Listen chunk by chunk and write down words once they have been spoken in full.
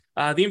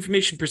The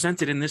information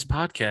presented in this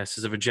podcast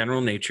is of a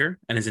general nature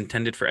and is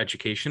intended for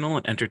educational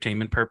and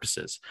entertainment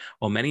purposes.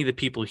 While many of the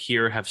people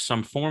here have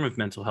some form of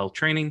mental health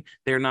training,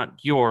 they are not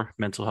your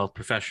mental health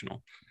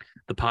professional.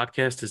 The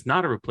podcast is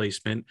not a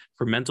replacement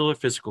for mental or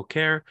physical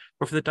care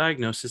or for the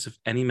diagnosis of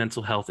any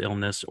mental health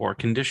illness or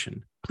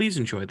condition. Please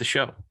enjoy the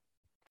show.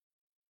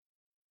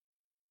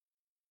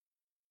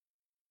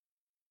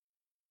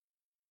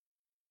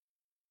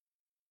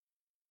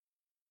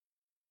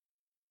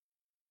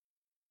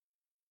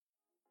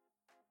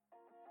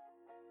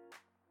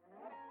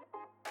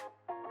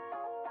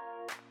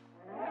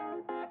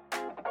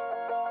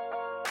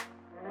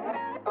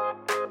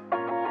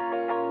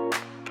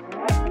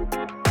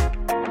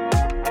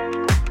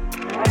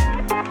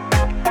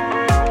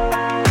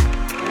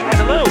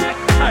 Hello.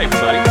 Hi,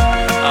 everybody.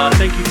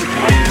 Thank you for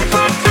joining us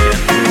once again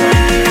for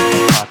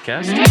our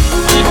podcast. I'm your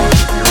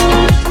host.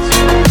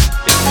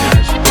 It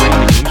has great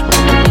names, but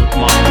we're going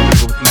to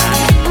go with mine.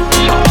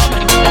 I'm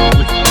going to go with Matt.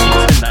 With me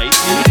tonight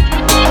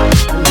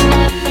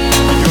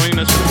is joining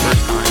us for the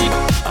first time.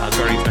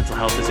 Guardians Mental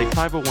Health is a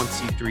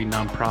 501c3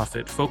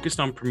 nonprofit focused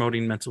on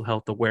promoting mental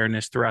health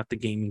awareness throughout the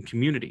gaming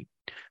community.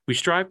 We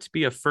strive to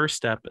be a first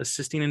step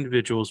assisting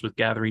individuals with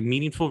gathering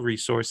meaningful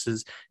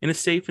resources in a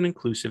safe and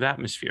inclusive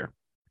atmosphere.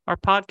 Our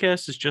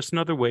podcast is just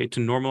another way to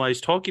normalize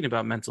talking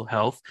about mental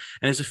health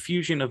and is a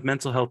fusion of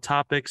mental health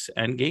topics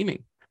and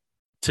gaming.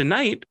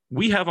 Tonight,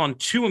 we have on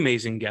two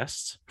amazing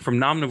guests from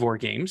Nomnivore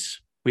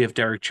Games. We have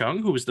Derek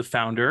Chung, who is the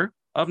founder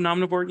of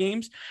Nomnivore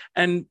Games,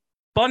 and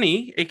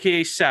Bunny,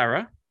 aka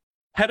Sarah,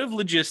 head of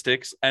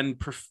logistics, and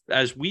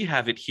as we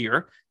have it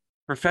here,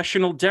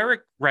 professional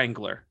Derek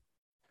Wrangler,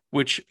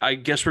 which I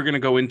guess we're going to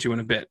go into in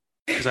a bit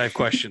because I have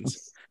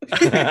questions.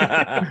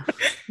 But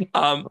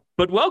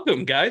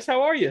welcome, guys.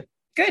 How are you?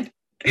 Good.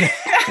 I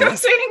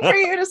was waiting for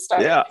you to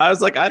start. Yeah, I was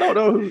like, I don't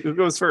know who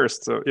goes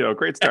first. So,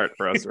 great start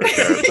for us right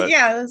there. But,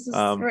 yeah, this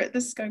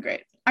is going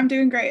great. I'm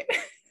doing great.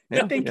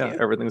 Thank you.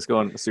 Everything's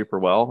going super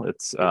well.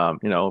 It's,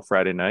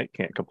 Friday night.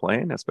 Can't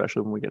complain,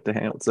 especially when we get to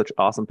hang out with such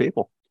awesome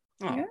people.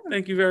 Oh, yeah.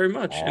 Thank you very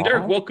much. Aww. And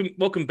Derek,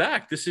 welcome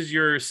back. This is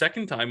your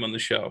second time on the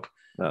show.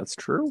 That's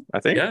true.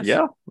 I think.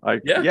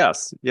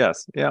 Yes.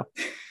 Yes.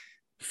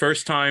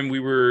 First time we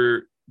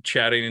were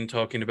chatting and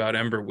talking about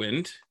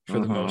Emberwind for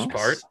the most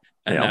part.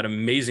 And that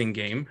amazing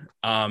game.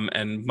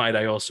 And might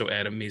I also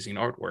add amazing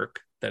artwork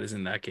that is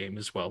in that game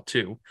as well,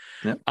 too.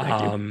 Yeah,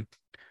 thank you.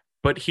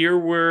 But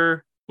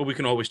here we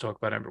can always talk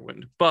about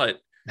Emberwind. But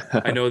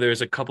I know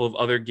there's a couple of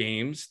other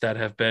games that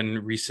have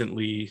been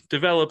recently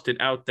developed and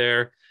out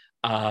there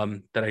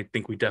that I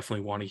think we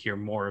definitely want to hear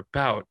more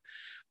about.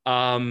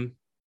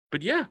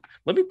 But yeah,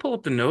 let me pull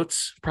up the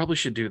notes. Probably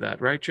should do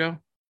that, right, Joe?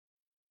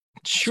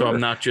 Sure. So I'm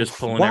not just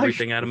pulling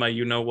everything out of my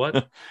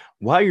you-know-what.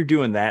 While you're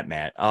doing that,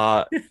 Matt,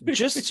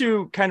 just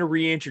to kind of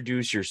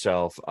reintroduce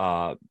yourself,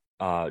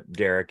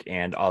 Derek,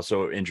 and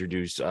also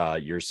introduce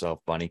yourself,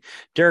 Bunny.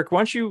 Derek, why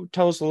don't you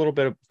tell us a little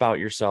bit about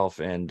yourself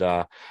and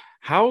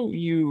how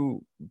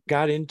you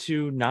got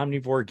into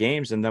Nomnivore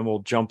Games, and then we'll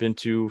jump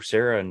into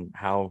Sarah and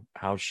how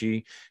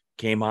she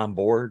came on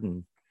board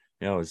and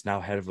is now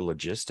head of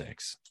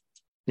logistics.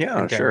 Yeah,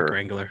 and sure. Derek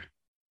Wrangler.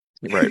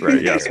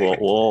 Right. Yes,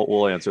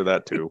 we'll answer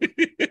that too.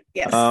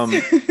 Yes.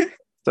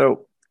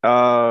 So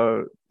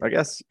I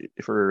guess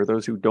for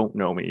those who don't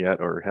know me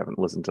yet or haven't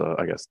listened to,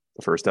 I guess,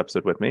 the first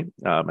episode with me,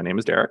 my name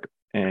is Derek,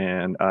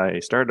 and I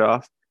started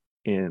off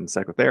in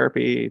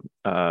psychotherapy,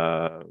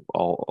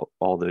 all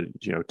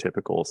the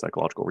typical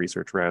psychological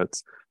research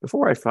routes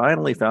before I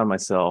finally found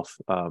myself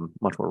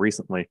much more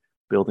recently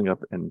building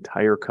up an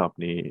entire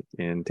company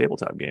in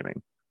tabletop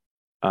gaming.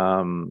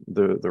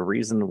 The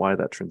reason why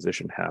that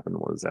transition happened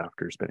was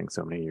after spending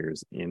so many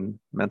years in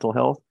mental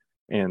health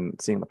and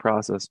seeing the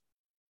process,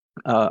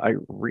 I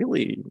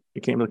really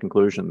came to the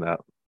conclusion that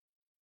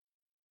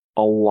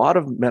a lot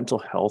of mental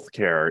health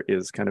care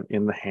is kind of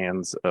in the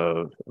hands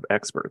of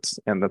experts,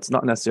 and that's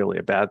not necessarily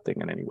a bad thing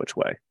in any which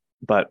way.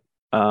 But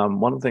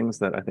one of the things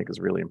that I think is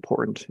really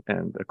important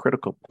and a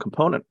critical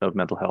component of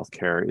mental health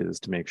care is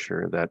to make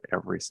sure that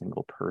every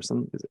single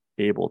person is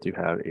able to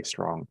have a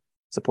strong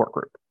support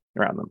group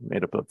around them,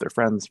 made up of their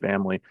friends,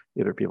 family,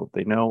 either people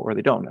they know or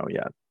they don't know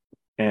yet.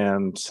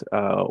 And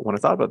when I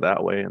thought about it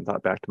that way and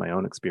thought back to my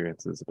own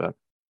experiences about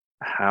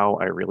how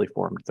I really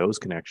formed those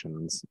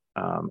connections,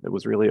 it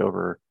was really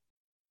over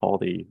all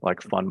the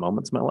fun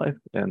moments in my life.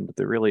 And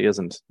there really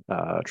isn't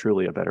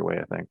truly a better way,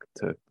 I think,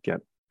 to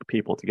get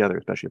people together,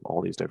 especially of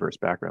all these diverse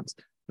backgrounds,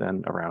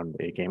 than around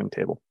a gaming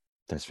table.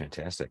 That's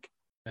fantastic.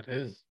 That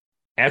is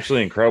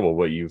absolutely incredible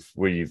what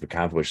you've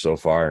accomplished so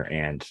far,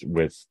 and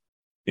with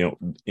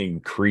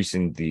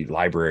increasing the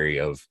library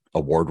of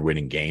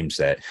award-winning games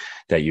that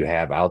you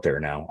have out there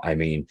now. I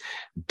mean,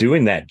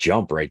 doing that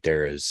jump right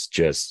there is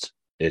just,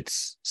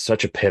 it's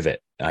such a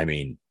pivot. I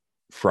mean,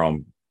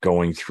 from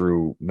going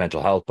through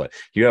mental health, but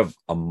you have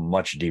a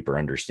much deeper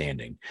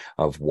understanding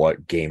of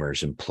what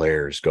gamers and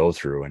players go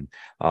through and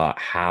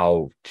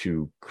how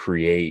to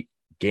create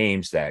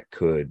games that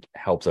could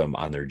help them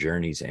on their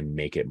journeys and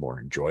make it more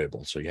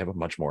enjoyable. So you have a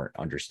much more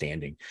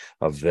understanding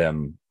of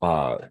them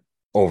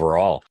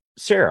overall.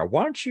 Sarah,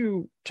 why don't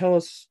you tell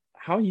us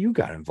how you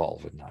got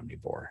involved with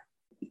Omnivore?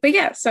 But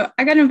yeah, so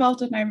I got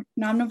involved with my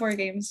Omnivore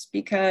games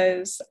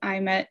because I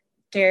met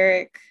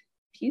Derek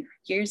a few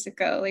years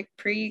ago, like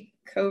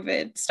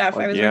pre-COVID stuff.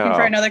 I was working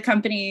for another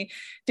company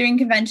doing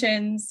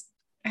conventions.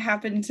 I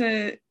happened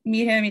to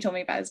meet him. He told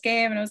me about his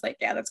game and I was like,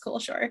 yeah, that's cool,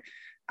 sure.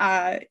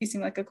 You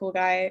seem like a cool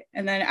guy.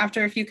 And then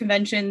after a few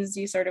conventions,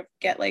 you sort of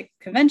get like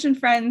convention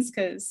friends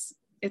because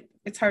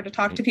it's hard to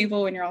talk to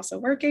people when you're also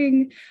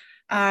working.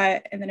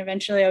 And then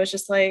eventually I was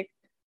just like,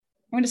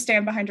 I'm going to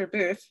stand behind your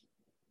booth.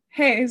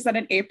 Hey, is that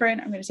an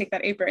apron? I'm going to take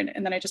that apron.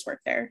 And then I just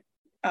worked there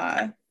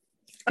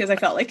because I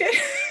felt like it.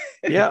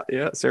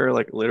 yeah. Sarah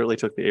like literally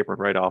took the apron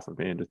right off of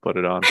me and just put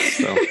it on.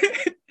 So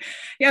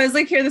yeah, I was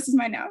like, here, this is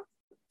mine now.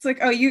 It's like,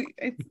 oh,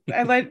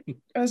 I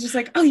was just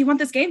like, oh, you want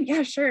this game?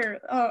 Yeah, sure.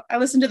 Oh, I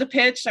listened to the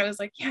pitch. I was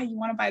like, yeah, you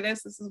want to buy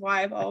this? This is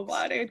why, blah, blah,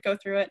 blah. I would go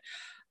through it.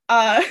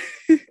 But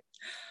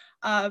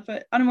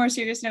on a more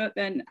serious note,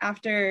 then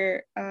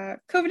after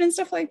COVID and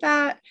stuff like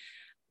that,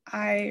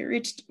 I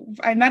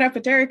met up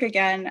with Derek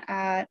again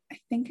at, I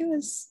think it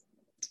was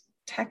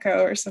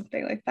Techo or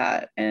something like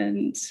that.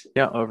 And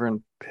yeah, over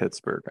in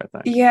Pittsburgh, I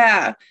think.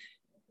 Yeah.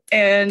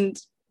 And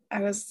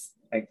I was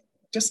like,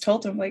 just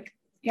told him like,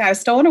 yeah, I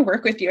still want to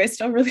work with you. I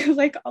still really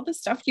like all the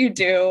stuff you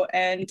do.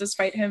 And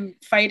despite him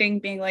fighting,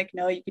 being like,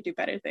 no, you could do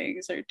better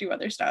things or do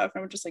other stuff.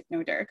 I'm just like,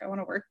 no, Derek, I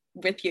want to work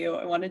with you.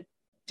 I want to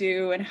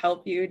do and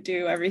help you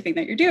do everything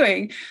that you're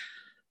doing.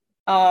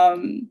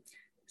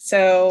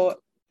 So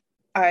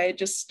I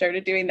just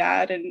started doing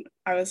that. And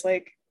I was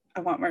like, I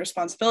want more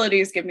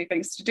responsibilities, give me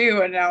things to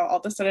do. And now all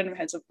of a sudden I'm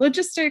heads of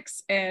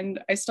logistics and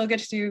I still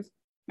get to do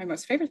my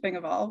most favorite thing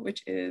of all,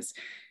 which is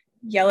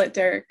yell at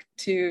Derek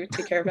to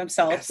take care of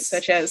himself, yes.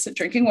 Such as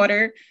drinking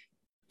water,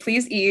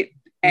 please eat,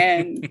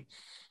 and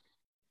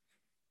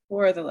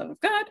for the love of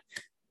God,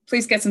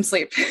 please get some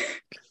sleep.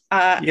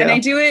 And I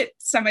do it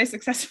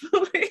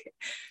semi-successfully,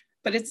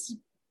 but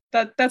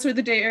that's where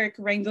the Derek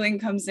wrangling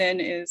comes in,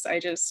 is I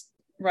just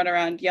run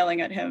around yelling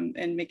at him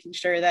and making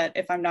sure that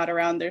if I'm not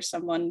around, there's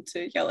someone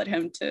to yell at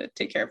him to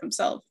take care of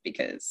himself,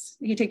 because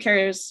he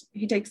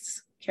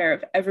takes care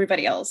of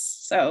everybody else.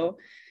 So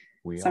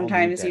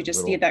sometimes you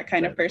just need that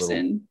kind of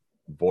person.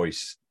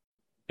 Voice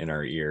in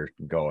our ear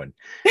going,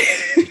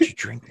 did you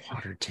drink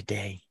water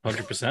today?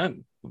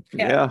 100%.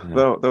 Yeah.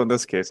 Though in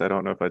this case, I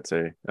don't know if I'd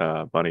say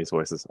Bunny's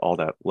voice is all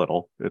that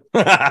little. It's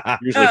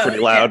usually pretty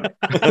loud.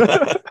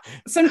 Yeah.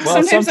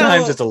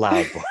 Sometimes it's a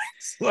loud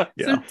voice.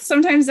 Yeah.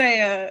 Sometimes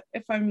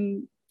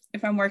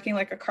if I'm working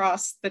like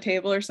across the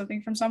table or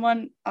something from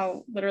someone,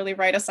 I'll literally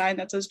write a sign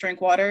that says drink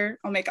water.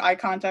 I'll make eye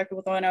contact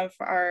with one of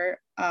our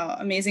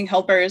amazing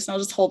helpers and I'll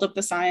just hold up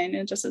the sign and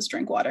it just says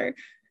drink water.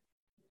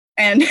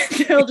 And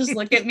they'll just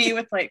look at me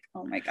with like,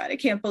 oh my God, I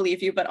can't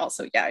believe you. But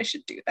also, yeah, I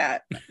should do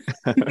that.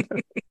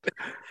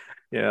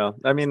 Yeah.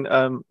 I mean,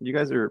 you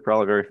guys are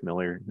probably very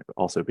familiar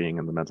also being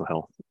in the mental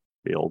health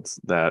fields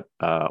that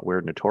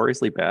we're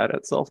notoriously bad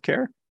at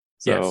self-care.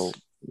 So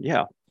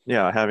yes.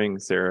 Yeah, having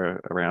Sarah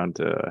around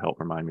to help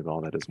remind me of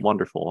all that is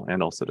wonderful,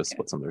 and also to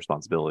split some of the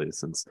responsibilities,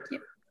 since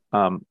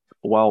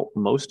while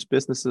most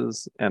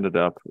businesses ended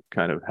up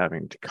kind of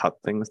having to cut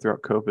things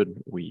throughout COVID,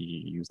 we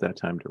used that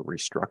time to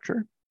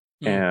restructure.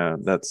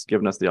 And that's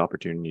given us the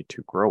opportunity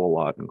to grow a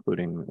lot,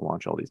 including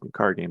launch all these new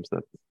card games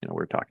that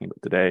we're talking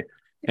about today.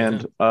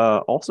 And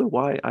also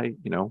why I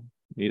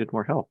needed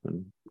more help,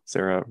 and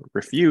Sarah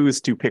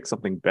refused to pick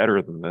something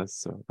better than this.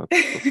 So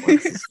that's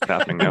what's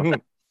happening now.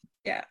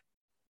 Yeah.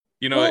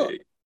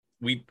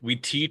 We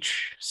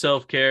teach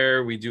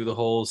self-care, we do the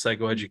whole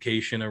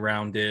psychoeducation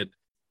around it,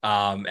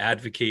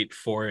 advocate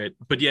for it.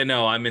 But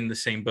I'm in the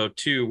same boat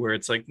too, where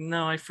it's like,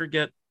 no, I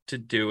forget to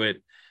do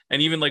it.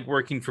 And even like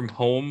working from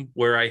home,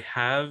 where I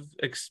have,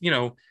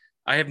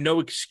 I have no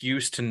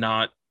excuse to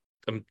not,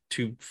 I'm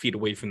 2 feet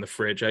away from the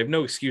fridge. I have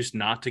no excuse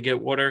not to get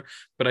water,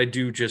 but I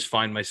do just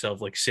find myself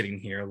like sitting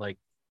here like,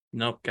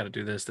 nope, got to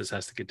do this. This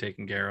has to get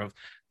taken care of.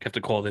 I have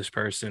to call this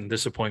person.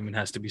 This appointment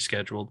has to be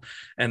scheduled.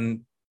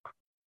 And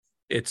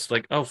it's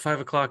like,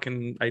 5:00.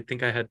 And I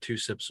think I had 2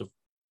 sips of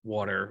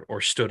water, or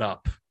stood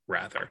up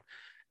rather.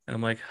 And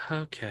I'm like,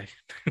 okay,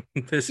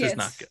 this is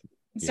not good.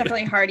 It's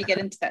definitely hard to get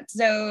into that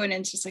zone.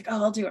 And it's just like,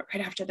 I'll do it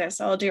right after this.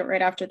 I'll do it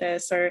right after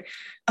this. Or,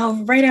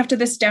 right after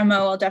this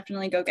demo, I'll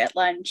definitely go get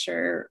lunch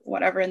or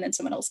whatever. And then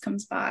someone else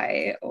comes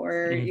by,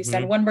 or you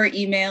send one more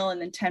email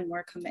and then 10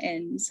 more come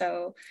in.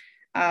 So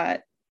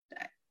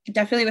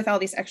definitely with all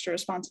these extra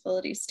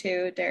responsibilities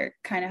too, Derek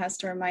kind of has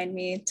to remind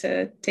me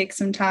to take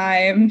some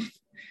time,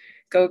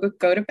 go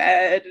to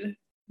bed,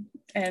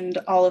 and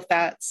all of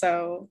that.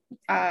 So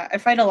I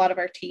find a lot of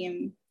our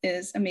team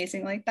is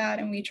amazing like that,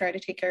 and we try to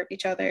take care of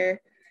each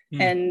other,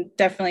 and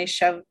definitely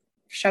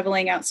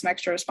shoveling out some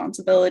extra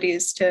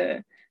responsibilities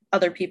to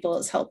other people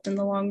has helped in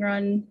the long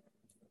run.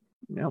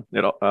 Yeah,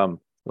 it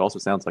also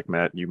sounds like,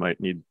 Matt, you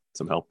might need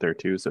some help there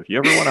too. So if you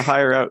ever want to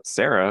hire out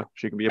Sarah,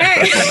 she can be a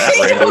professional in that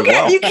as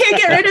well. You can't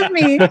get rid of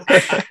me.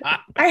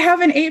 I have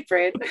an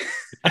apron.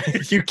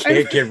 You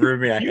can't get rid of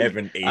me. I have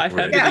an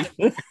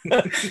apron.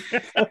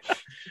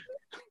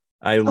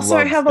 Also,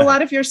 I have a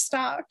lot of your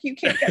stock. You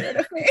can't get rid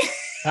of me.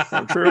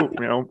 True.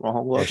 A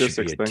whole That should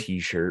logistics be a thing.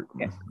 T-shirt.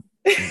 Yeah.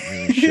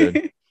 You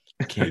should.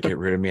 Can't get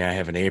rid of me. I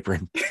have an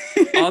apron.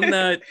 On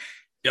that,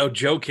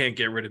 Joe can't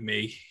get rid of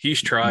me. He's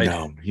tried.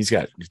 No, he's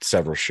got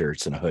several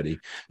shirts and a hoodie.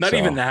 Not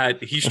even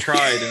that. He's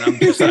tried, and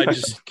I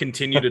just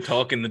continue to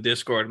talk in the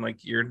Discord. I'm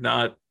like, you're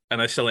not, and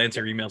I still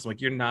answer emails. I'm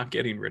like, you're not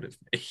getting rid of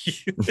me.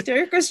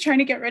 Derek was trying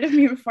to get rid of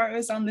me before I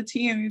was on the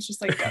team. He was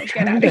just like, "Go,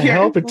 get out of to here.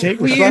 help and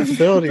take Leave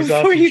responsibilities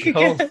off before you, could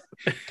Joe. get-"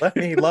 Let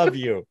me love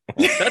you.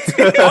 That's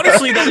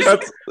honestly that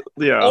is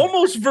Yeah.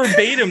 almost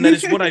verbatim. That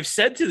is what I've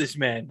said to this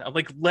man. I'm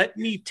like, let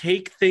me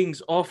take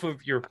things off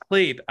of your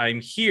plate.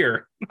 I'm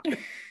here.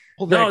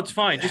 Well, No, it's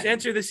fine. Just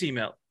answer this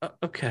email.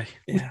 Okay.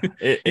 Yeah.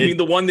 You mean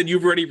the one that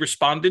you've already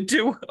responded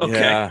to?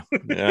 Okay.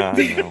 Yeah,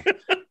 I know.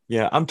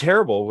 Yeah, I'm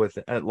terrible with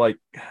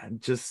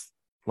just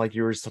like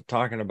you were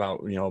talking about,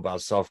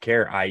 about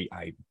self-care.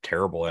 I'm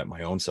terrible at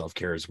my own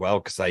self-care as well,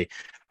 because I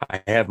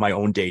have my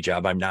own day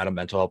job. I'm not a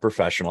mental health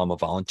professional. I'm a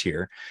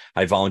volunteer.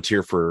 I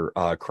volunteer for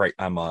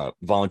I'm a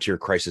volunteer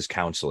crisis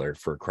counselor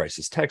for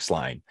Crisis Text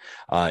Line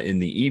in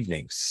the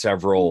evenings,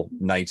 several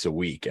nights a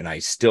week, and I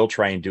still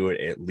try and do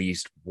it at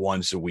least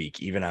once a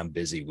week, even on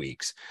busy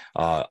weeks,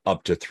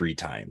 up to 3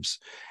 times.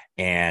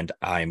 And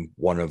I'm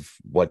one of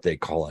what they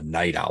call a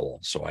night owl.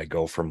 So I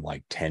go from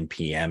like 10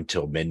 p.m.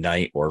 till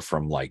midnight, or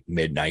from like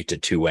midnight to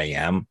 2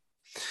 a.m.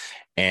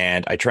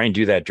 And I try and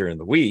do that during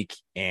the week.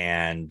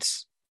 And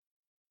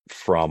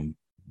from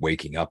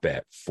waking up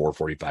at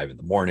 4:45 in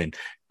the morning,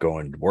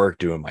 going to work,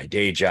 doing my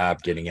day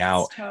job, getting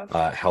out,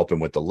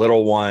 helping with the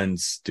little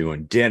ones,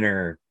 doing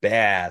dinner,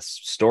 baths,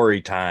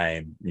 story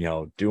time,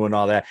 doing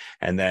all that.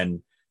 And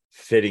then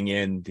fitting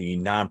in the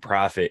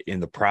nonprofit in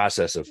the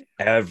process of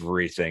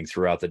everything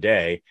throughout the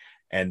day,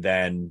 and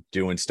then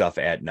doing stuff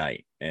at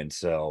night. And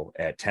so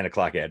at 10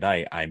 o'clock at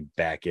night, I'm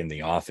back in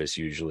the office,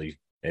 usually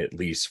at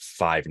least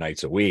 5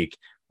 nights a week,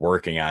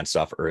 working on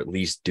stuff, or at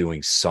least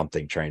doing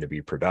something, trying to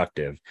be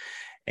productive.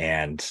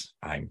 And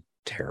I'm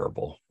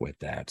terrible with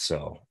that.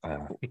 So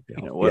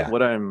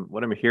what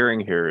I'm hearing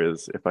here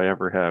is, if I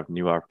ever have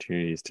new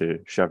opportunities to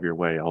shove your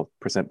way, I'll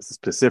present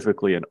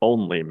specifically and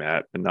only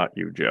Matt, and not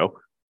you, Joe.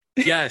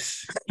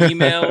 Yes.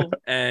 Email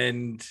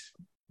and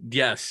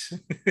yes.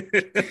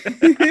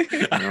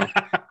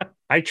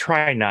 I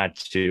try not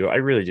to. I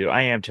really do.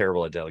 I am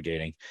terrible at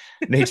delegating.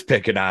 Nate's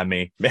picking on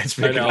me. Matt's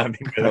picking on me.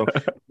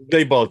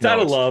 They both know. Out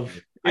of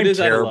love. I'm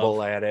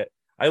terrible at it.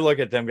 I look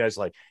at them guys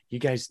like, you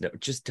guys know,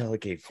 just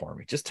delegate for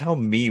me. Just tell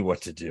me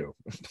what to do,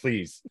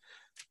 please.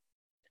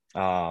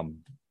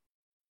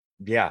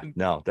 Yeah,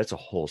 no, that's a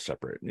whole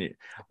separate.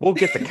 We'll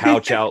get the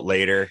couch out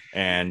later,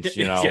 and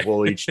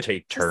we'll each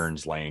take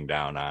turns laying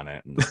down on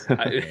it.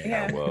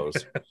 And,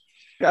 woes.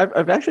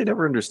 I've actually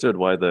never understood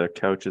why the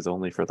couch is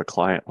only for the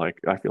client. Like,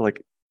 I feel like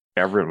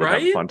everyone would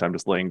have a fun time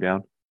just laying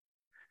down.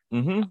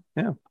 Mm-hmm.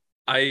 Yeah.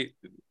 I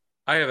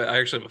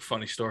actually have a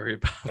funny story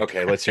about.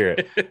 Okay, let's hear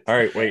it. All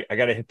right, wait, I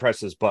gotta press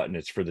this button.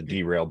 It's for the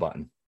derail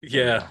button.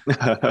 Yeah.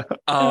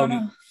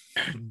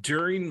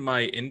 During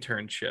my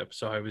internship,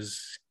 so I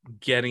was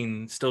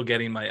still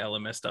getting my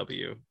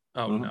LMSW.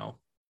 Oh no.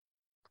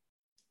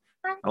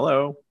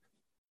 Hello.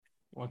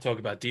 I want to talk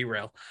about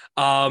derail.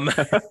 Oh,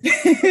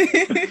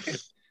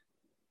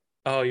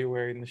 you're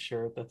wearing the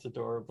shirt. That's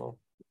adorable.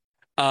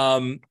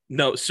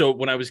 No, so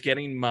when I was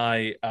getting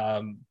my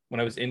when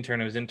I was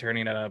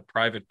interning at a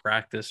private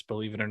practice,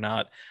 believe it or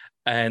not.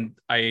 And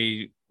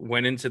I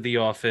went into the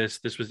office.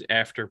 This was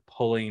after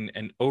pulling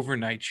an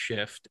overnight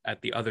shift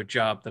at the other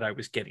job that I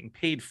was getting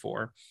paid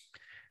for.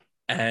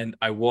 And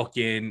I walk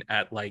in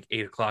at like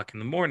 8 o'clock in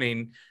the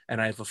morning,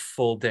 and I have a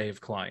full day of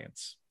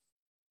clients.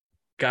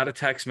 Got a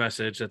text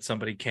message that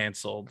somebody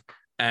canceled.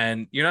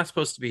 And you're not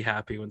supposed to be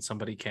happy when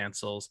somebody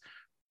cancels.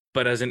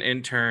 But as an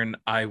intern,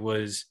 I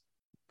was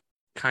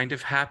kind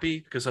of happy,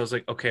 because I was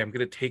like, okay, I'm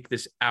going to take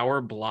this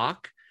hour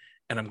block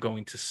and I'm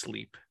going to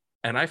sleep.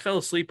 And I fell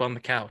asleep on the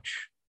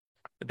couch.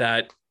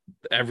 That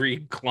every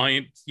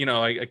client,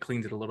 I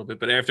cleaned it a little bit,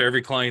 but after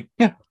every client,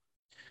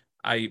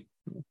 I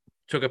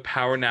took a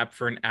power nap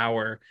for an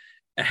hour.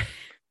 And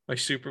my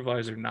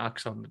supervisor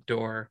knocks on the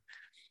door.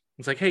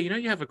 It's like, hey,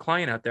 you have a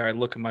client out there. I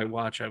look at my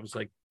watch. I was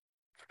like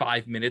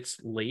 5 minutes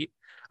late.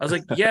 I was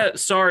like, yeah,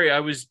 sorry. I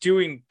was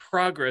doing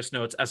progress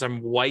notes as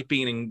I'm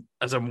wiping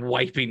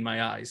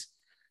my eyes.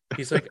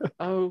 He's like,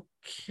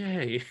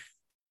 okay.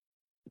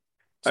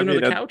 So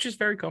the couch is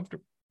very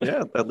comfortable.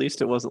 Yeah, at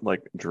least it wasn't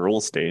like drool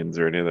stains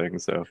or anything.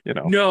 So,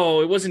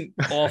 No, it wasn't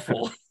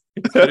awful.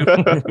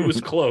 It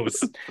was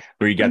close.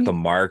 Where you got the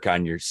mark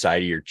on your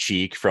side of your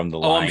cheek from the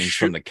lines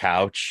from the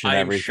couch and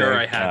everything. I'm sure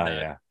I had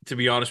that. Yeah. To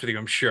be honest with you,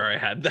 I'm sure I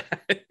had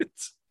that.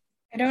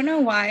 I don't know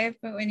why,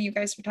 but when you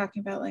guys were talking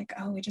about like,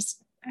 oh,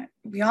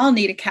 we all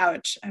need a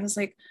couch. I was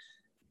like,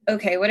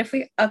 okay, what if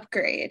we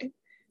upgrade?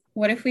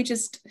 What if we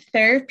just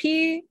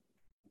therapy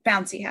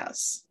bouncy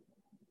house?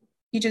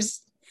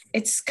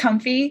 It's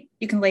comfy.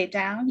 You can lay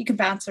down. You can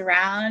bounce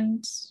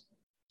around.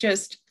 I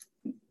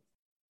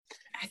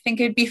think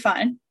it'd be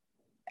fun.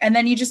 And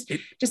then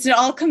it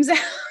all comes out.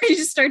 You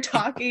just start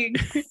talking.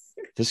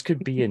 This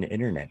could be an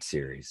internet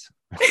series.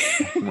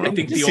 I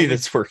think See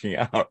that's working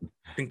out.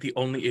 I think the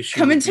only issue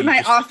Come would into be my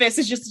just- office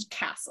is just a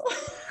castle.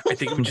 I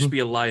think it would just be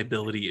a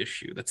liability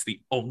issue. That's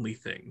the only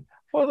thing.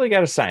 Well, they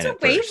got to sign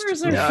That's it what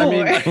first. waivers are Yeah, I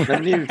mean, for.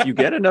 then if you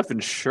get enough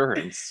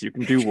insurance, you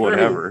can do True.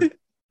 whatever.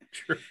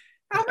 True.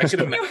 How I much could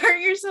can you hurt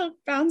yourself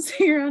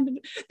bouncing around?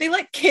 They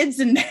let kids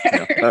in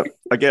Yeah. there.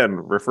 Again,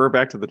 refer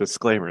back to the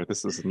disclaimer.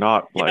 This is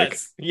not like,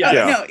 Yes.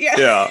 Yeah. No, yeah.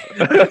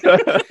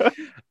 yeah.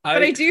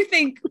 But I do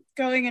think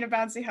going in a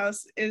bouncy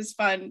house is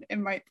fun. It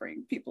might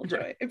bring people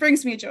joy. It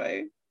brings me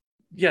joy.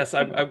 Yes,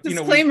 I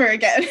Disclaimer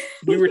again.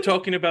 we were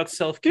talking about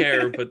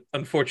self-care, but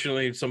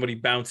unfortunately somebody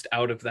bounced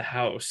out of the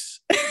house.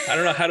 I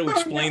don't know how to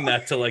explain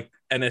that to like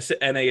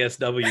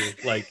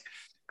NASW. Like,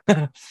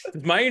 does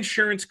my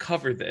insurance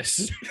cover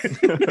this?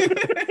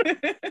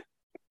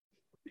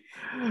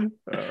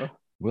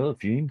 Well,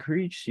 if you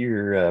increase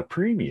your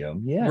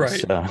premium, yes.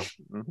 Right.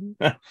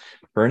 Mhm.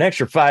 For an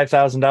extra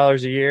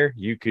 $5,000 a year,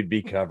 you could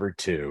be covered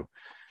too.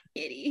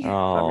 Kitty.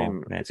 Oh, I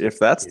mean, if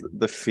that's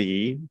the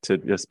fee to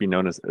just be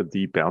known as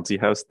the bouncy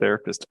house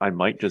therapist, I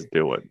might just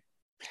do it.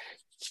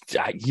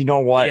 you know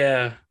what?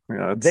 Yeah.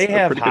 Yeah, it's They a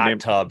have pretty good hot name.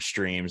 tub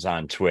streams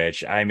on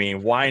Twitch. I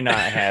mean, why not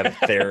have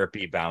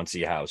therapy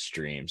bouncy house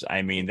streams?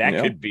 I mean, that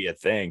Yeah. could be a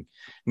thing.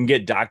 You can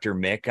get Dr.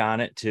 Mick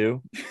on it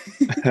too.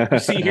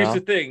 See, here's No.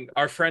 the thing.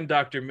 Our friend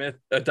Dr.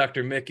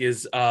 Mick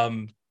is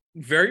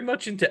very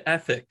much into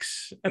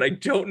ethics, and I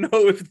don't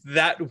know if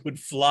that would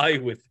fly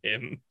with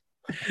him.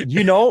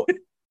 You know,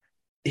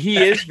 he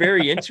is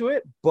very into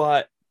it,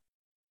 but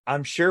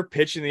I'm sure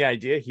pitching the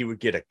idea, he would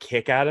get a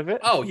kick out of it.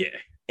 Oh yeah,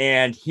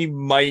 And he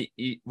might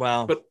eat,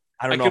 well, but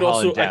I I don't know could how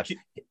also in depth.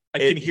 I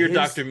can It hear is-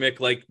 Dr. Mick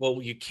like, well,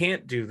 you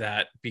can't do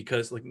that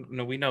because like,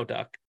 no, we know,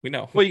 Doc, we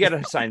know. Well, you got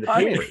to sign the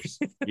I mean, papers.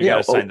 You yeah, got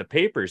to sign oh, the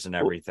papers and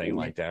everything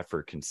like that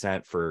for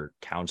consent, for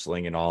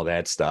counseling and all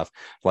that stuff,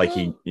 like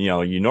you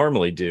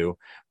normally do.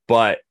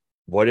 But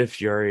what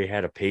if you already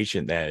had a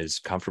patient that is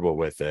comfortable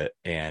with it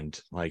and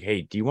like,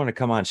 hey, do you want to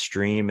come on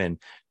stream and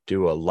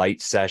do a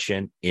light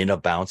session in a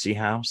bouncy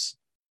house?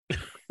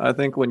 I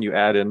think when you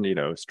add in,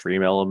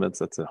 stream elements,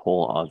 that's a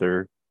whole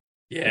other.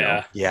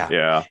 Yeah,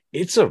 Yeah.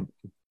 It's a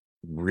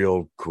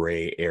real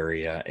gray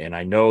area, and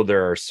I know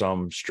there are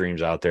some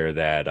streams out there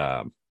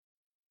that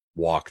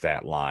walk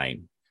that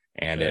line,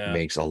 and Yeah. it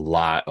makes a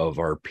lot of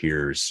our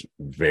peers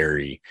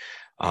very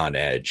on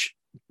edge.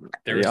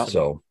 there's Yeah. some,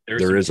 So there's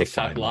there some is a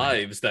TikTok fine line.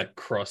 lives that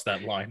cross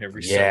that line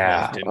every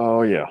Yeah. so often.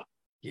 Oh yeah.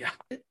 Yeah,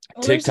 Well,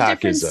 there's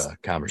TikTok is difference- a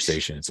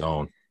conversation its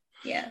own.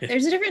 Yeah,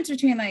 there's a difference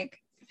between like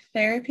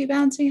therapy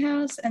bouncy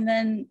house and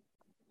then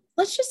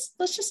let's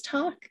just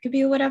talk. It could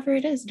be whatever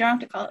it is. You don't have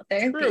to call it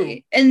therapy.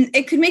 True. And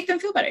it could make them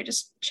feel better.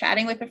 Just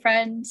chatting with a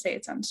friend, say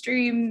it's on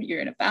stream, you're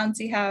in a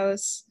bouncy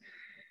house.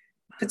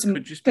 Put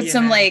Could just be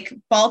some an- like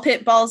ball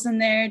pit balls in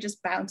there,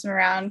 just bounce them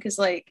around because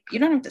like you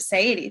don't have to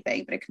say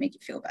anything, but it could make you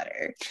feel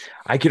better.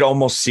 I could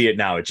almost see it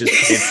now. It just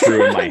came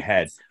through in my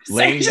head. Sorry,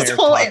 Laying just there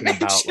whole talking image.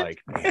 about like,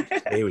 man,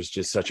 today was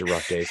just such a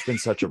rough day. It's been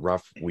such a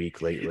rough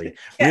week lately.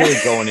 Yeah.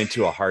 Really going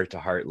into a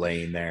heart-to-heart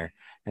laying there,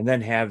 and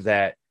then have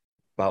that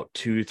about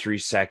 2-3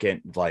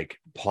 second like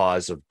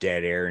pause of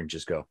dead air and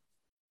just go,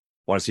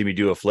 want to see me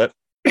do a flip?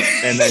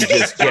 And then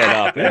just get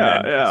up and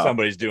Yeah, then yeah.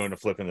 somebody's doing a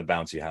flip in the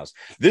bouncy house.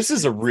 This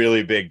is a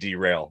really big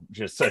derail,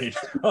 just so you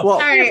know. Well,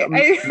 Sorry,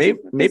 maybe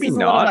This is a little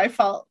not my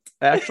fault.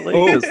 actually,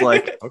 Oh. because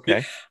like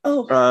Okay.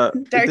 Oh,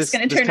 Dark's this-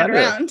 gonna this turn it kinda-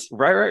 around.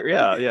 Right,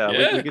 yeah.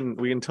 Yeah.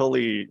 We can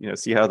totally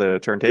see how the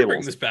Bring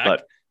turntables. this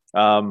back.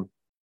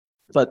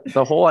 But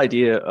the whole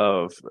idea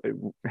of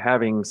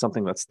having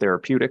something that's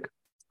therapeutic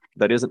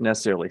that isn't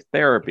necessarily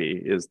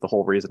therapy is the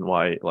whole reason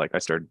why like I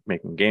started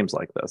making games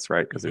like this,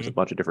 right? Because there's a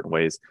bunch of different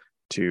ways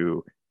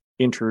to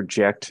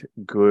interject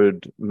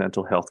good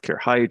mental health care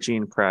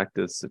hygiene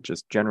practice and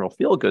just general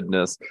feel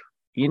goodness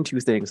into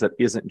things that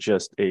isn't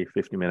just a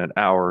 50-minute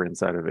hour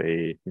inside of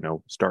a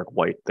stark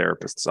white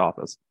therapist's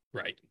office.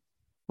 right.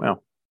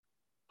 Wow.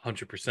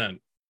 100%.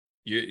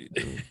 You,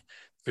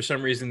 for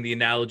some reason, the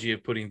analogy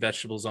of putting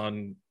vegetables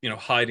on,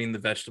 hiding the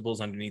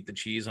vegetables underneath the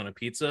cheese on a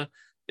pizza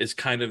is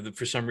kind of,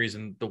 for some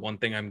reason, the one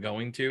thing I'm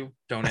going to.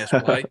 Don't ask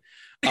why.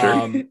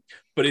 Sure.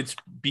 But it's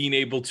being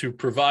able to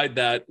provide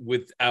that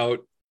without,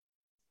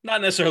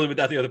 not necessarily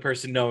without the other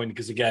person knowing,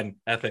 because again,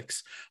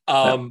 ethics.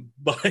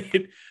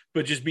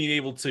 But just being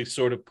able to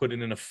sort of put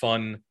it in a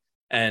fun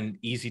and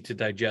easy to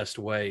digest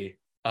way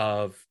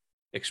of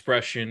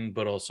expression,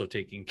 but also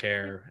taking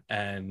care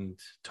and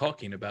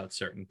talking about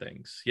certain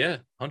things. Yeah,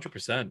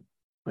 100%.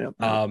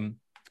 Yeah.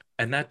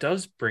 And that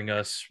does bring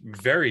us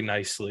very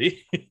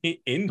nicely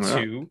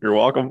into You're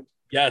welcome.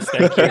 yes,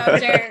 thank Go,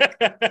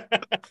 you.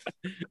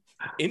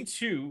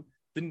 Into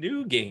the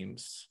new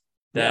games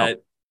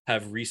that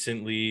have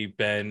recently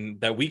been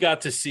that we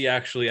got to see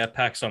actually at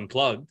PAX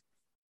Unplugged.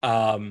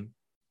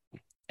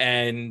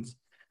 And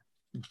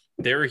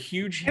they're a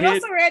huge I'm hit.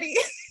 also ready.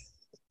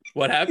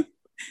 What happened?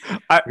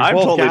 I'm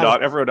both totally got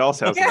not. Everyone else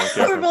has Yeah,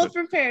 them. we're both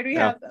prepared. We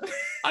Yeah. have them.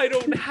 I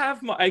don't have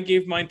I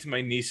gave mine to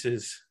my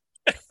nieces.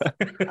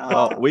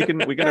 Well, we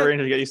can arrange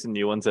to get you some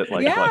new ones at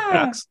like Yeah.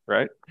 PAX,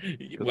 right? I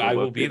we'll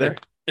will both be be there.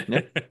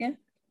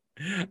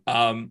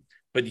 Yeah.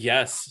 But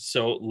yes,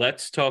 so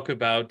let's talk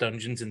about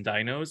Dungeons and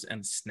Dinos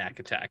and Snack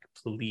Attack,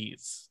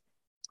 please.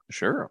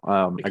 Sure.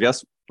 I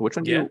guess which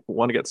one do Yeah. you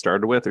want to get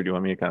started with, or do you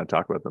want me to kind of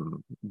talk about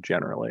them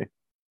generally?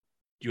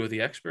 You're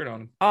the expert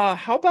on.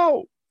 How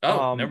about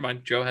Never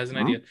mind. Joe has an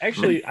Hmm? idea.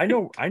 actually I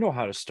know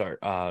how to start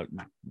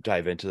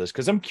dive into this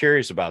because I'm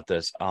curious about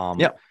this.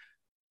 Yeah.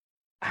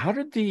 How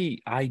did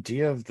the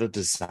idea of the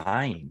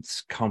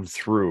designs come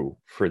through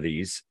for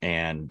these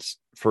and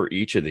for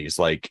each of these?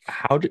 Like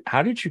how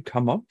did you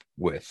come up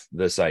with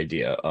this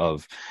idea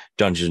of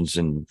Dungeons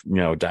and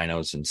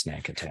Dinos and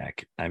Snack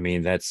Attack? I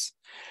mean, that's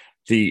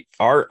the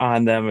art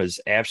on them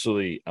is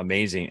absolutely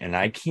amazing, and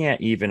I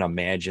can't even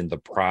imagine the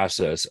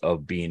process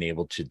of being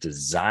able to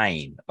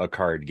design a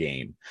card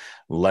game,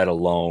 let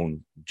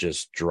alone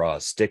just draw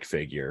a stick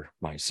figure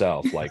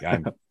myself. Like,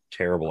 I'm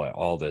terrible at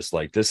all this.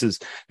 Like, this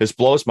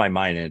blows my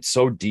mind, and it's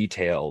so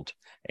detailed.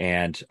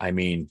 And I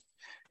mean,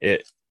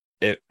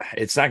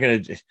 it's not gonna,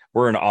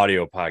 we're an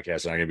audio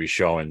podcast, I'm not gonna be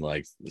showing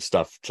like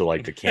stuff to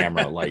like the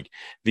camera. Like,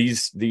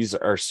 these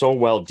are so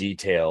well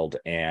detailed,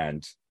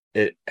 and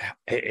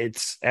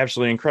it's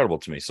absolutely incredible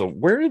to me. So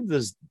where did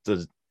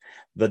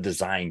the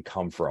design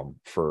come from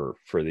for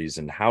these,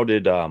 and where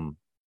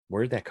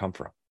did that come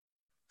from?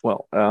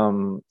 Well,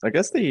 I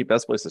guess the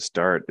best place to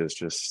start is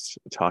just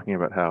talking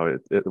about how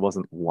it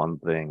wasn't one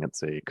thing.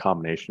 It's a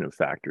combination of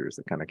factors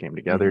that kind of came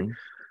together.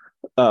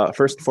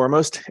 First and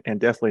foremost, and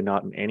definitely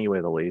not in any way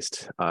the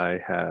least,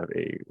 I have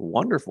a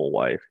wonderful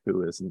wife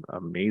who is an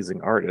amazing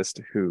artist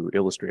who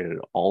illustrated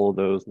all of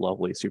those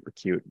lovely, super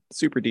cute,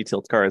 super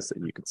detailed cards that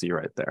you can see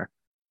right there.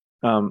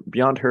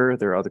 Beyond her,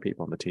 there are other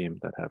people on the team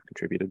that have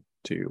contributed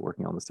to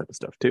working on this type of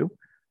stuff too.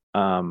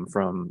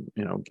 From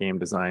game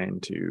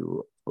design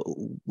to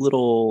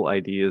little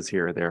ideas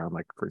here or there on,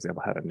 like, for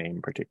example, how to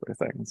name particular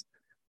things.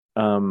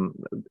 Um,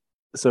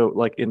 so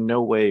like in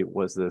no way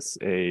was this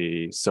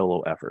a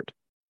solo effort.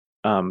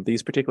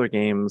 These particular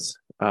games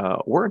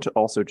weren't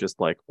also just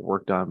like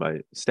worked on by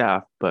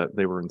staff, but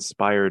they were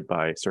inspired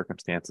by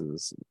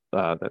circumstances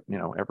that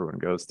everyone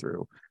goes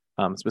through.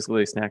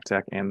 Specifically, Snack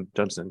Attack and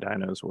Dungeons and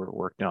Dinos were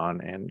worked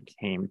on and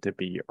came to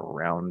be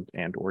around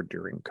and or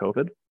during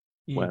COVID,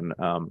 when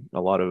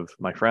a lot of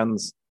my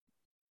friends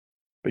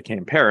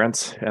became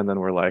parents, and then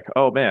were like,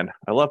 "Oh man,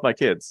 I love my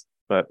kids,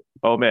 but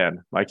oh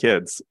man, my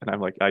kids," and I'm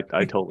like, I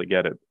totally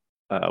get it.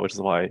 Which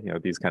is why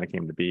these kind of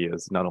came to be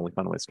as not only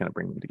fun ways to kind of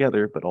bring them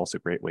together, but also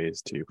great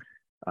ways to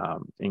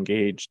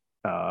engage,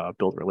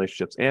 build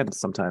relationships, and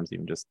sometimes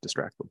even just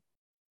distract them.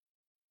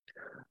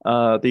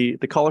 The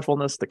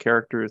colorfulness, the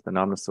characters, the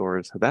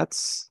nominosaurs,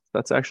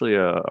 that's actually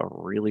a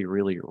really,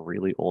 really,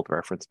 really old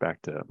reference back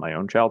to my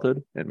own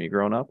childhood and me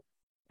growing up.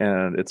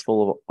 And it's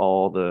full of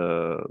all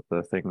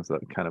the things that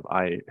kind of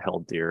I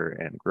held dear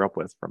and grew up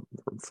with, from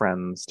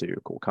friends to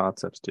cool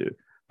concepts to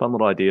fun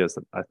little ideas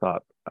that I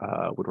thought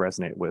would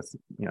resonate with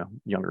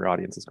younger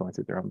audiences going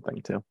through their own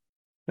thing too.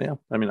 But yeah,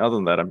 I mean, other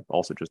than that, I'm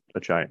also just a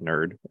giant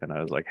nerd, and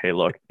I was like, hey,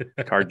 look,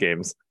 card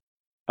games.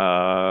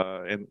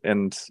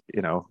 And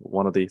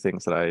one of the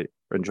things that I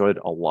enjoyed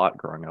a lot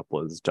growing up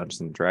was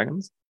Dungeons and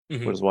Dragons,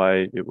 which is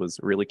why it was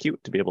really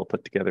cute to be able to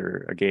put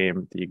together a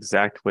game the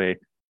exact way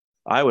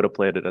I would have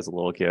played it as a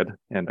little kid.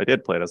 And I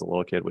did play it as a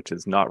little kid, which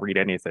is not read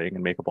anything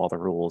and make up all the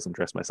rules and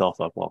dress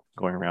myself up while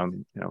going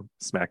around,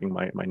 smacking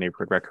my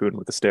neighborhood raccoon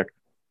with a stick.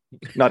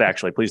 Not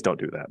actually, please don't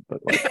do that.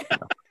 But like,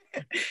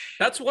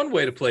 that's one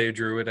way to play a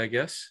druid, I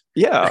guess.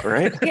 Yeah,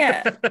 right.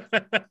 Yeah.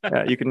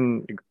 Yeah, you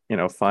can,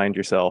 find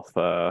yourself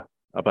a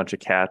bunch of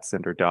cats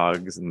and or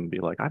dogs and be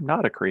like, I'm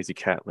not a crazy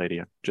cat lady.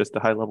 I'm just a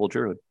high level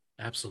druid.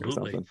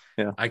 Absolutely.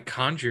 Yeah. I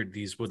conjured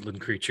these woodland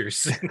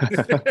creatures.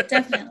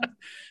 Definitely.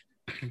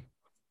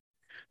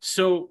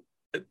 So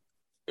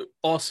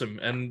awesome.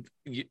 And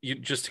you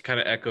just to kind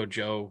of echo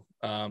Joe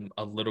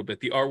a little bit,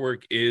 the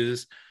artwork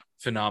is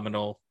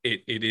phenomenal.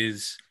 It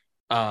is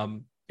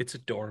it's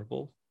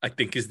adorable, I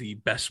think, is the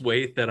best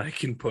way that I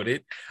can put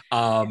it.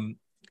 But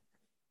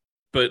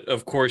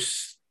of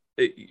course,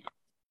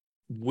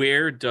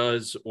 where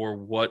does or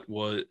what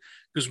was,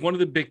 because one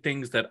of the big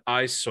things that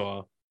I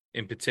saw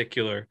in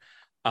particular,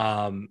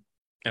 and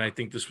I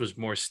think this was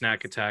more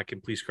Snack Attack,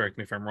 and please correct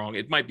me if I'm wrong,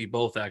 it might be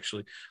both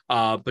actually,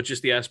 but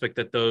just the aspect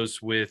that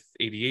those with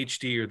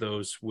ADHD or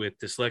those with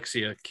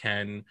dyslexia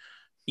can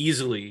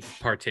easily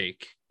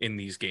partake in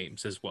these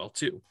games as well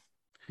too.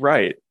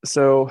 Right.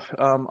 So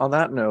on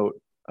that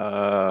note,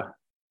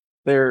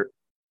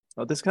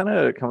 this kind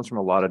of comes from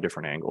a lot of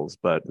different angles,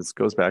 but this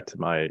goes back to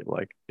my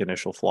like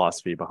initial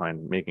philosophy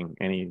behind making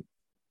anything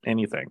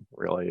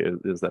really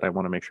is that I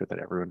want to make sure that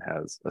everyone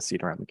has a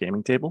seat around the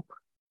gaming table,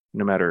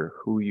 no matter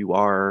who you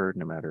are,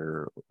 no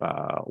matter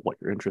what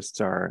your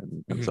interests are,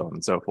 and so on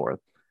and so forth.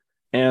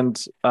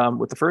 And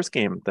with the first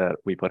game that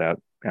we put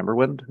out,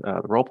 Emberwind,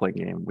 the role-playing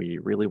game, we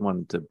really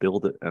wanted to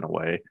build it in a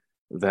way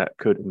that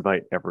could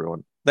invite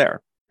everyone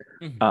there.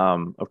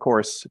 Of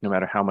course, no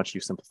matter how much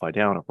you simplify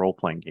down a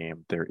role-playing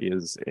game, there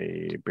is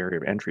a barrier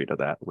of entry to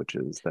that, which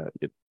is that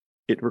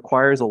it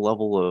requires a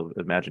level of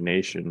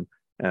imagination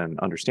an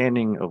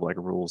understanding of like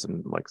rules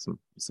and like some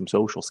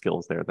social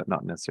skills there that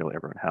not necessarily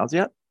everyone has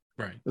yet.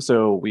 Right.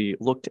 So we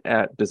looked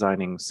at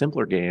designing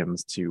simpler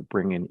games to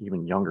bring in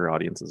even younger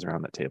audiences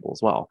around that table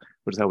as well,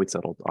 which is how we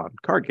settled on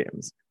card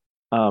games.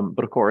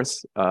 But of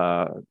course,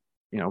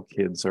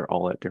 kids are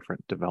all at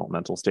different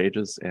developmental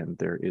stages, and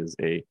there is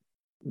a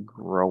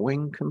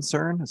growing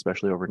concern,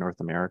 especially over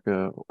North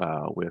America,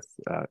 with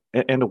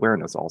and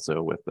awareness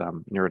also with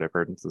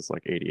neurodivergences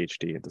like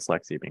ADHD and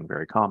dyslexia being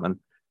very common.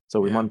 So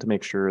we wanted to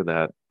make sure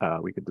that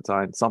we could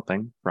design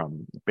something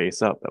from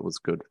base up that was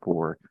good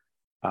for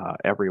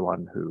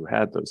everyone who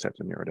had those types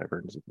of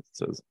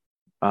neurodivergences.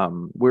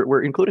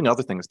 We're including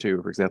other things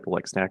too. For example,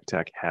 like Snack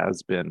Tech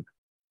has been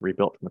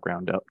rebuilt from the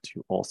ground up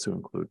to also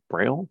include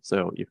Braille.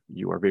 So if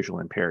you are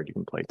visually impaired, you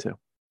can play too.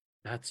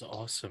 That's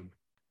awesome.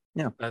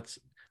 Yeah.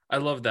 I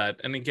love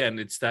that. And again,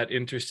 it's that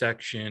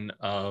intersection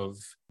of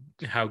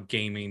how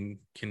gaming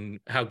can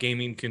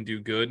do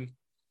good,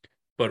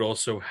 but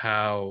also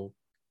how,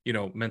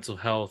 mental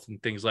health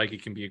and things like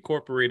it can be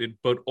incorporated,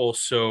 but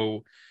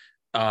also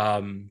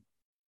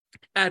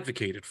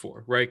advocated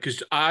for, right?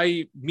 Because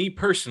me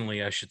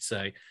personally, I should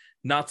say,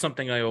 not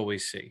something I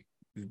always see,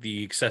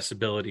 the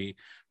accessibility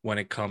when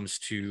it comes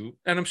to,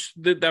 and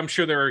I'm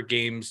sure there are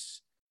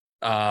games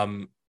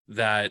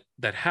that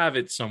have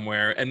it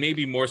somewhere, and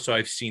maybe more so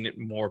I've seen it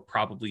more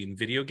probably in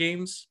video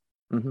games,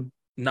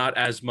 not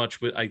as much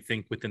I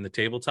think within the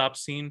tabletop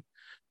scene,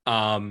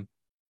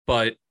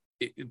 but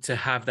to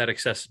have that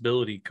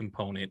accessibility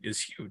component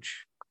is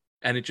huge,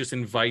 and it just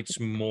invites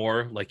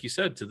more, like you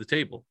said, to the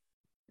table.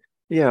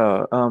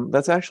 Yeah,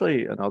 that's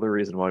actually another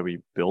reason why we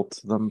built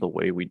them the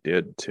way we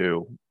did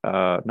too.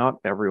 Not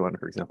everyone,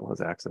 for example,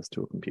 has access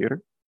to a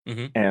computer,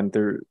 and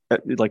they're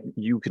like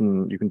you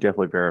can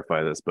definitely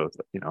verify this. Both,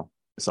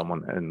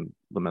 someone in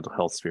the mental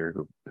health sphere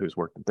who's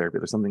worked in therapy.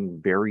 There's something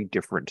very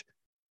different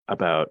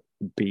about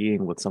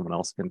being with someone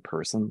else in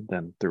person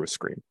than through a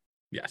screen.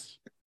 Yes,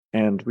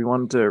 and we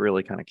wanted to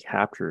really kind of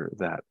capture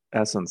that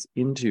essence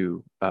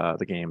into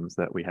the games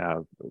that we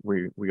have.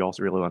 We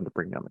also really wanted to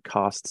bring down the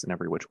costs in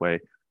every which way,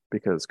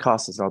 because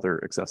cost is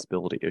another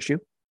accessibility issue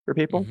for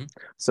people.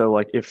 So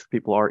like if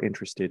people are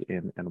interested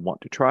in and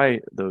want to try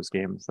those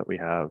games that we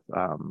have,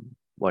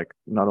 like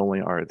not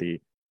only are the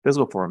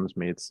physical forms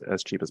made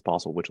as cheap as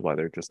possible, which is why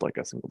they're just like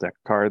a single deck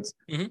of cards.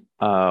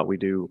 We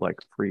do like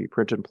free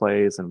print and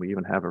plays, and we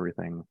even have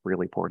everything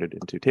really ported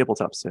into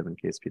tabletop sim in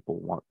case people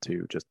want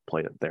to just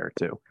play it there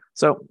too.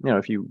 So,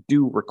 if you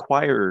do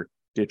require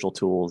digital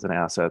tools and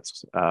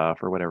assets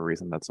for whatever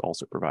reason, that's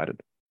also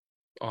provided.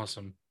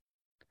 Awesome.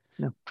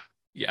 Yeah,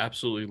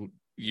 absolutely.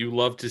 You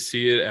love to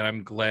see it, and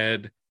I'm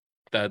glad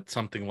that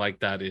something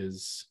like that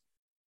is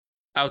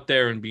out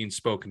there and being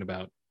spoken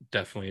about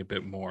definitely a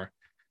bit more.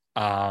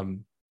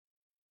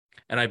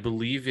 And I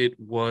believe it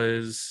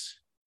was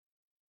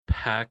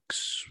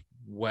PAX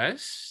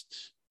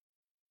West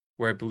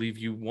where I believe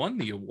you won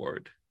the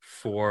award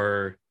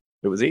for.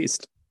 It was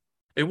East.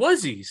 It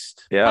was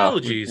East. Yeah.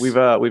 Apologies.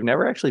 We've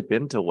never actually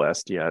been to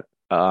West yet.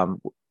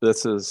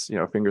 This is,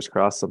 fingers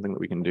crossed, something that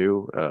we can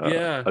do.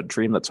 A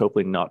dream that's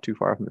hopefully not too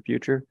far from the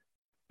future.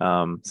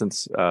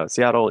 Since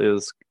Seattle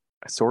is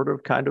sort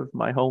of kind of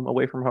my home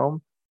away from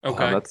home.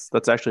 Okay.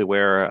 That's actually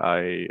where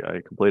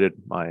I completed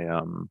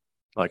my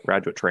like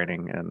graduate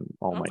training and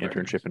all my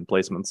internship and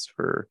placements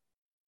for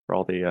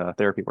all the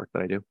therapy work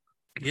that I do.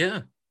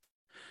 Yeah.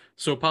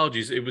 So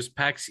apologies. It was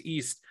PAX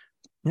East.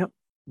 Yep.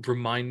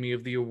 Remind me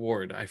of the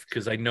award,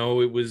 because I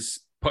know it was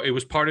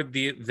part of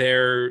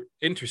their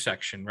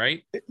intersection,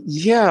 right?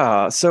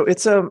 Yeah. So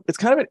it's kind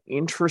of an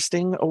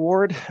interesting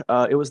award.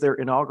 It was their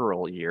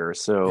inaugural year,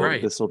 so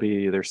this will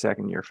be their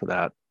second year for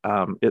that.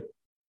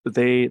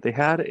 They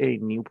had a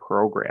new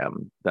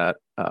program that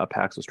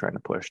PAX was trying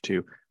to push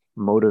to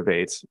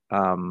motivate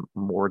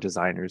more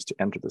designers to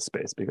enter the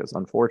space, because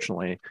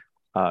unfortunately,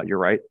 you're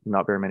right,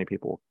 not very many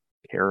people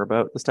care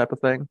about this type of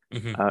thing.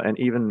 And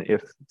even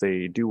if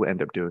they do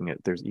end up doing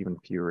it, there's even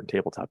fewer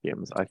tabletop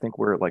games. I think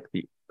we're like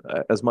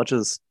as much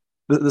as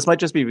this might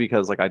just be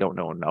because like I don't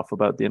know enough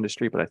about the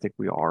industry, but I think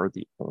we are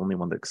the only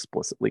one that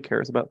explicitly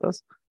cares about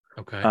this.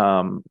 Okay.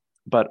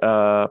 But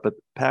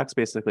PAX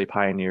basically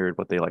pioneered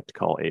what they like to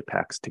call a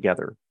PAX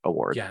Together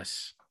award.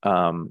 Yes.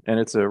 And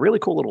it's a really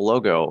cool little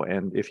logo.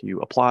 And if you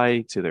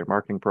apply to their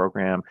marketing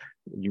program,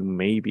 you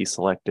may be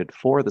selected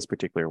for this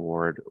particular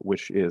award,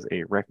 which is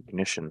a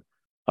recognition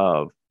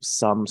of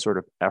some sort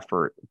of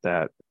effort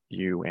that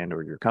you and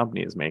or your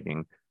company is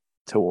making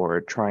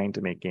toward trying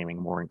to make gaming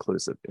more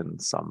inclusive in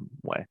some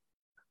way.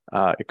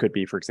 It could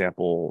be, for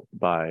example,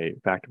 by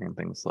factoring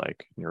things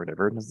like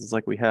neurodivergences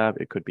like we have.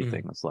 It could be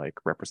things like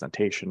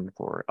representation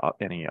for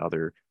any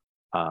other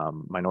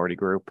minority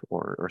group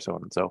or so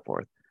on and so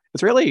forth.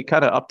 It's really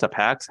kind of up to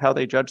PAX how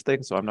they judge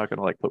things, so I'm not going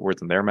to like put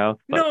words in their mouth.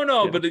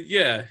 But,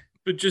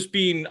 but just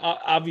being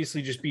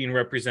obviously just being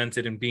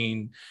represented and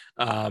being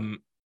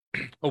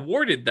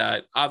awarded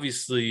that,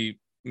 obviously,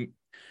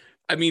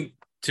 I mean,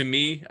 to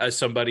me, as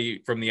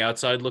somebody from the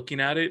outside looking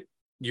at it,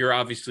 you're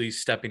obviously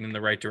stepping in the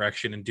right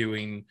direction and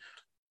doing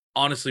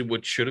honestly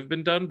what should have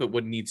been done, but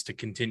what needs to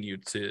continue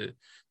to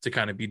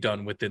kind of be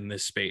done within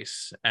this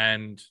space.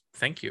 And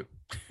thank you,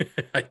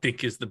 I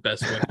think is the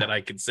best way that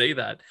I could say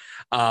that.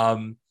 I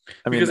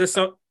Because mean, as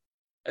sorry,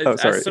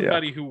 yeah.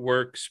 somebody who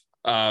works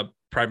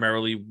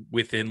primarily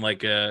within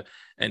like a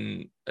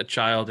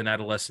child and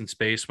adolescent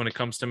space when it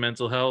comes to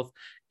mental health,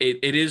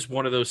 it is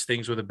one of those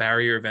things with a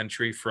barrier of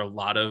entry for a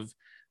lot of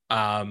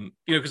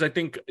because I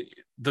think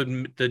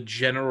the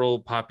general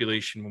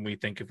population, when we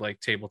think of like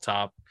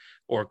tabletop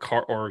or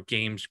card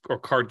games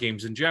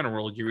in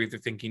general, you're either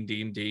thinking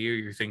D&D or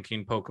you're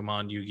thinking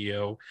Pokemon,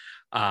 Yu-Gi-Oh,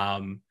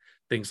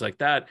 things like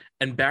that.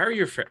 And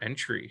barrier for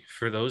entry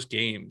for those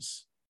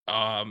games,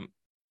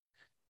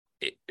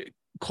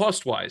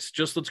 cost wise,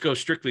 just let's go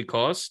strictly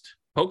cost.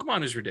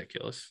 Pokemon is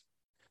ridiculous,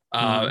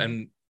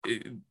 and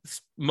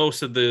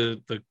most of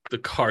the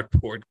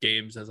cardboard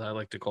games, as I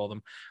like to call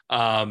them,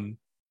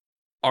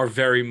 are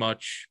very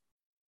much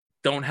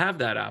don't have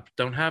that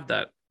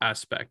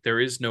aspect. There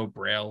is no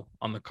braille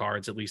on the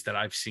cards, at least that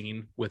I've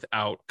seen,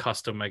 without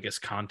custom, I guess,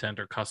 content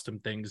or custom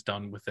things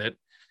done with it.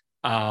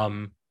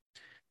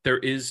 There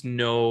is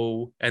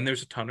no, and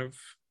there's a ton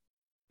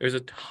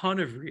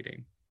of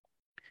reading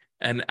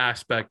and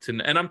aspects,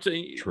 and I'm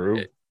saying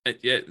True.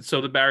 yeah.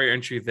 So the barrier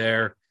entry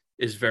there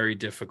is very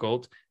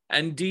difficult.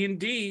 And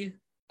D&D,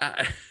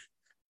 I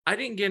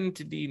didn't get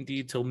into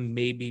D&D till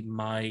maybe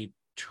my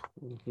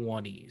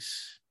 20s,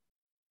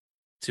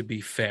 to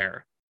be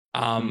fair.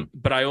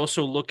 But I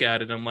also look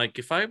at it, I'm like,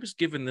 if I was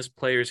given this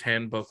player's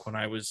handbook when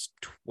I was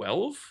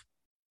 12,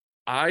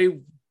 I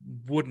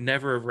would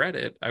never have read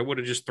it. I would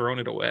have just thrown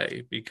it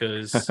away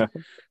because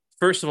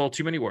first of all,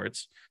 too many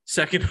words.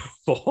 Second of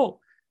all,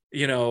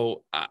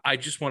 I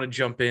just want to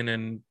jump in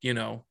and,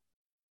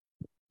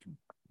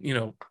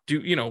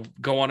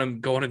 go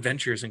on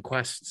adventures and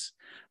quests.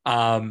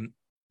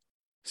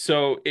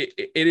 So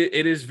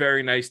it is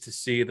very nice to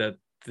see that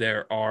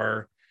there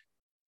are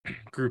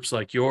groups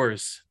like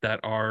yours that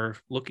are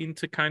looking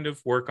to kind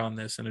of work on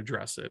this and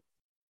address it.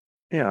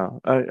 Yeah,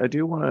 I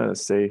do want to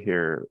say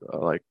here,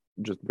 like,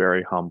 just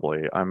very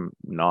humbly, I'm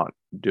not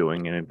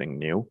doing anything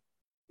new.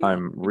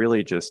 I'm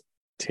really just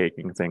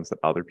taking things that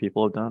other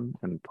people have done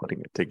and putting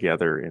it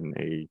together in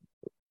a,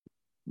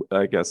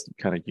 I guess,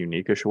 kind of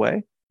unique-ish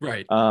way.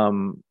 Right.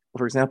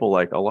 For example,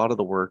 like a lot of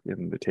the work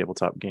in the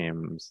tabletop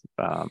games,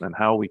 and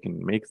how we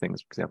can make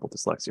things, for example,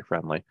 dyslexia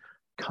friendly,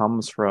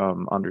 comes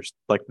from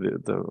like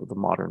the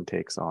modern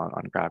takes on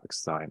graphics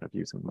design of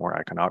using more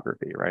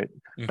iconography, right?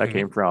 That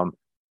came from,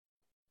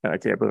 and I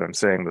can't believe I'm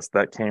saying this,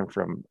 that came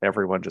from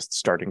everyone just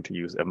starting to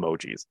use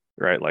emojis,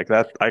 right? Like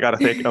that, I got to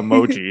thank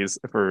emojis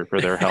for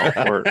their help,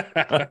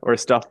 or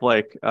stuff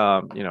like,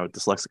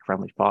 dyslexic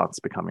friendly fonts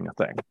becoming a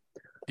thing.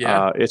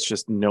 Yeah. It's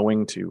just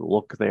knowing to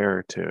look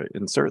there to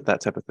insert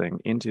that type of thing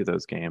into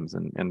those games,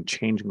 and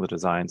changing the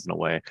designs in a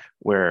way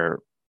where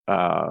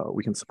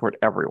we can support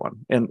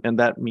everyone. And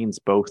that means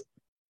both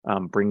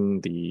bringing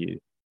the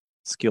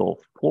skill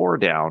floor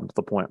down to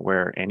the point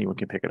where anyone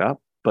can pick it up,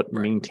 but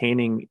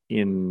maintaining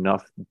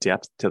enough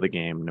depth to the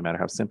game, no matter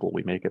how simple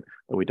we make it,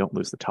 that we don't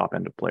lose the top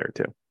end of player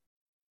too.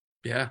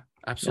 Yeah,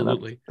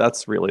 absolutely.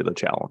 That's really the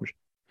challenge.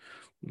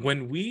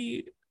 When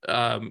we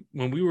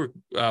were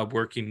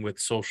working with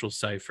Social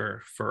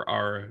Cipher for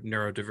our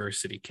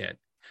neurodiversity kit,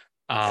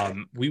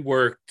 we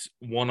worked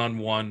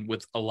one-on-one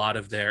with a lot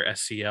of their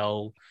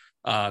SEL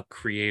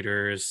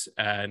creators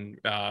and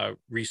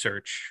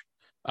researchers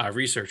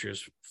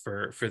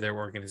for their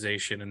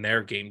organization and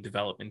their game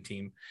development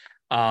team.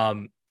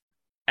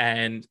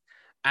 And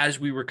as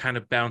we were kind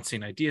of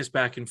bouncing ideas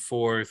back and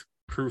forth,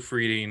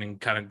 proofreading and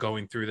kind of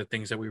going through the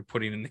things that we were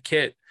putting in the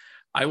kit,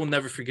 I will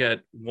never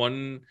forget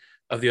one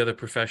of the other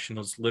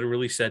professionals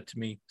literally said to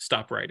me,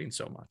 "Stop writing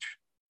so much."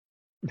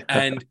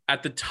 And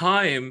at the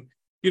time,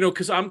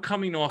 because I'm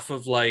coming off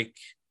of like,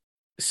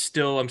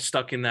 still I'm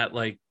stuck in that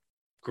like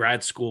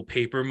grad school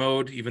paper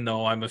mode, even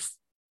though I'm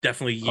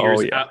definitely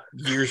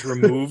years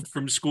removed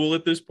from school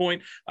at this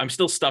point. I'm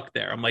still stuck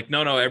there. I'm like,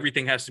 no,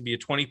 everything has to be a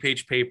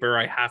 20-page paper.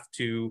 I have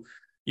to,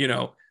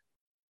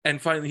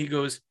 and finally he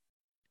goes,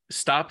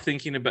 "Stop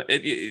thinking about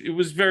it." It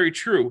was very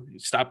true.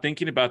 Stop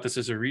thinking about this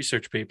as a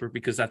research paper,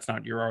 because that's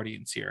not your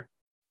audience here.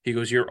 He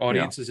goes, your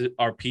audiences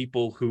are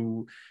people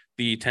who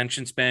the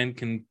attention span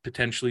can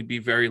potentially be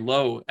very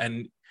low.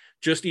 And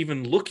just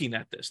even looking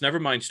at this, never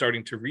mind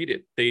starting to read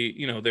it,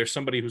 there's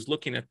somebody who's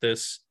looking at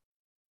this.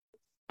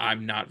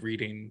 I'm not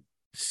reading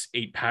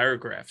 8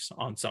 paragraphs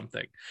on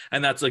something.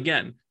 And that's,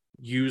 again,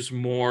 use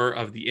more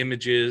of the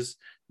images,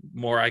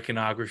 more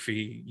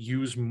iconography,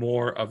 use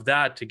more of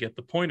that to get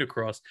the point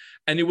across.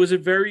 And it was a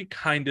very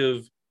kind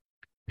of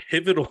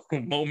pivotal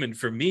moment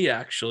for me,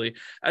 actually,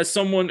 as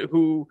someone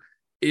who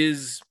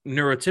is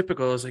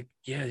neurotypical. I was like,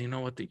 yeah, you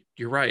know what,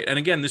 you're right. And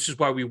again, this is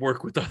why we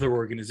work with other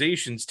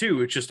organizations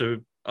too. It's just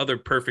a other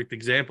perfect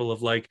example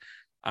of like,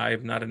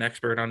 I'm not an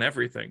expert on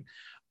everything.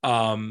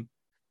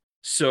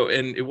 So,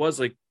 and it was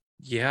like,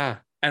 yeah.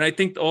 And I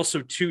think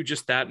also too,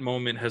 just that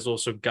moment has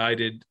also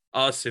guided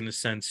us in a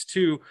sense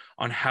too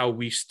on how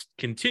we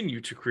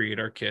continue to create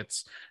our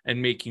kits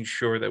and making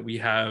sure that we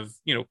have,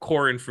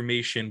 core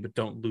information but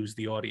don't lose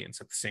the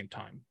audience at the same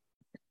time.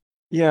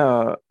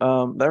 Yeah,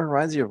 that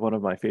reminds you of one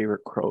of my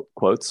favorite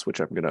quotes, which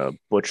I'm gonna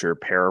butcher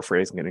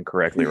paraphrasing it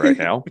incorrectly right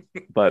now,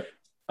 but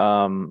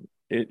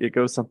it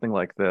goes something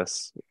like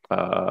this,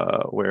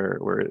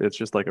 where it's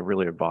just like a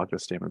really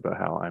evocative statement about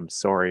how I'm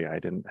sorry I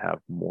didn't have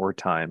more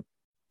time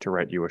to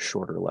write you a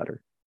shorter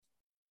letter.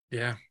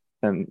 Yeah.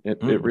 And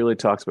it really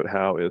talks about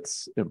how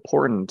it's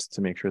important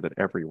to make sure that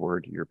every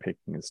word you're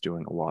picking is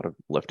doing a lot of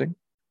lifting,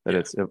 that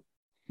it's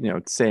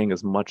saying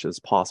as much as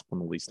possible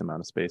in the least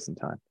amount of space and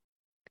time,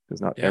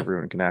 because not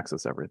everyone can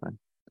access everything.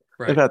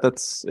 Right. In fact,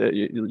 that's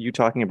you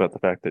talking about the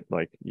fact that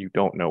like you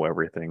don't know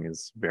everything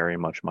is very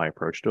much my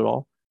approach to it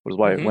all. Which is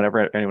why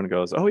whenever anyone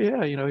goes, "Oh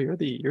yeah, you're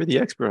the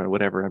expert on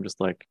whatever," I'm just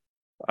like,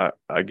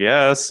 I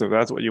guess if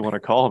that's what you want to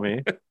call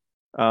me.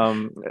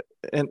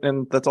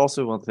 And that's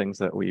also one of the things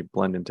that we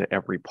blend into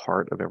every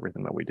part of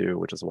everything that we do,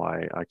 which is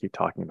why I keep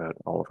talking about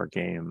all of our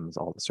games,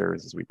 all the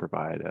services we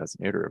provide as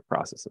an iterative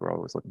process that we're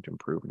always looking to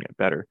improve and get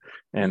better.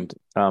 And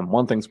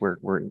one of the things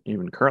we're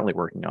even currently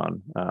working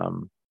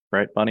on,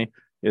 right, Bunny,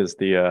 is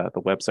the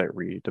website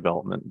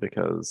redevelopment,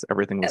 because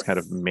everything was kind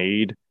of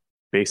made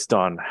based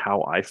on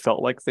how I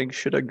felt like things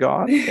should have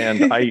gone,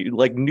 and I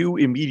like knew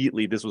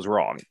immediately this was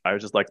wrong. I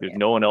was just like, there's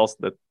no one else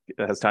that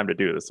has time to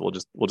do this. We'll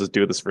just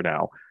do this for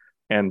now.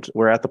 And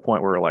we're at the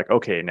point where we're like,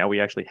 okay, now we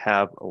actually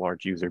have a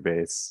large user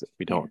base.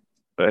 We don't,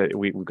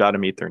 we've got to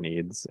meet their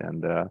needs,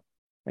 and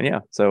yeah.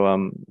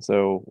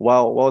 So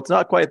while it's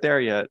not quite there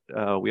yet,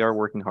 we are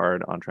working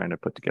hard on trying to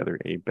put together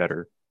a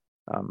better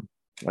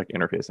like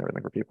interface and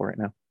everything for people right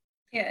now.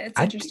 Yeah,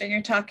 it's interesting.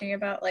 You're talking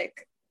about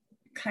like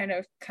kind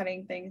of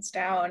cutting things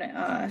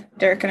down.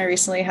 Derek and I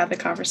recently had the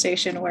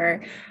conversation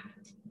where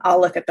I'll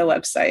look at the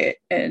website,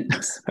 and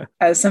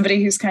as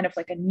somebody who's kind of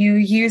like a new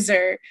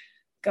user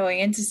going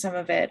into some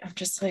of it, I'm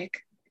just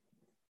like,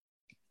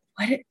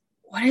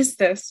 what is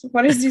this?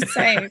 What is he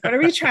saying? What are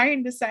we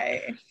trying to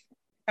say?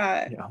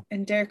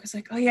 And Derek was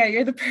like, oh yeah,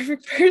 you're the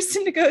perfect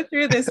person to go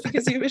through this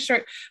because you have a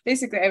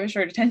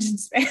short attention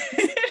span.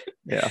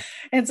 Yeah.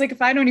 And it's like,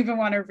 if I don't even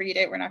want to read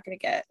it, we're not going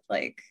to get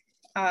like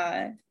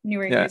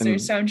newer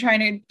users. So I'm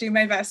trying to do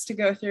my best to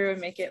go through and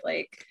make it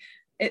like,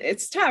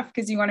 it's tough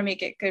because you want to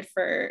make it good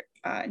for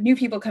new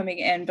people coming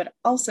in, but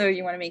also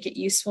you want to make it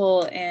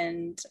useful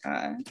and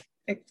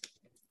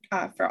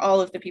for all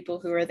of the people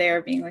who are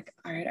there being like,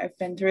 all right, I've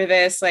been through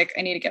this, like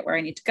I need to get where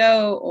I need to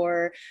go,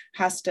 or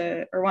wants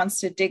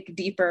to dig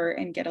deeper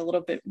and get a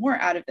little bit more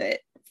out of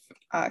it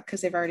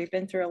because they've already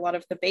been through a lot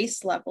of the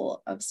base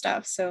level of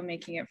stuff. So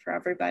making it for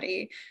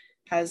everybody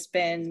has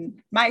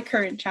been my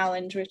current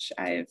challenge, which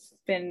I've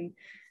been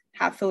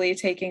happily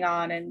taking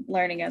on and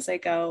learning as I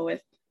go,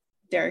 with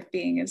Derek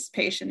being as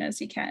patient as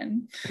he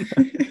can.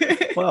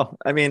 Well,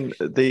 I mean,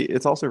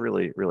 it's also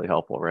really, really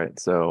helpful, right?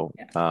 So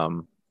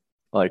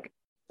like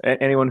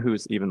anyone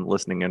who's even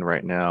listening in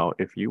right now,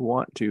 if you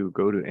want to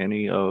go to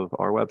any of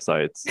our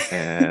websites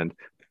and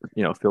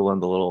fill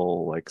in the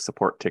little like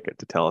support ticket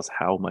to tell us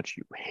how much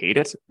you hate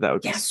it, that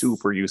would be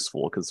super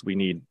useful, because we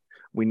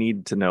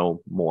need to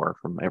know more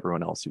from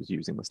everyone else who's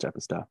using this type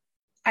of stuff.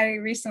 I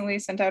recently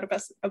sent out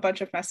a bunch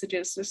of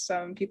messages to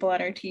some people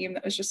on our team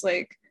that was just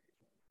like,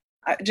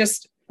 I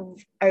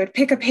would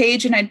pick a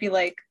page and I'd be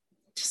like,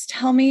 just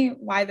tell me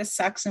why this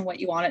sucks and what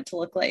you want it to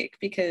look like,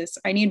 because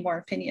I need more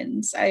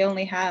opinions. I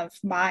only have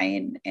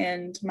mine,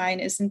 and mine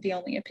isn't the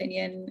only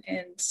opinion,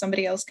 and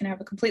somebody else can have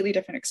a completely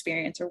different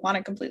experience or want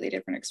a completely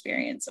different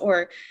experience.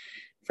 Or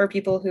for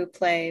people who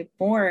play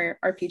more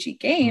RPG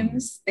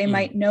games, they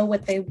might know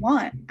what they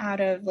want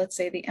out of, let's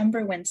say, the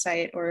Emberwind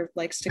site, or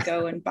likes to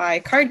go and buy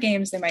card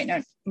games. They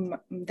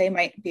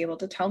might be able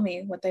to tell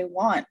me what they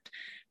want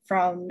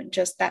from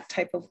just that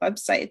type of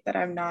website that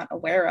I'm not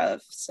aware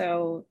of.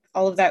 So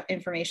all of that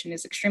information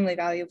is extremely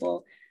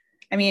valuable.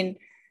 I mean,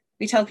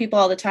 we tell people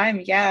all the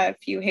time,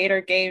 if you hate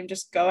our game,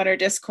 just go on our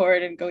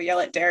Discord and go yell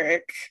at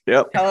Derek.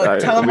 Yep.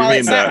 Tell him why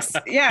it sucks.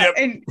 Yep.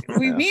 And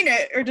we mean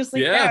it. Or just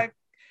like,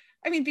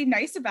 I mean, be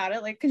nice about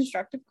it, like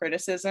constructive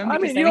criticism. I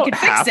mean, you don't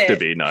have to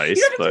be nice.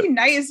 You don't have to be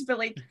nice, but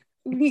like,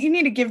 you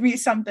need to give me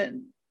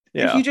something.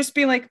 Yeah. If you just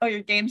be like, oh,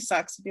 your game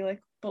sucks, be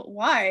like, but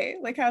why?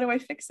 Like, how do I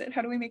fix it?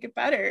 How do we make it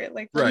better?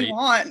 Like, what do you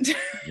want?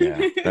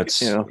 Yeah,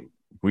 that's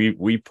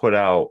we put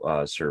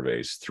out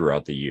surveys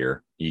throughout the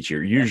year, each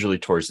year, usually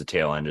towards the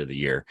tail end of the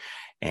year.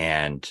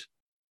 And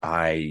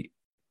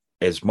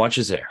as much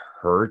as it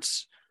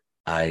hurts,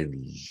 I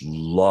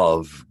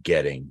love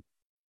getting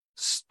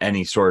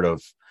any sort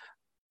of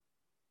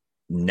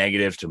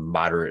negative to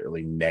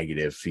moderately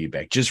negative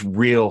feedback, just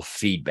real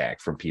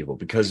feedback from people,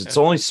 because it's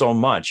only so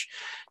much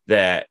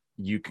that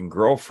you can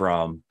grow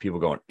from people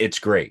going, it's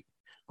great.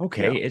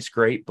 Okay, it's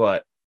great,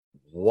 but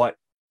what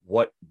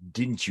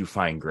didn't you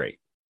find great?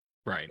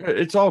 Right.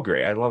 It's all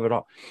great. I love it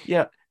all.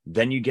 Yeah.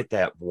 then you get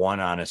that one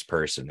honest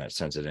person that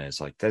sends it in.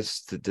 It's like,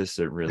 this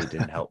really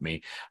didn't help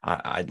me.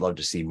 I'd love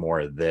to see more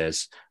of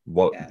this.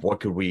 What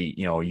could we,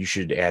 you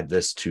should add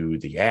this to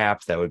the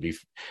app. That would be,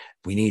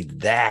 we need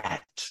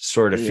that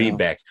sort of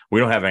feedback. We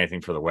don't have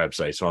anything for the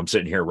website. So I'm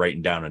sitting here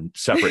writing down a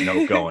separate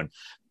note going,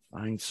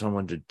 find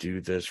someone to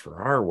do this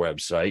for our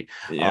website.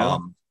 Yeah.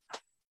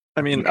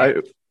 I mean,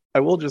 I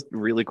will just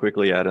really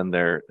quickly add in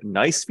there,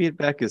 nice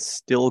feedback is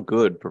still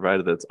good,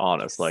 provided that it's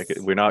honest. Like,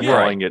 we're not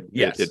calling it,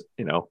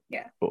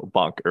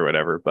 bunk or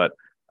whatever. But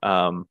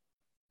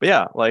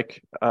yeah,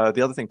 like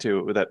the other thing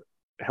too that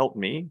helped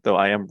me, though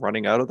I am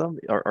running out of them,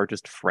 are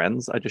just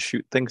friends I just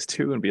shoot things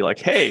to and be like,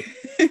 hey,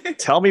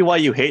 tell me why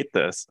you hate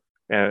this.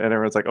 And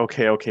everyone's like,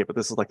 okay, but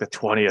this is like the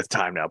 20th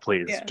time now.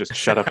 Please just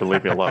shut up and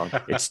leave me alone.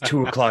 It's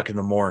 2:00 in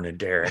the morning,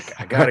 Derek.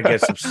 I gotta get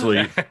some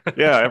sleep.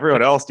 Yeah,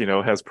 everyone else,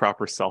 has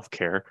proper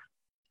self-care.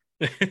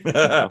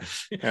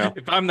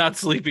 If I'm not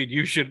sleeping,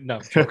 you shouldn't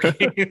know. Some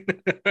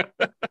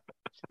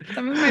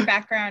of my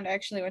background, I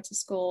actually went to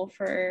school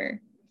for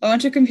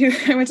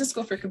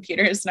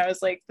computers, and I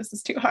was like, this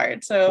is too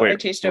hard. So I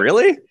changed over.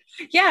 Really?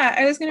 Yeah,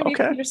 I was going to be a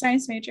computer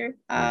science major,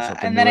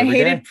 and then I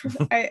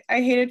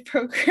hated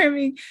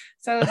programming.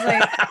 So I was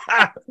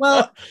like,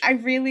 well, I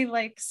really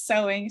like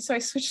sewing, so I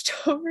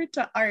switched over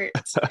to art.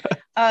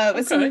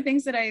 But some of the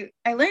things that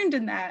I learned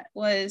in that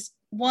was,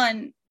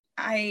 one,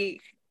 I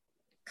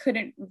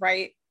couldn't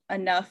write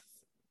enough,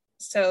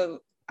 so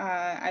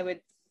I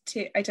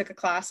took a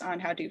class on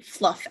how to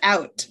fluff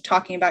out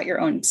talking about your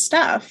own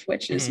stuff,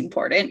 which is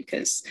important,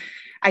 because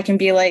I can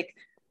be like,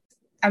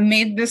 I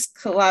made this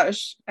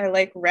collage, I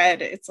like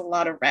red, it's a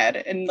lot of red,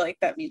 and like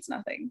that means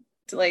nothing.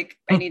 To like,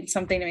 I need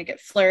something to make it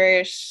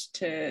flourish,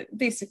 to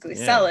basically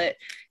sell it,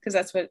 because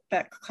that's what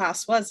that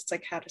class was. It's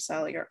like how to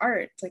sell your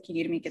art. It's like, you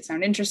need to make it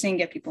sound interesting,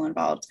 get people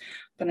involved.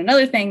 But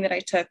another thing that I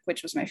took,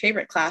 which was my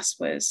favorite class,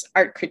 was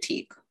art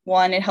critique.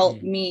 One, it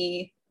helped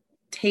me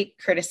take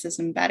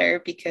criticism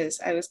better, because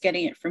I was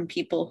getting it from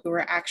people who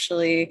were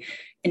actually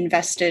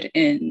invested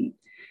in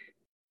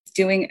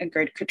doing a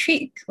good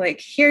critique. Like,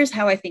 here's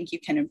how I think you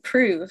can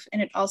improve.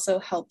 And it also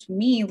helped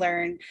me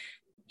learn,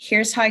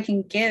 here's how I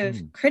can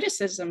give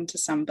criticism to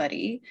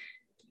somebody,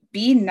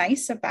 be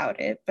nice about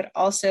it, but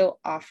also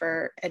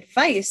offer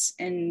advice.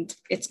 And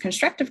it's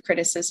constructive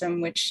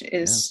criticism, which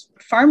is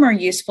far more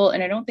useful.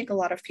 And I don't think a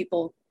lot of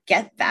people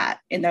get that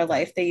in their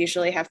life. They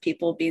usually have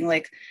people being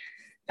like,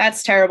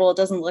 that's terrible, it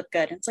doesn't look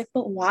good. And it's like,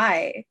 but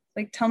why?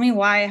 Like, tell me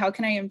why. How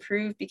can I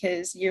improve?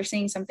 Because you're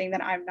seeing something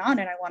that I'm not,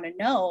 and I want to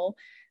know,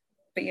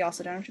 but you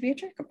also don't have to be a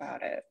jerk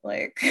about it.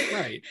 Like,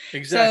 right,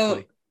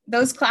 exactly. So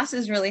those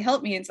classes really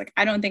helped me. It's like,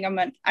 I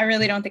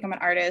really don't think I'm an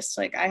artist.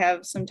 Like, I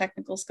have some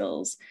technical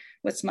skills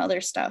with some other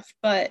stuff,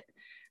 but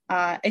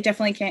I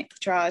definitely can't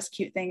draw as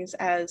cute things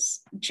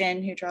as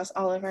Jen, who draws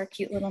all of our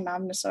cute little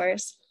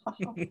nominosaurs.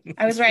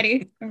 I was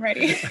ready. I'm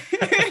ready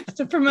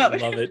to promote.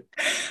 Love it.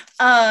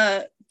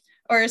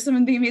 Or some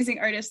of the amazing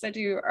artists that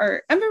do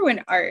art,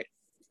 Emberwin art,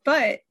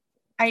 but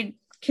I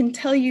can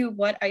tell you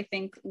what I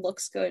think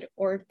looks good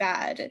or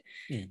bad,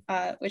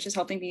 which is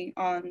helping me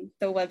on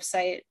the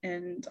website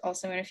and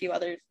also in a few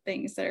other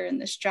things that are in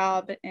this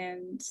job.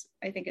 And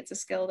I think it's a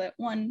skill that,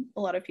 one,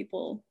 a lot of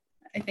people,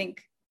 I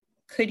think,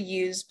 could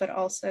use, but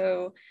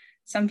also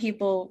some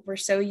people were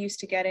so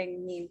used to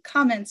getting mean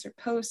comments or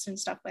posts and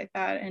stuff like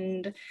that,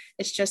 and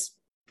it's just,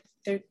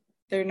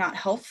 they're not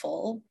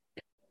helpful.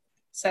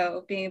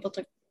 So being able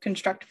to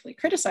constructively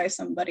criticize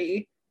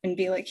somebody and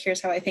be like,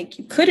 here's how I think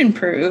you could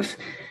improve,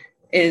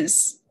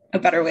 is a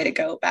better way to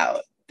go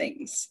about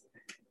things.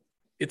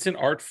 It's an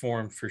art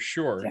form for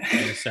sure, in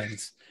a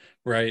sense,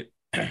 right?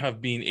 Of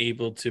being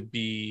able to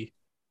be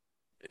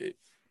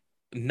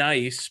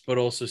nice, but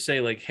also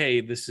say like,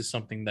 hey, this is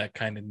something that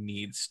kind of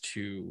needs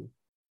to,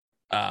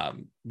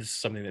 this is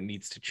something that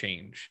needs to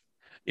change.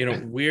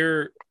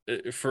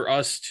 For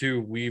us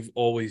too, we've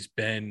always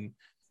been,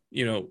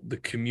 the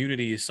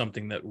community is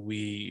something that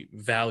we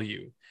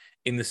value,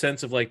 in the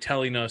sense of like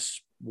telling us,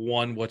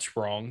 one, what's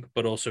wrong,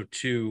 but also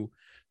two,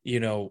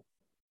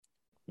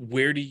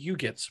 where do you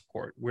get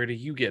support? Where do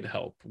you get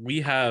help?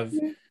 We have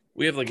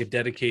like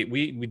a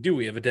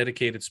we have a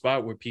dedicated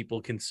spot where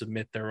people can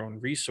submit their own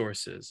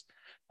resources.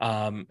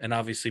 And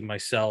obviously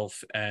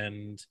myself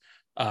and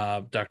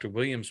Dr.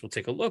 Williams will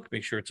take a look,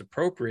 make sure it's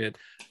appropriate.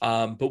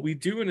 But we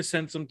do, in a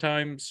sense,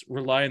 sometimes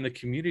rely on the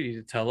community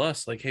to tell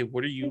us like, hey,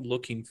 what are you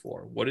looking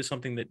for? What is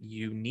something that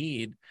you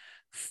need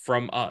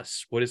from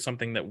us? What is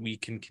something that we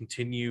can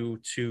continue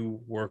to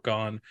work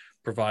on,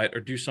 provide, or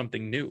do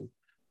something new?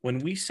 When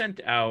we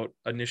sent out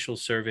initial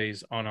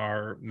surveys on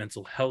our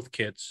mental health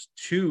kits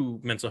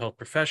to mental health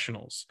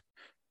professionals,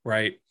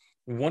 right?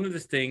 One of the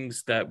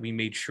things that we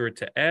made sure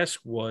to ask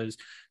was,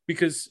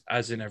 because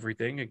as in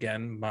everything,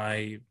 again,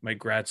 my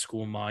grad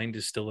school mind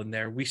is still in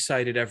there. We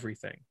cited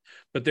everything,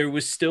 but there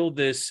was still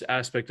this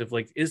aspect of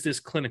like, is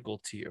this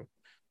clinical to you?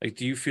 Like,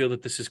 do you feel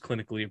that this is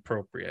clinically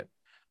appropriate?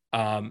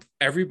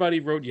 Everybody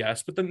wrote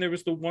yes, but then there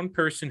was the one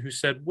person who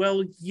said,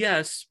 well,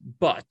 yes,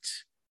 but,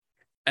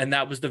 and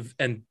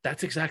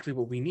that's exactly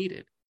what we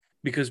needed.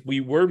 because we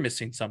were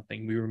missing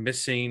something. We were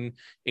missing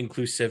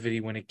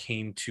inclusivity when it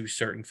came to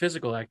certain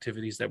physical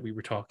activities that we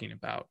were talking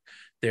about.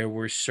 There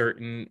were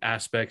certain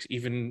aspects,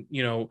 even,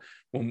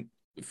 when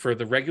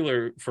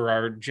for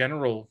our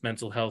general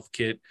mental health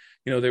kit,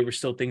 there were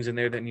still things in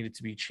there that needed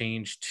to be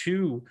changed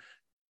to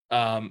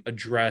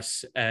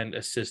address and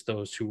assist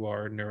those who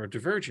are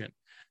neurodivergent,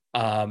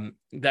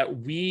 that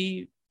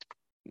we,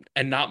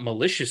 and not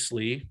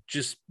maliciously,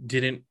 just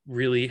didn't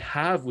really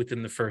have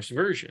within the first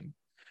version.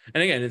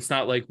 And again, it's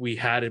not like we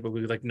had it, but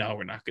we were like, no,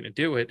 we're not going to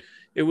do it.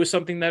 It was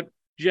something that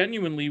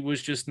genuinely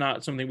was just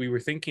not something we were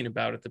thinking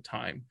about at the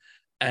time.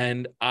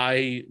 And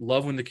I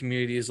love when the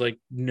community is like,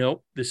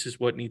 nope, this is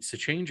what needs to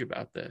change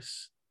about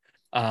this.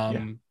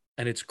 And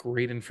it's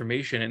great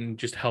information and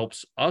just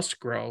helps us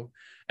grow.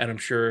 And I'm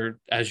sure,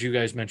 as you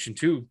guys mentioned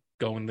too,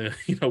 go in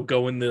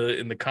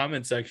the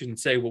comment section and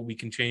say what we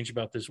can change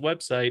about this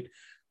website.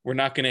 We're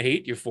not going to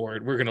hate you for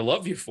it. We're going to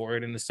love you for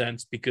it, in a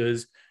sense,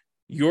 because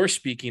you're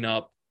speaking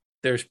up.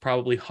 There's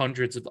probably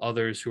hundreds of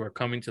others who are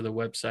coming to the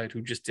website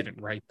who just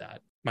didn't write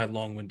that. My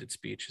long-winded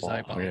speech is, I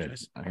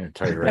apologize. I'm going to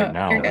tell you right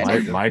now,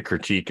 my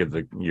critique of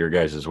your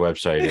guys'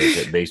 website is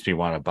it makes me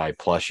want to buy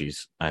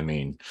plushies. I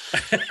mean,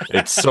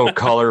 it's so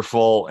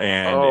colorful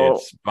and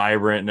it's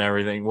vibrant and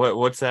everything.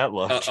 What's that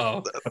look?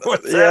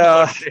 What's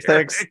that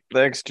look,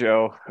 thanks,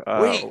 Joe.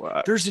 Wait,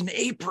 there's an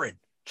apron.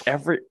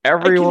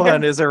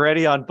 Everyone is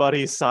already on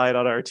Buddy's side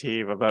on our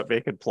team about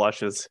making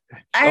plushes.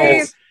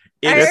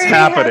 It's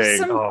happening.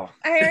 I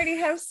already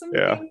have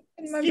something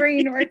in my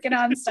brain working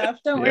on stuff.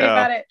 Don't worry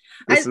about it.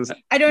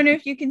 I don't know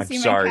if you can see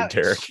my couch.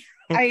 Derek.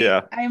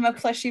 I am a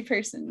plushy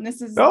person.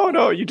 This is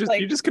you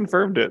just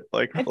confirmed it.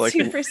 Like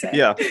 2%.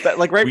 Yeah,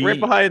 right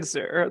behind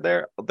Sarah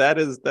there. That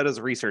is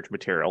research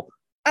material.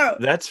 Oh,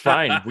 that's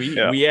fine.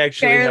 We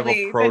actually have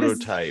a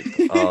prototype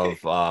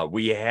of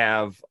we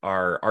have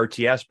our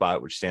RTS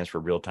bot, which stands for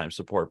real time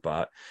support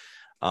bot.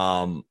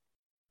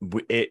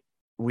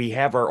 We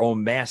have our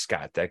own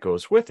mascot that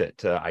goes with it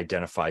to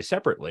identify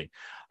separately.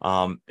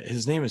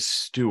 His name is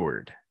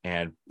Steward,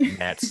 and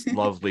Matt's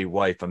lovely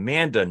wife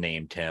Amanda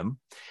named him,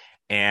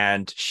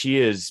 and she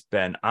has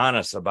been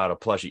honest about a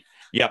plushie.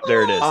 Yep,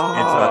 there it is.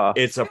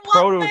 It's a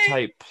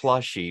prototype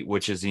plushie,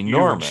 which is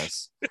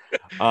enormous.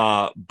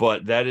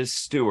 But that is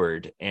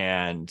Steward,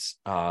 and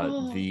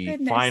the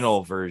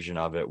final version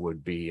of it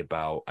would be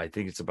about, I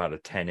think it's about a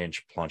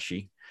 10-inch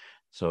plushie.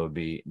 So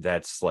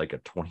that's like a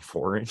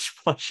 24-inch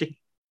plushie.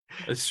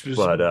 But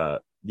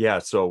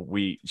so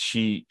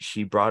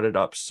she brought it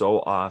up so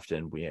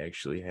often, we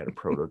actually had a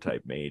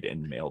prototype made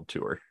and mailed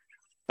to her.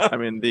 I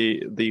mean,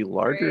 the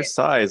larger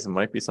size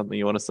might be something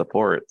you want to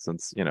support,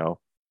 since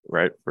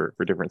right, for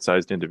different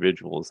sized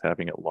individuals,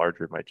 having it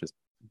larger might just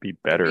be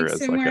better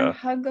as like a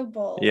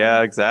huggable.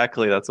 Yeah,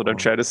 exactly. That's what I'm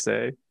trying to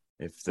say.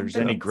 If there's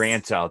any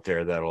grants out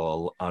there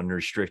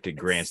unrestricted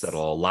grants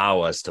that'll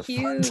allow us to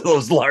fund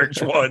those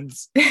large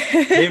ones,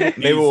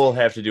 maybe we'll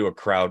have to do a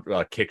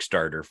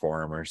Kickstarter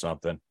for them or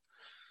something.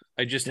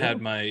 I just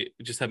had my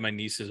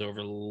nieces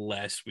over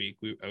last week.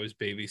 I was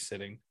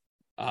babysitting.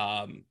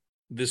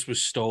 This was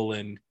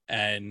stolen,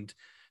 and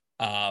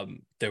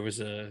there was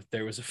a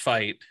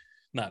fight.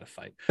 Not a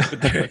fight, but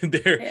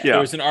there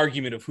was an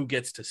argument of who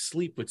gets to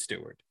sleep with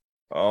Steward.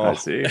 Oh, I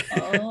see.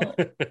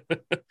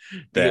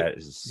 That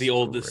is the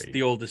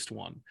oldest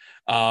one.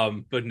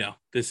 But no,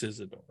 this is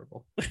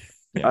adorable.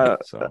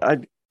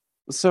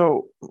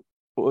 So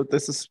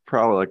this is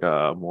probably like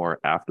a more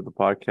after the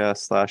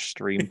podcast /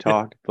 stream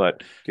talk,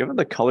 but given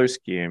the color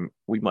scheme,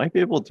 we might be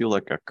able to do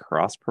like a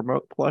cross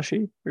promote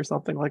plushie or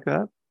something like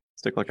that.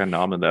 Stick like a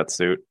nom in that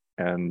suit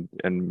and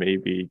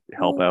maybe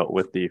help out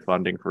with the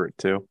funding for it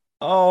too.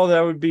 Oh,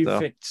 that would be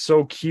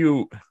so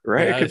cute,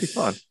 right? Yes. It could be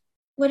fun.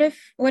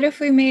 What if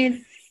we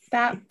made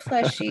that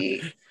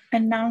plushie a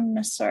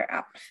dinosaur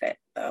outfit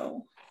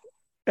though?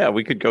 Yeah,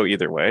 we could go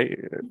either way.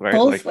 Right?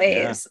 Both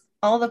ways. Yeah.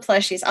 All the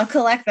plushies. I'll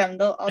collect them.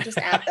 I'll just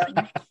add them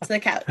to the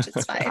couch.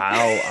 It's fine.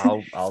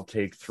 I'll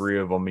take 3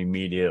 of them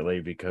immediately,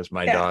 because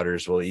my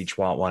daughters will each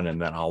want one,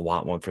 and then I'll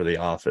want one for the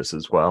office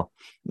as well.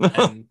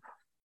 And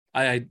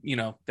I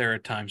there are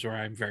times where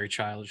I'm very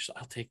childish.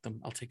 I'll take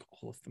them. I'll take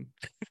all of them.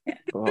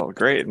 Well,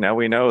 great. Now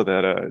we know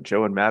that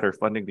Joe and Matt are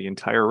funding the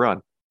entire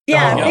run.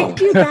 Yeah,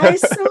 thank you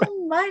guys so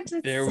much.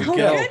 It's there we so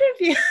go. good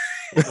of you.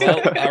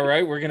 Well, all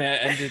right, we're gonna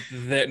end it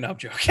there. No, I'm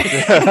joking.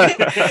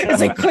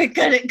 It's like, quick,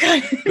 cut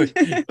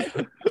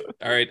it.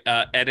 All right,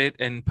 edit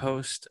and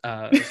post.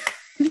 I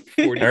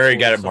already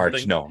got it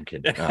marked. No, I'm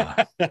kidding.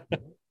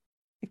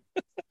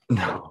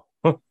 No,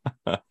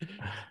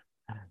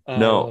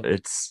 no,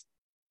 this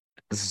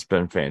has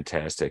been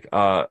fantastic.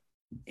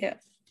 Yeah.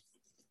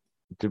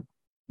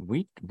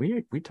 We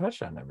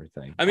touched on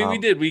everything. I mean, we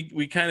did.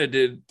 We kind of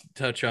did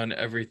touch on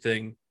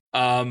everything.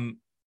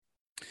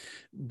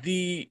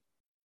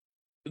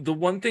 The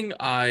one thing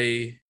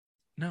I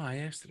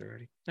asked it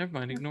already. Never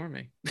mind. Ignore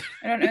me.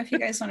 I don't know if you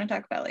guys want to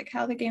talk about like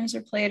how the games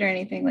are played or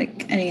anything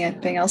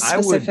else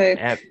specific.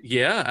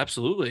 Yeah,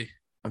 absolutely.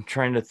 I'm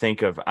trying to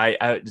think of.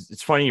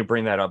 It's funny you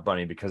bring that up,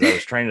 Bunny, because I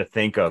was trying to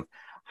think of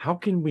how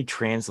can we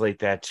translate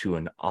that to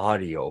an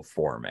audio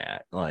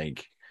format?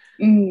 Like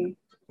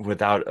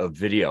without a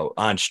video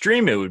on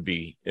stream, it would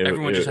be,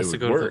 Everyone just has to would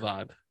go work. to the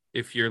VOD.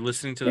 If you're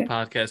listening to the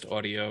podcast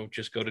audio,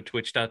 just go to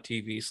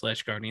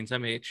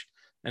twitch.tv/guardiansmh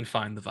and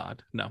find the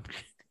VOD. No.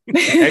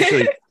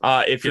 Actually,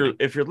 if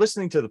you're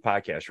listening to the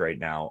podcast right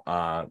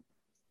now,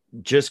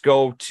 just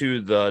go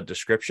to the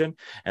description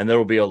and there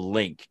will be a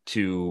link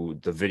to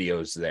the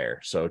videos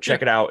there. So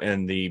check it out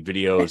in the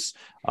videos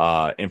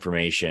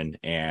information,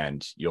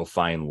 and you'll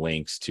find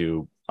links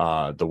to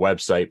the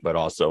website, but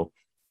also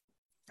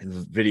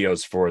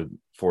videos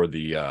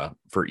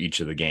for each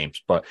of the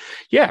games. But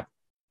yeah,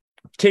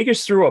 take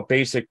us through a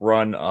basic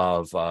run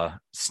of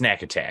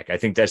Snack Attack. I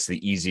think that's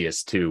the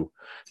easiest to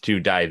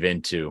dive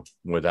into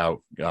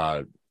without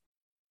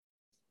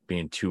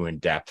being too in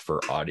depth for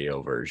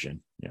audio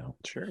version.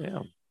 Sure. Yeah.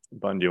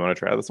 Bun, do you want to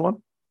try this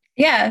one?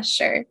 Yeah,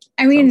 sure.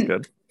 I mean, Sounds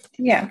good.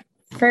 Yeah.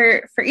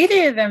 For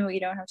either of them, we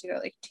don't have to go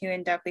like too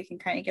in depth. We can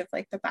kind of give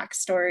like the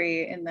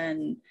backstory, and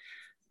then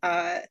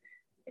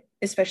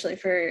especially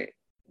for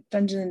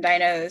Dungeons and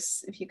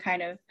Dinos, if you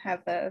kind of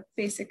have a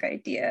basic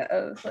idea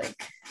of like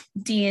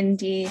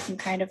D&D, you can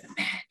kind of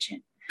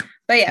imagine.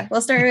 But yeah, we'll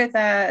start with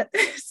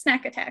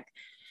Snack Attack.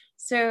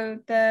 So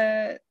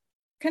the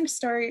kind of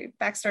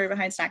backstory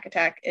behind Snack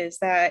Attack is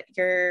that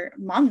your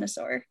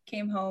momnosaur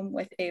came home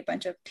with a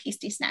bunch of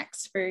tasty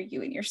snacks for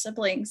you and your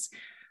siblings.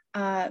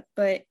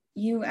 But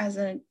you as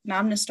a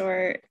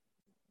momnosaur,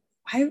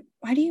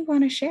 why do you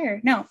want to share?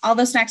 No, all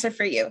those snacks are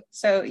for you.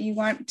 So you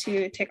want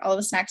to take all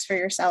the snacks for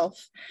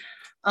yourself.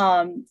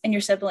 And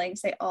your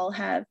siblings, they all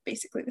have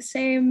basically the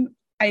same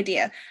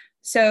idea.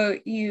 So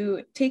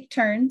you take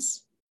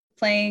turns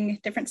playing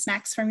different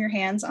snacks from your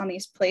hands on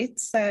these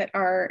plates that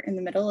are in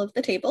the middle of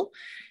the table.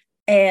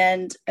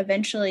 And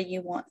eventually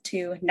you want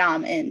to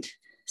nom and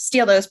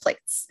steal those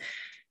plates.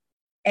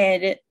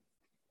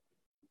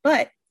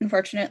 But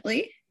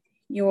unfortunately,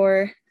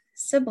 your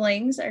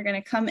siblings are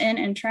going to come in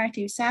and try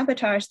to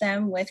sabotage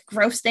them with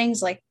gross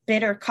things like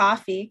bitter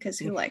coffee, because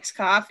who likes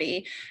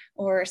coffee,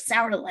 or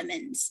sour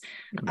lemons.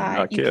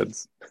 Not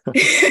kids.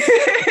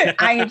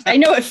 I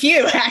know a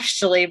few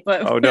actually,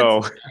 but oh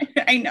no,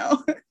 I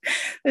know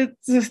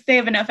they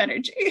have enough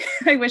energy.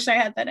 I wish I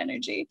had that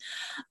energy.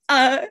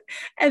 And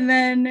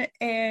then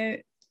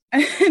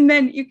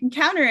you can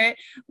counter it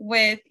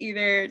with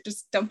either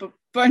just dump a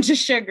bunch of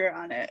sugar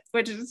on it,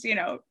 which is,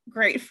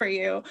 great for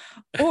you,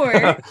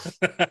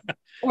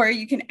 or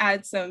you can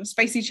add some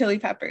spicy chili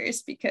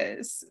peppers,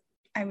 because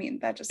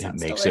that just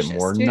sounds makes it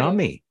more too.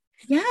 nummy.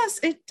 Yes,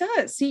 it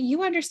does. See,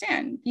 you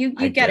understand. You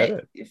get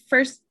it.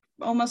 First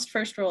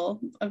rule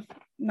of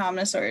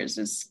nominosaurs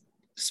is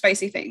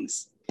spicy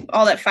things.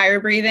 All that fire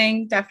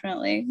breathing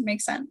definitely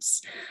makes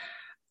sense.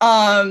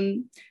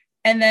 And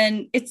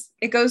then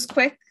it goes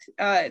quick.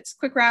 It's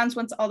quick rounds.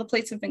 Once all the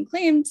plates have been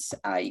claimed,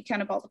 you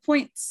count up all the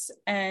points,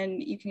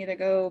 and you can either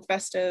go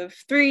best of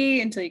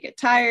 3 until you get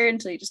tired,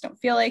 until you just don't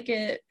feel like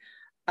it.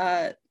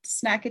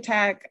 Snack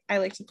Attack, I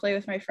like to play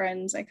with my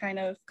friends. I kind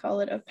of call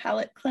it a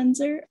palate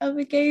cleanser of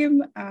a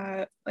game.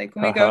 Like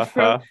when we go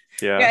from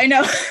yeah, I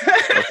know.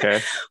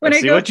 Okay. I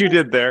see what you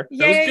did there.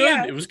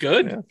 It was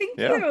good. Thank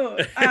you.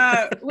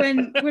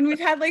 When we've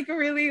had like a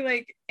really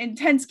like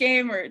intense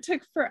game, or it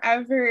took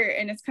forever,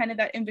 and it's kind of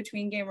that in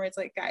between game where it's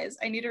like, guys,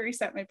 I need to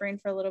reset my brain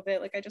for a little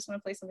bit. Like, I just want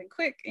to play something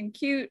quick and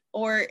cute.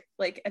 Or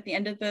like at the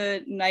end of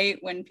the night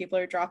when people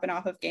are dropping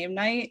off of game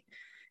night,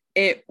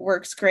 it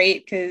works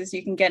great because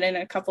you can get in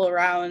a couple of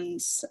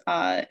rounds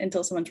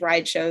until someone's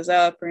ride shows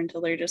up, or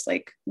until they're just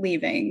like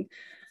leaving.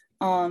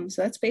 So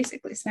that's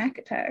basically Snack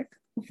Attack.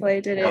 Hopefully I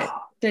did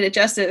it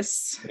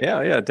justice.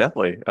 Yeah,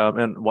 definitely.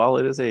 And while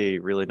it is a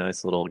really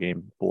nice little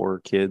game for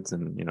kids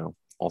and,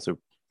 also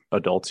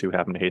adults who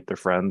happen to hate their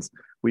friends,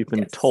 we've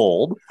been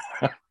told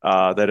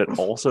that it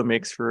also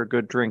makes for a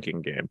good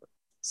drinking game.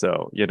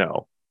 So,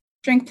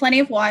 drink plenty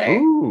of water.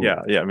 Ooh.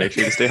 Yeah. Make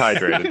sure to stay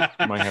hydrated.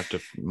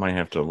 might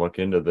have to look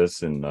into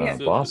this in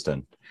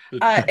Boston.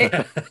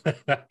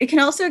 It can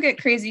also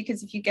get crazy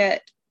because if you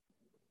get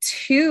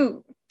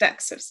 2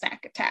 decks of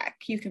Snack Attack,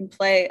 you can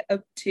play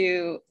up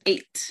to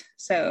 8.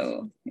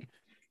 So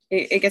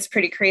it gets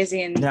pretty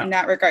crazy in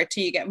that regard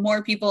too. You get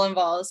more people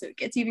involved, so it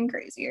gets even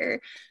crazier,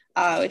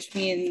 which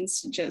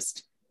means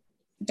just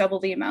double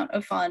the amount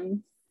of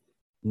fun.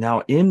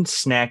 Now in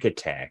Snack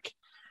Attack,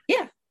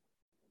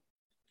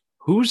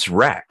 who's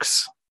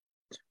Rex?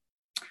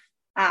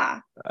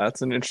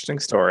 That's an interesting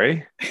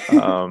story.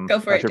 Go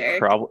for it,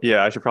 Derek.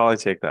 I should probably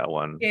take that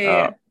one.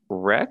 Yeah.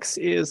 Rex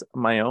is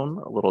my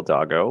own little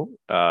doggo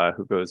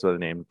who goes by the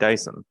name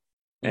Dyson.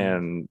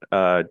 And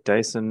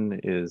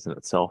Dyson is in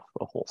itself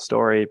a whole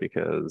story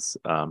because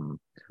on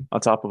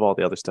top of all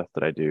the other stuff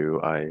that I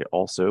do, I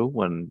also,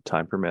 when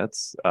time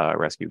permits,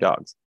 rescue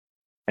dogs.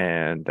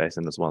 And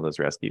Dyson is one of those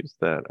rescues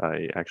that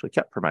I actually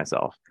kept for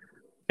myself.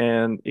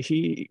 And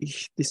the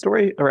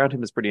story around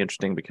him is pretty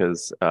interesting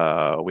because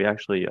we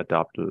actually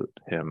adopted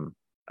him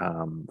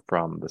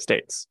from the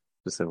States,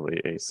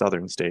 specifically a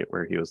southern state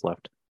where he was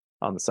left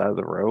on the side of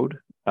the road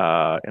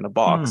in a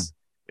box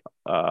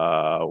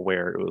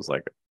where it was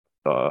like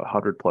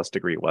 100+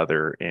 degree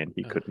weather, and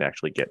he couldn't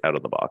actually get out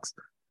of the box.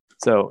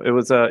 So it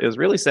was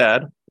really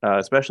sad,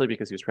 especially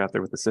because he was trapped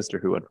there with his sister,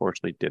 who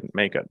unfortunately didn't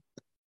make it.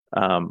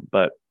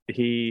 But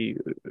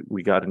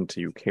we got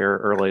into care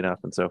early enough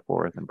and so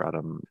forth, and brought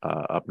him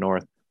up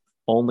north,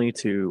 only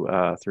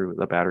to through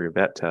the battery of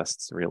vet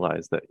tests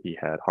realize that he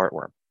had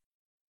heartworm.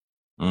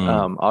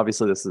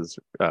 Obviously, this is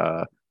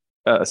a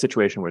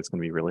situation where it's going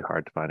to be really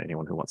hard to find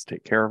anyone who wants to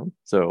take care of him.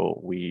 So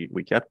we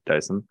kept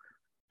Dyson,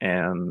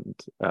 and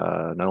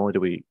not only do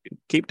we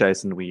keep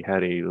Dyson, we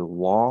had a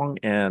long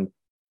and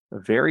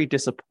very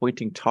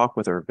disappointing talk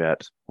with our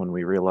vet when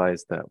we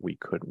realized that we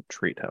couldn't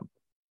treat him.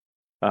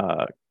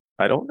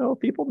 I don't know if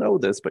people know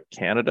this, but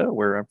Canada,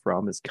 where I'm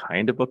from, is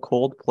kind of a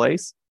cold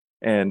place,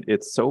 and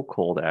it's so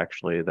cold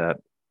actually that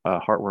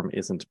heartworm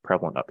isn't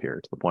prevalent up here,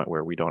 to the point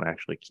where we don't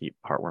actually keep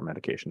heartworm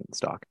medication in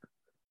stock.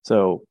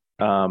 So,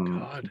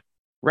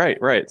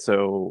 right.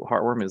 So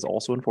heartworm is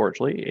also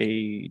unfortunately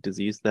a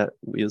disease that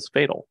is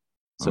fatal.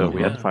 So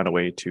we had to find a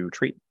way to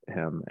treat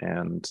him.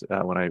 And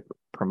when I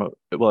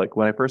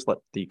first let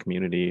the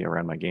community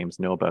around my games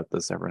know about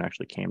this, everyone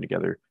actually came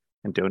together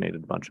and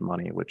donated a bunch of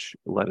money, which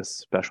led a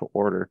special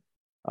order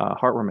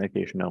heartworm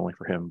medication, not only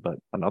for him, but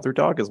another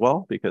dog as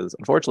well, because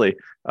unfortunately,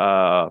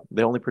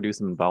 they only produce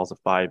them in vials of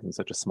 5, and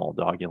such a small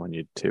dog, you only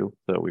need 2.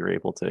 So we were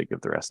able to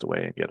give the rest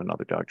away and get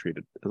another dog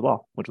treated as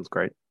well, which was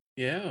great.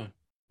 Yeah.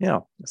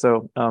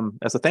 So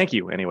as a thank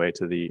you anyway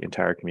to the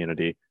entire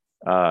community,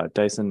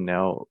 Dyson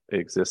now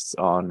exists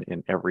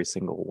in every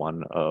single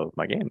one of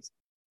my games.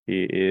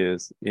 He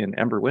is in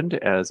Emberwind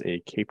as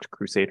a caped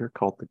crusader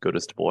called the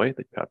Goodest Boy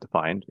that you have to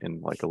find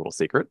in like a little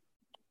secret.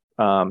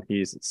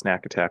 He's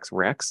Snack Attacks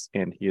Rex,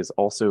 and he is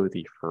also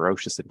the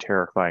ferocious and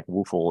terrifying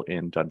Woofle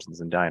in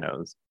Dungeons and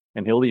Dinos.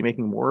 And he'll be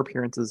making more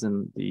appearances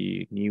in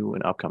the new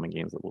and upcoming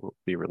games that we'll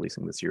be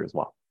releasing this year as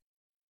well.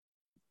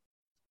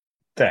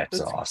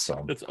 That's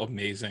awesome. That's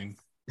amazing.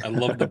 I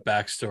love the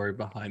backstory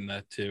behind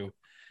that too.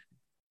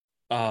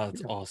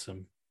 It's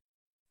awesome.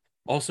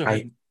 Also,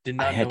 I did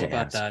not know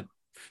about that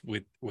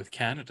with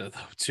Canada though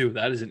too.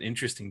 That is an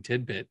interesting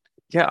tidbit.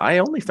 Yeah, I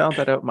only found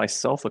that out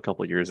myself a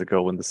couple of years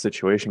ago when the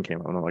situation came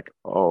up, and I'm like,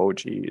 oh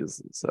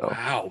geez. So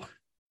wow.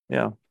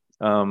 Yeah.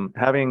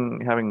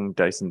 Having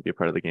Dyson be a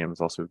part of the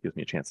games also gives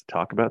me a chance to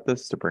talk about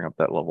this, to bring up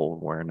that level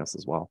of awareness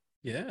as well.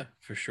 Yeah,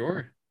 for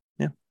sure.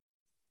 Yeah.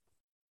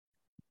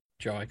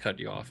 Joe, I cut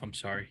you off. I'm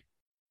sorry.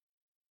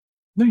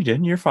 No, you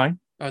didn't. You're fine.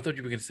 Oh, I thought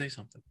you were going to say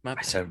something.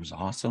 I said it was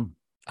awesome.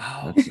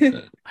 Oh,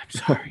 I'm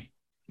sorry.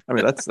 I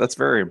mean, that's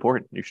very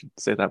important. You should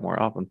say that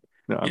more often.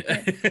 No,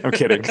 I'm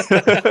kidding.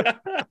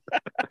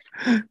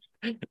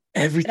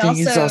 Everything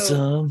is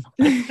awesome.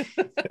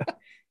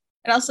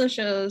 It also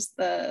shows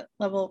the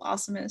level of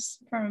awesomeness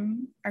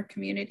from our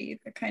community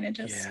that kind of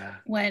just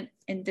went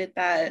and did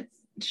that.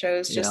 It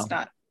shows just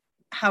not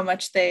how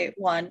much they,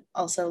 one,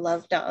 also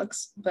love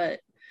dogs,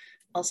 but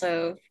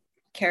also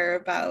care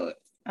about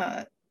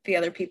the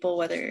other people,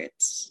 whether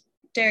it's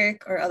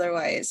Derek or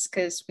otherwise,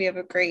 because we have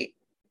a great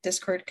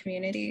Discord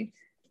community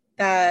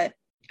that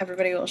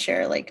everybody will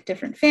share like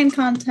different fan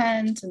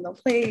content, and they'll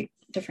play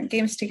different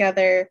games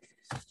together.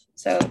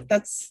 So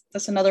that's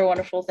another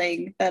wonderful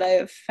thing that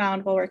I've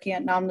found while working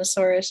at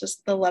Nomnosaur, is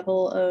just the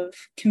level of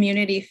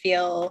community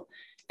feel.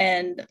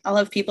 And I'll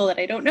have people that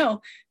I don't know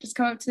just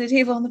come up to the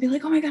table and they'll be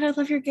like, oh my God, I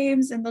love your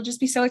games. And they'll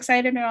just be so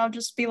excited. And I'll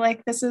just be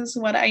like, this is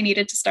what I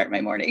needed to start my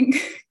morning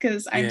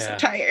because I'm so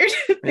tired.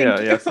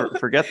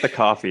 Forget the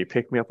coffee.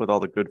 Pick me up with all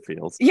the good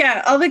feels.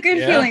 Yeah, all the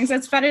good feelings.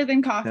 That's better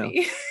than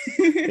coffee.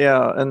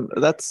 Yeah, and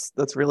that's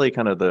really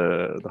kind of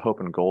the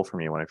hope and goal for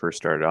me when I first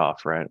started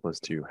off, right?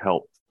 Was to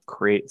help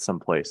create some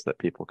place that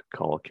people could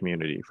call a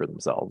community for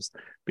themselves,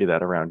 be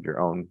that around your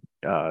own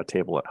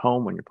table at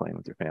home when you're playing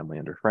with your family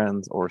and your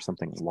friends, or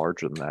something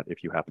larger than that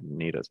if you happen to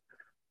need it.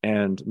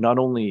 And not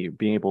only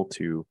being able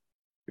to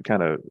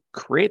kind of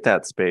create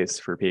that space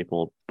for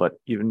people, but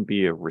even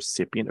be a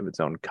recipient of its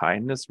own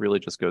kindness really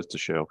just goes to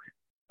show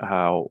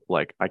how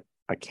like I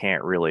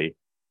can't really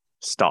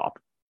stop.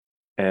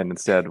 And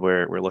instead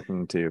we're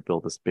looking to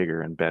build this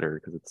bigger and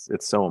better because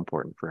it's so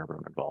important for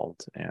everyone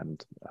involved.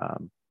 And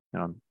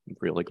I'm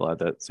really glad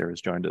that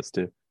Sarah's joined us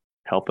to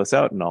help us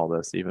out in all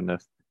this, even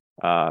if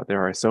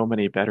there are so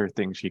many better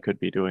things she could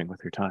be doing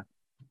with her time.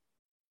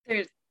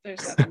 There's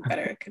nothing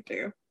better I could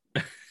do.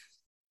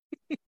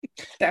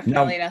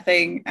 Definitely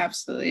nothing,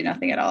 absolutely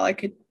nothing at all I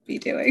could be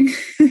doing.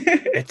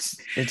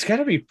 It's got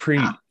to be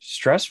pretty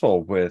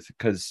stressful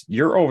because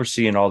you're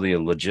overseeing all the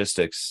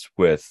logistics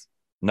with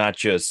not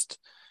just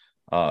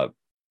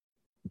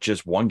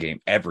one game,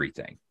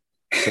 everything.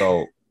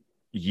 So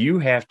you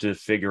have to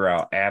figure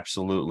out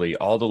absolutely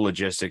all the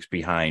logistics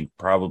behind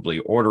probably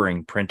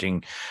ordering,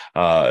 printing,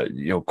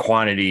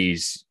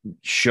 quantities,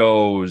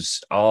 shows,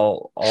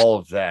 all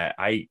of that.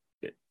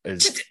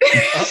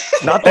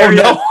 Not there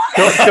yet.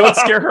 Don't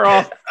scare her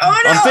off.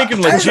 Oh, no. I'm thinking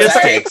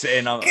logistics,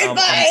 and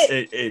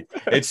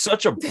it's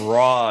such a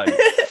broad.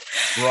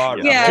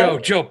 Yeah.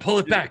 Joe, pull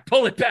it back.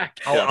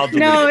 I'll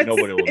delete it.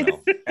 Nobody will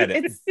know.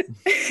 Edit.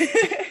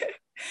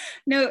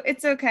 No,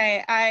 it's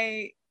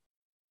okay.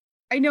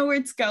 I know where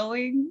it's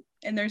going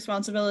and the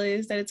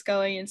responsibilities that it's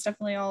going. It's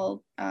definitely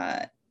all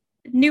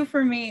new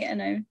for me,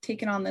 and I've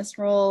taken on this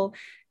role,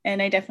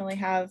 and I definitely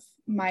have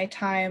my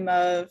time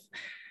of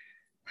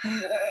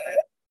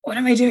what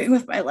am I doing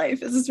with my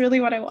life? Is this really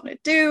what I want to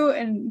do?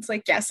 And it's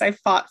like, yes, I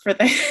fought for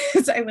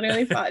this. I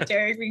literally fought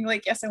Derek being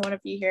like, yes, I want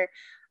to be here.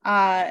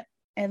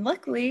 And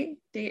luckily,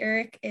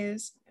 Derek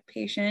is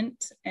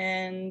patient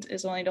and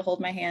is willing to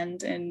hold my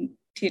hand and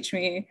teach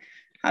me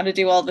how to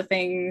do all the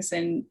things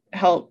and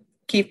help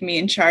keep me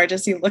in charge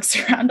as he looks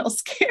around all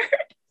scared.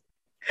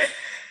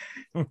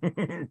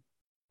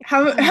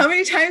 How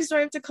many times do I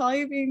have to call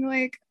you being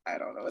like, I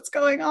don't know what's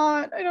going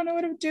on. I don't know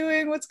what I'm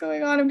doing. What's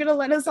going on? I'm going to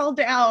let us all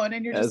down.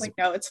 And you're just like,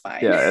 no, it's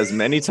fine. Yeah, as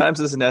many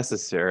times as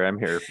necessary. I'm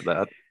here for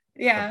that.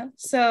 Yeah.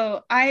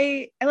 So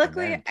I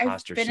luckily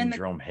imposter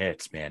syndrome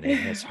hits, man. It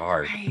hits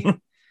hard. Right.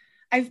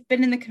 I've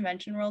been in the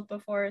convention world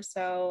before.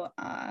 So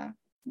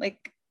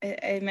like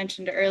I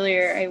mentioned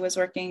earlier, I was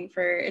working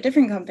for a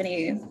different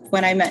company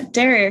when I met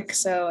Derek.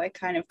 So I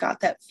kind of got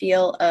that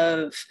feel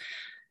of,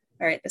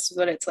 all right, this is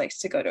what it's like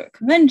to go to a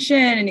convention,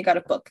 and you got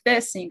to book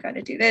this and you got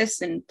to do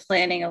this, and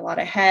planning a lot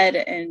ahead,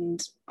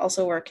 and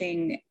also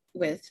working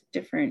with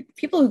different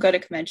people who go to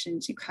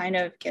conventions. You kind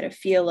of get a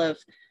feel of,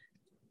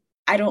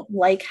 I don't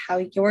like how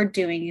you're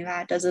doing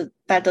that.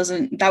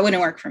 That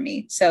wouldn't work for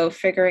me. So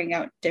figuring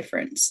out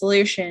different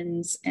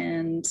solutions,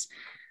 and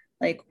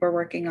like we're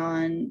working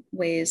on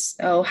ways,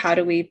 how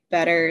do we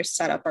better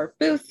set up our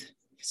booth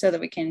so that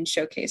we can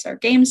showcase our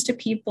games to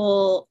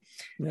people?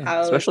 Yeah,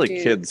 especially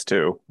kids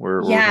too.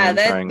 We're really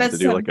trying to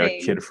do like a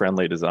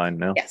kid-friendly design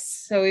now. Yes,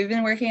 so we've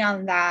been working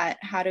on that.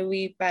 How do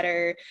we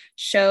better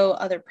show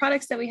other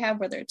products that we have,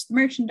 whether it's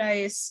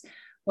merchandise,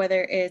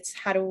 whether it's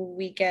how do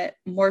we get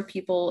more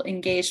people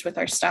engaged with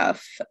our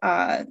stuff,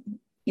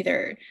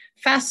 either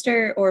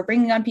faster or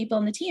bringing on people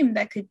in the team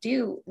that could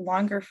do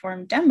longer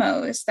form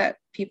demos that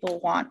people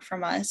want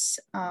from us,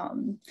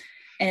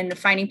 and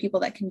finding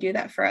people that can do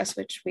that for us,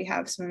 which we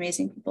have some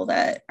amazing people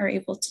that are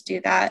able to do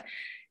that,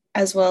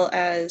 as well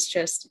as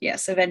just,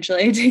 yes,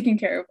 eventually taking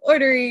care of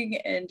ordering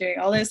and doing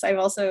all this. I've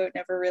also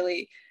never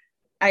really,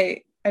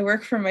 I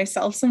work for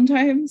myself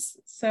sometimes.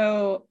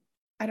 So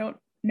I don't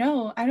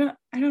know,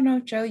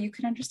 Joe, you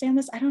can understand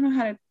this. I don't know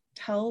how to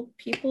tell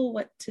people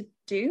what to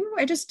do.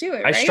 I just do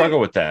it. I struggle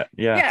with that.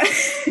 Yeah.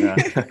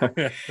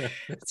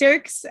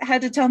 Derek's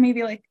had to tell me,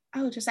 be like,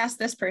 oh, just ask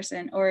this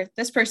person, or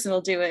this person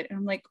will do it. And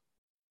I'm like,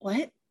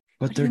 what?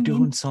 But they're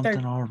doing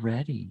something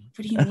already.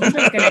 What do you mean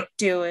they're going to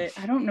do it?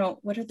 I don't know.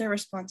 What are their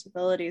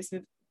responsibilities?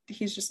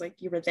 He's just like,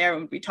 you were there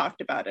when we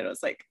talked about it. I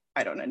was like,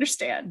 I don't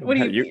understand. What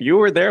do you mean? You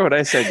were there when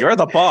I said, you're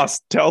the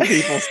boss. Tell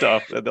people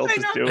stuff and they'll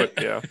just do it.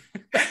 Yeah.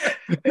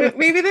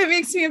 Maybe that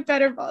makes me a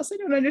better boss. I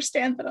don't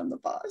understand that I'm the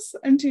boss.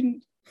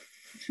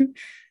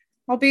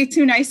 I'll be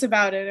too nice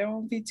about it. I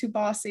won't be too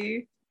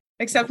bossy,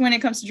 except when it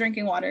comes to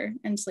drinking water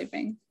and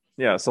sleeping.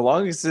 Yeah, so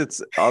long as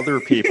it's other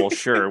people,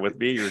 sure. With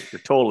me, you're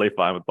totally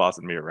fine with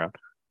bossing me around.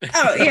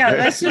 Oh yeah,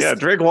 that's just yeah.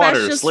 Drink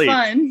water, sleep.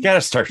 Fun. You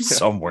gotta start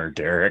somewhere,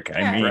 Derek.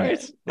 I mean,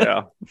 right?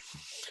 Yeah.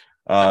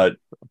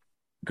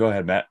 Go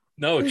ahead, Matt.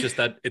 No, it's just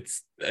that it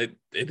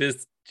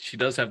is. She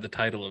does have the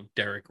title of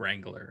Derek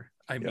Wrangler.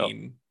 I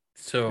mean,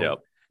 so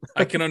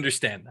I can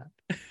understand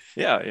that.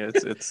 Yeah,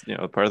 it's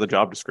part of the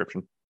job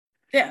description.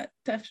 Yeah,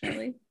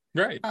 definitely.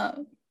 Right.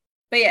 But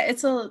yeah,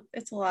 it's a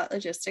lot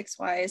logistics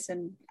wise,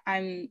 and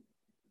I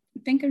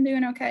think I'm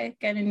doing okay.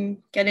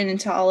 Getting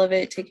into all of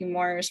it, taking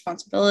more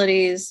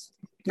responsibilities,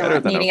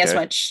 not needing as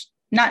much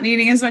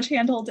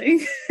hand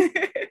holding.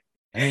 I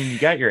mean, you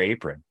got your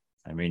apron.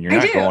 I mean, you're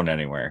not going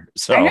anywhere.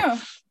 So I know.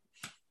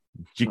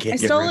 You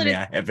can't get rid of me.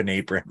 I have an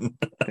apron.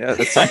 Yeah,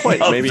 at some point,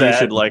 maybe you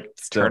should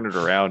turn it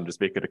around, just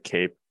make it a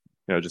cape.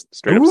 Just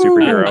straight up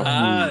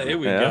superhero. Here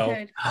we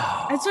go.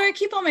 That's where I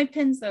keep all my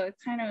pins, though.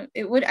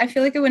 I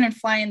feel like it wouldn't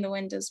fly in the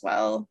wind as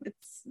well.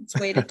 It's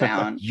weighted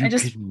down. You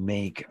could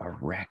make a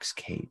Rex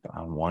cape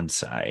on one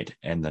side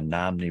and the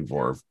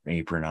Nomnivore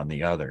apron on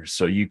the other.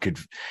 So you could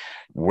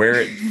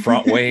wear it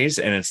front ways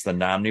and it's the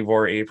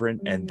Nomnivore apron,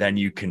 and then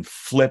you can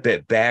flip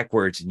it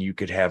backwards and you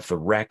could have the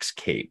Rex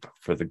cape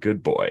for the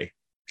good boy.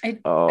 I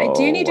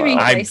do need to make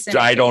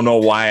I don't know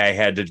why I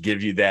had to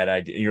give you that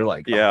idea. You're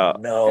like,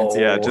 no.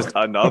 Yeah, just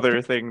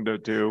another thing to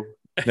do.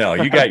 No,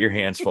 you got your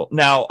hands full.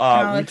 Now,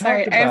 it's all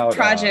right. I have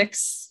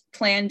projects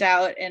planned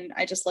out, and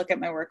I just look at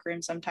my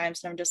workroom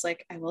sometimes, and I'm just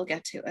like, I will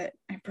get to it.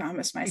 I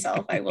promise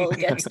myself I will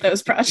get to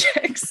those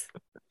projects.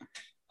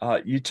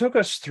 You took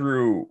us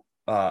through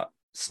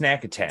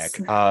Snack Attack.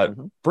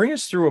 Bring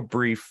us through a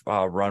brief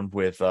run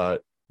with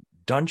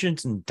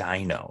Dungeons and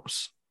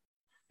Dinos,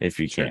 if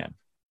you can.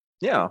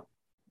 Yeah.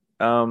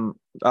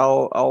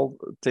 I'll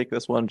take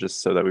this one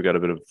just so that we've got a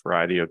bit of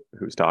variety of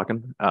who's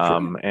talking.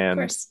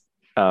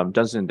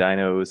 Dungeons and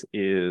Dinos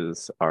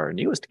is our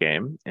newest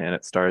game, and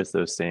it stars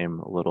those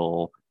same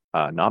little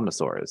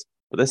Nomnosaurs.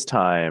 But this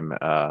time,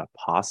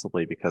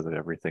 possibly because of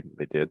everything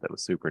they did that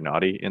was super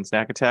naughty in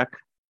Snack Attack,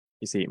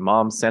 you see,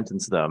 Mom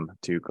sentenced them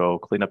to go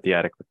clean up the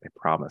attic that they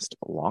promised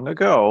long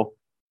ago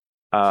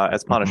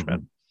as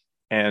punishment.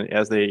 And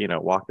as they,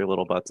 walk their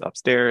little butts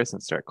upstairs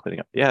and start cleaning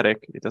up the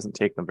attic, it doesn't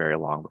take them very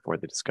long before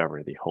they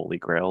discover the holy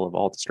grail of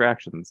all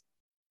distractions,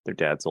 their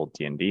dad's old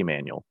D&D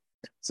manual.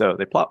 So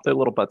they plop their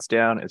little butts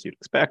down, as you'd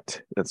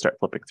expect, and start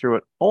flipping through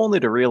it, only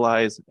to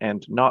realize,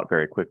 and not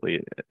very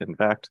quickly, in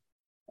fact,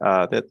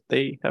 that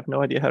they have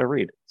no idea how to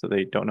read. So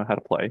they don't know how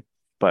to play,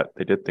 but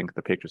they did think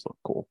the pictures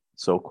looked cool.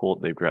 So cool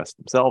that they've dressed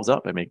themselves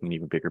up by making an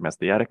even bigger mess of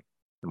the attic.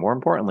 And more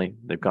importantly,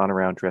 they've gone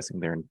around dressing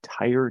their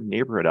entire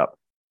neighborhood up,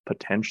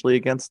 potentially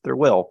against their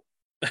will,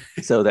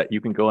 so that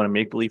you can go on a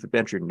make-believe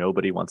adventure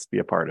nobody wants to be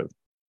a part of.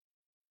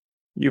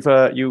 You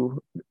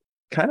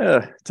kind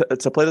of,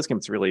 to play this game,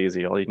 it's really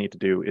easy. All you need to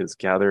do is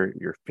gather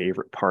your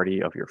favorite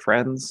party of your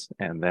friends,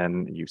 and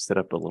then you set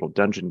up a little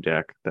dungeon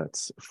deck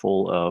that's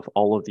full of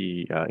all of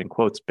the, in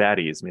quotes,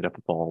 baddies made up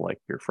of all like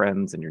your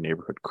friends and your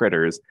neighborhood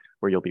critters,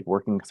 where you'll be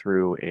working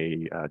through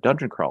a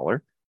dungeon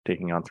crawler,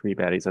 taking on 3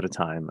 baddies at a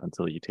time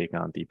until you take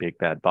on the big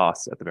bad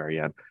boss at the very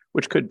end,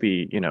 which could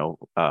be,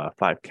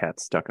 5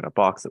 cats stuck in a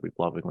box that we've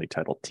lovingly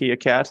titled Tia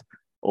Cat,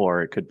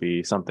 or it could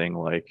be something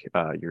like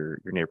your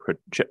neighborhood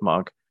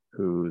chipmunk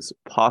who's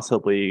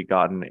possibly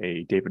gotten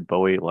a David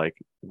Bowie like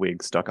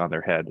wig stuck on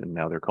their head, and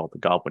now they're called the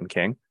Goblin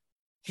King,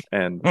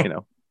 and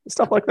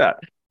stuff like that.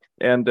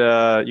 And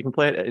you can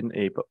play it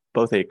in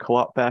both a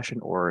co-op fashion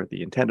or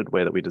the intended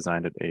way that we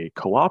designed it, a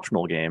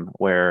co-optional game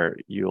where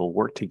you'll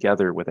work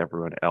together with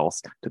everyone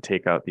else to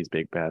take out these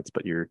big bads,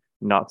 but you're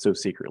not so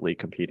secretly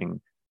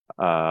competing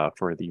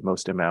for the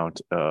most amount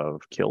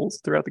of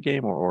kills throughout the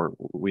game, or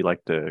we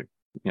like to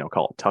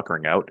call it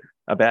tuckering out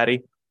a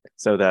baddie,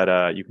 so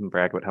that you can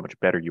brag about how much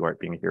better you are at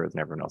being a hero than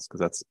everyone else, because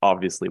that's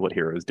obviously what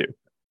heroes do.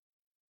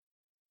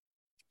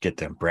 Get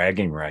them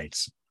bragging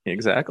rights.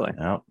 Exactly.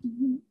 Yeah.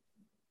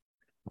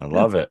 I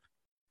love it.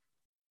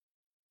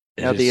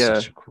 It is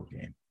such a cool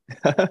game.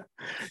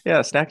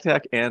 Yeah, Snack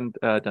Attack and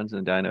Dungeons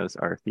and Dinos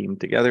are themed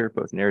together,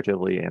 both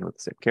narratively and with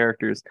the same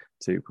characters,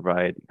 to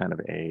provide kind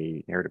of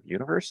a narrative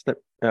universe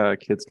that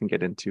kids can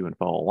get into and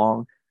follow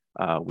along.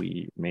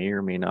 We may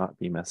or may not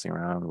be messing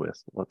around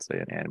with, let's say,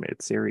 an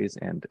animated series,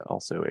 and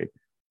also a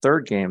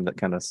third game that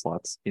kind of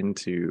slots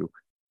into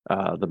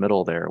the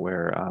middle there,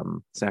 where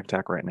Snack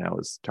Attack right now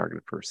is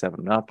targeted for 7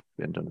 and up,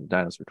 and Dungeons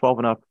and Dinos for 12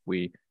 and up.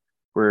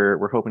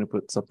 We're hoping to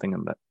put something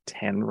in the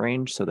 10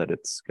 range so that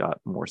it's got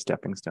more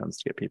stepping stones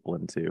to get people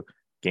into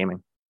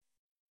gaming.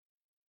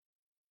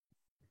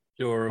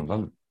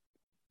 Adorable.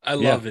 I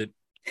love it.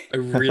 I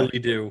really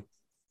do.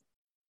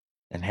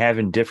 And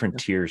having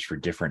different tiers for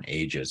different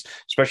ages,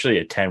 especially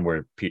at 10,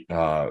 where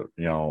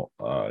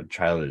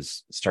child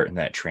is starting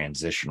that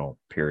transitional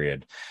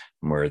period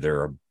where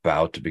they're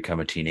about to become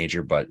a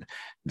teenager, but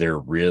they're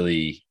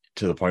really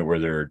to the point where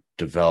they're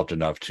developed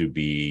enough to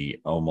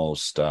be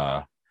almost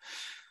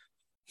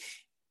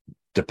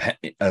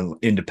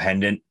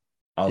independent.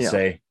 I'll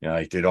say,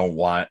 like they don't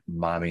want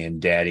mommy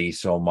and daddy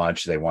so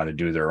much. They want to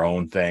do their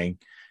own thing.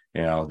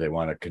 They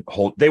want to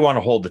hold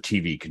the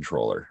TV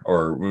controller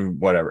or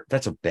whatever.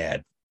 That's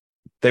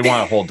they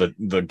want to hold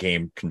the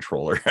game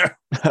controller.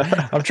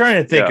 I'm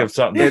trying to think of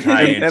something.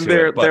 And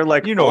they're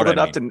like old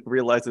enough to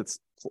realize it's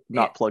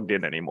not plugged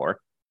in anymore.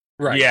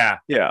 Right. Yeah.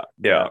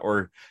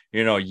 Or,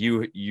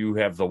 you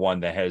have the one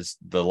that has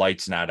the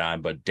lights not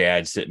on, but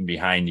dad sitting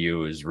behind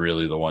you is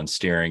really the one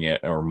steering it,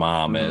 or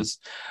mom is.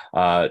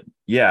 I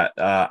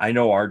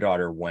know our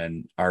daughter,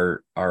 when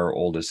our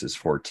oldest is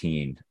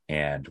 14,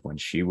 and when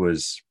she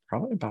was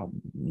probably about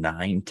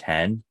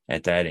 9-10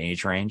 at that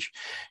age range,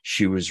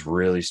 she was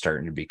really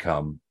starting to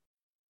become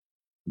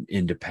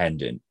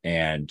independent,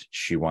 and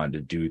she wanted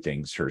to do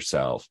things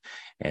herself,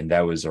 and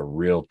that was a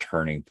real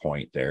turning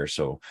point there.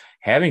 So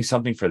having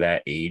something for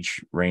that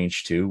age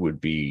range too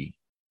would be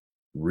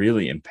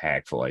really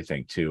impactful, I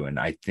think, too, and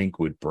I think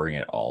would bring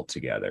it all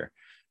together.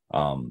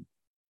 I'm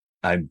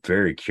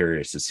very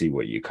curious to see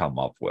what you come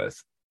up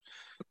with.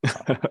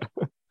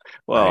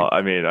 Well,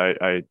 I mean,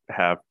 I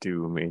have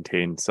to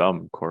maintain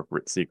some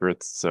corporate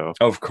secrets, so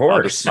of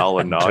course, smile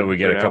and nod until we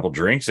get a couple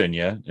drinks in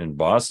you in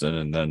Boston,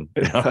 and then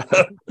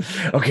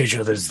okay,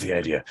 Joe, this is the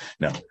idea.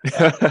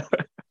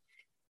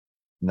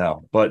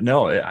 No, but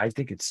no, I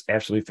think it's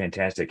absolutely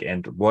fantastic.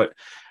 And what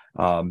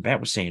Matt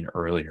was saying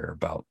earlier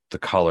about the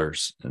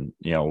colors, and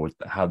with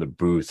how the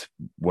booth,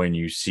 when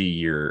you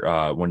see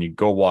when you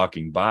go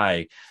walking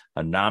by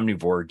a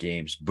Omnivore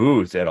Games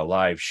booth at a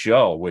live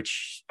show,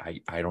 which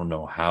I don't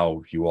know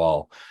how you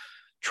all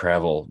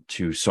travel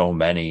to so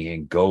many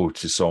and go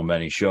to so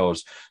many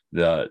shows.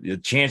 The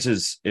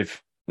chances,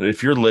 if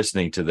you're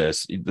listening to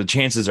this, the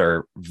chances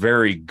are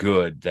very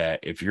good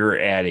that if you're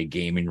at a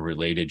gaming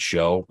related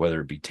show,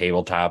 whether it be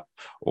tabletop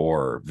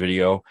or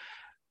video,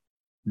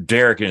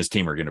 Derek and his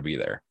team are going to be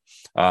there.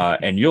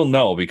 And you'll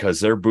know because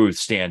their booth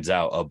stands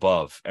out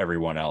above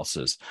everyone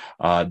else's.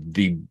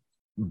 The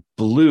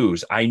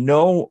blues, I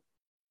know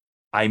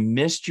I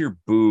missed your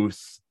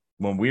booth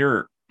when we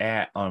were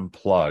at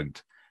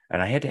Unplugged,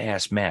 and I had to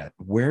ask Matt,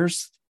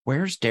 where's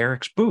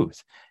Derek's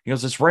booth? He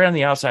goes, it's right on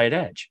the outside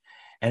edge.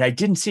 And I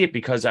didn't see it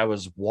because I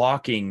was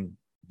walking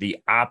the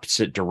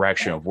opposite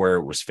direction of where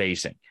it was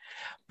facing.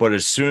 But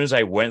as soon as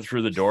I went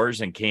through the doors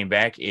and came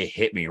back, it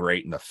hit me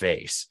right in the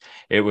face.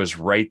 It was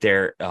right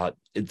there.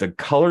 The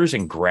colors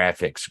and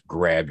graphics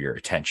grab your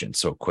attention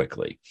so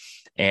quickly.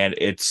 And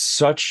it's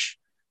such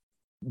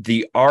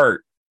the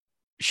art.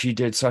 She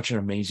did such an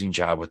amazing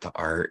job with the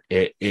art.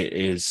 It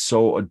is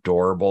so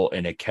adorable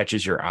and it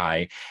catches your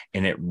eye,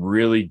 and it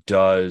really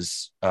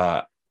does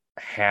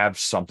have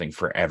something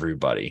for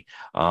everybody.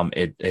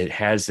 It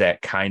has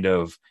that kind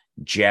of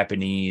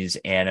Japanese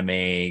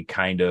anime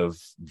kind of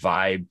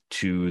vibe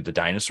to the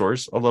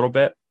dinosaurs a little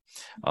bit,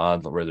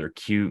 where they're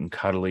cute and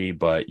cuddly,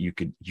 but you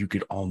could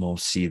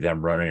almost see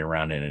them running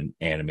around in an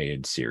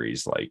animated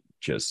series, like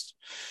just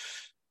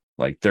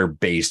like they're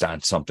based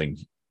on something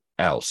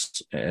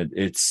else. And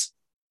it's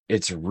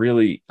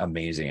really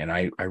amazing. And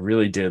I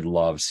really did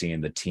love seeing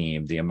the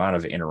team, the amount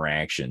of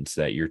interactions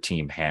that your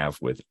team have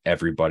with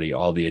everybody,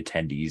 all the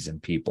attendees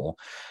and people.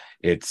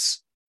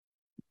 It's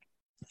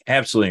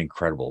absolutely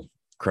incredible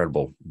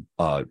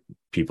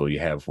people you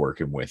have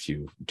working with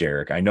you,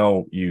 Derek. I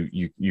know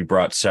you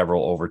brought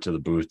several over to the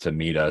booth to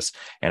meet us,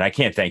 and I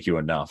can't thank you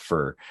enough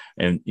for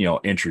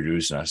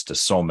introducing us to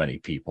so many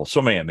people,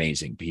 so many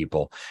amazing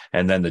people.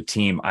 And then the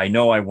team, I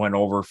know I went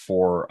over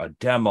for a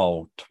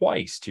demo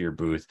twice to your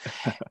booth,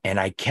 and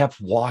I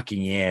kept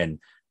walking in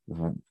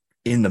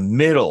the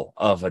middle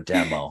of a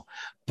demo,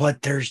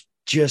 but there's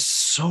just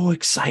so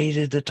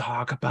excited to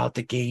talk about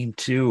the game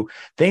too.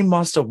 They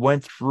must have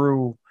went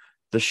through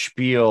the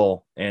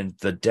spiel and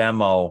the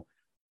demo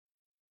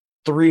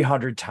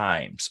 300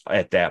 times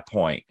at that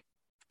point.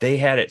 They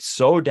had it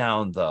so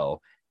down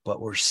though,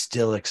 but we're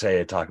still excited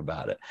to talk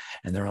about it.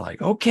 And they're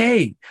like,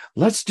 okay,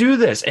 let's do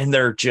this. And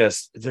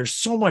there's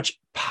so much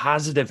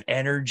positive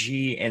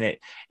energy, and it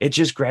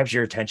just grabs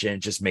your attention. It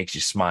just makes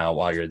you smile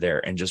while you're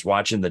there and just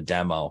watching the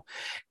demo.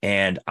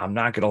 And I'm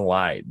not going to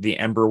lie, the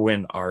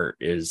Emberwind art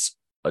is,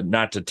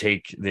 not to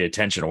take the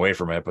attention away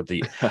from it, but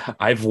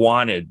I've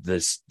wanted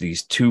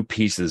these two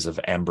pieces of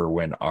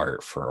Emberwind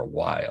art for a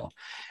while.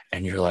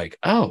 And you're like,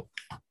 oh,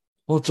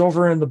 well, it's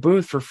over in the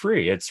booth for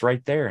free. It's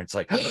right there. It's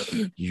like,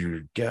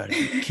 you gotta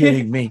be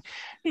kidding me.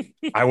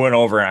 I went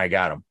over and I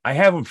got them. I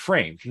have them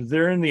framed.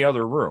 They're in the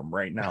other room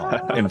right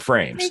now in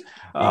frames.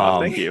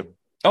 Thank you.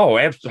 Oh,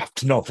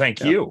 no,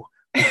 thank you.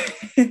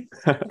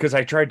 Because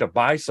I tried to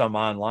buy some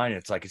online.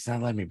 It's like, it's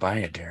not letting me buy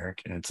it,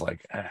 Derek. And it's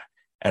like,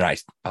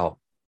 and I'll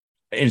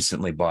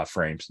instantly bought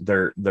frames.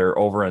 They're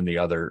over in the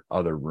other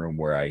room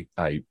where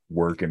I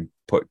work and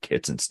put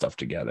kits and stuff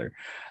together.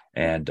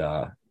 And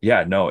I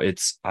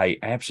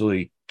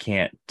absolutely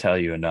can't tell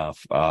you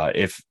enough.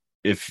 If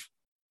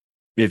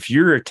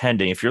you're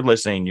attending, if you're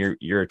listening,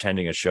 you're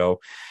attending a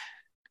show,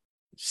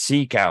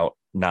 seek out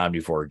Non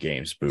Before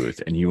Games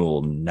booth and you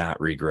will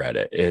not regret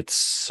it. It's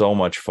so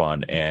much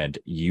fun and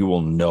you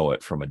will know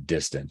it from a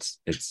distance.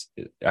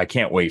 I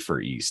can't wait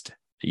for East.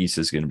 East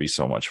is going to be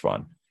so much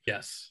fun.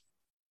 Yes.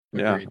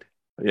 Agreed.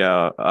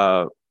 Yeah.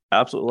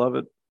 Absolutely love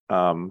it.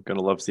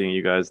 Gonna love seeing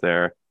you guys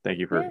there. Thank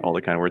you for all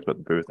the kind words about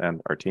the booth and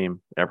our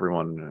team.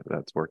 Everyone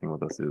that's working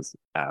with us is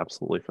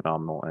absolutely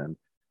phenomenal. And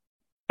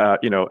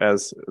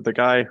as the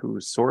guy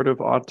who's sort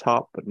of on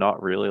top but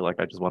not really, like,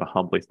 I just want to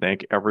humbly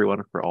thank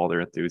everyone for all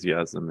their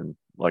enthusiasm. And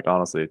like,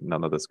 honestly,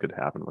 none of this could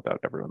happen without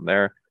everyone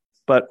there.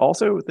 But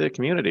also the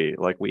community,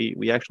 like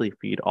we actually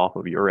feed off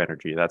of your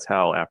energy. That's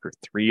how after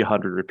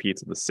 300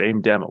 repeats of the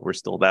same demo, we're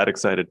still that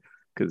excited,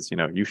 because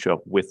you show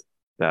up with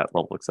that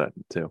level of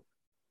excitement too.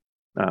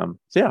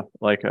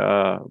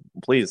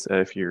 Please,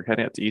 if you're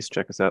heading out to East,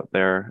 check us out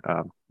there.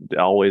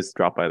 Always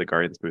drop by the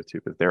Guardians booth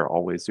too, because they're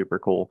always super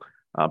cool.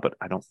 But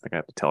I don't think I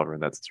have to tell everyone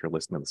that, since you're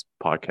listening to this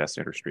podcast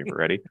interstream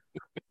already.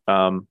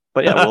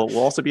 We'll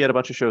also be at a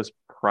bunch of shows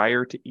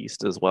prior to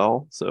East as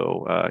well.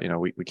 So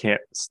we can't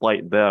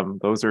slight them.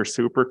 Those are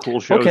super cool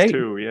shows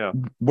too. Yeah.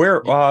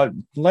 Where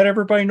let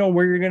everybody know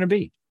where you're going to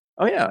be.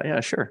 Oh yeah,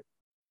 sure.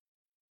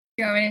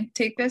 You want me to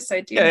take this?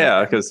 I do.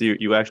 Yeah, because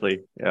you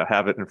actually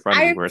have it in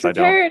front of you, whereas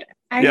prepared,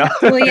 I don't.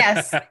 Well,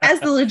 yes, as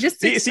the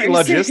logistics. See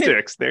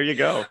logistics. There you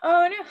go.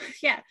 Oh no,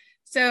 yeah.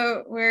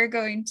 So we're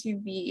going to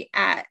be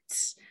at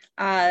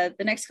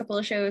the next couple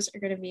of shows are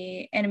going to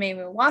be Anime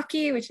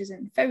Milwaukee, which is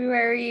in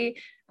February.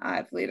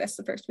 I believe that's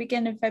the first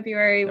weekend in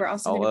February. We're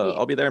also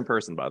I'll be there in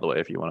person, by the way,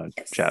 if you want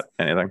to chat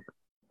anything.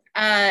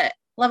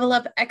 Level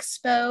Up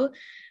Expo,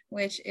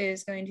 which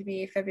is going to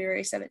be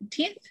February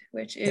 17th,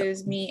 which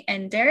is me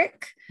and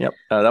Derek. Yep.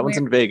 That one's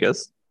in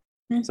Vegas.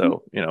 Mm-hmm.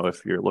 So,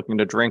 if you're looking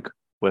to drink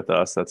with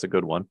us, that's a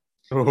good one.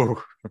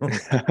 Oh.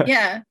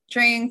 Yeah.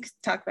 Drink,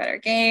 talk about our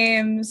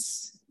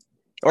games.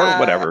 Or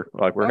whatever.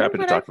 Like, we're happy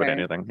to talk about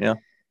anything. Yeah.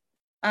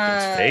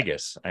 It's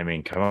Vegas. I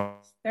mean, come on.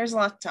 There's a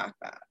lot to talk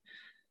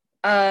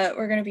about.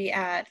 We're going to be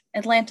at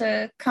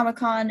Atlanta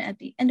Comic-Con at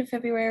the end of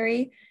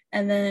February.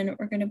 And then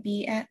we're going to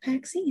be at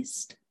PAX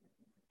East.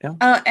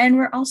 Yeah. And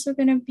we're also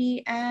going to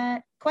be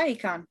at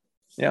QuakeCon.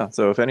 Yeah.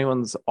 So if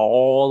anyone's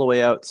all the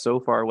way out so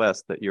far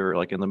west that you're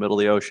like in the middle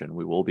of the ocean,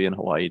 we will be in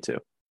Hawaii too.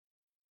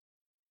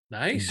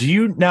 Nice. Do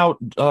you now?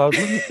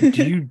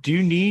 Do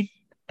you need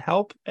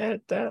help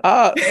at that?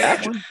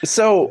 Actually,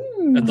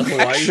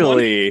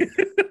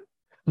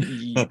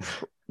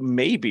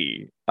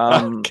 Maybe.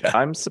 Okay.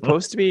 I'm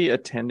supposed to be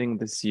attending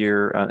this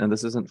year, and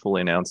this isn't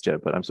fully announced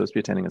yet, but I'm supposed to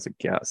be attending as a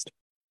guest.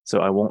 So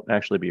I won't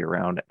actually be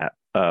around at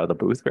the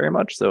booth very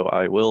much. So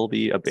I will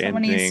be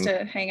Someone needs abandoning,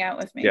 to hang out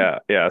with me.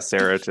 yeah,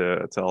 Sarah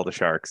to all the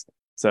sharks.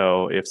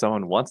 So if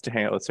someone wants to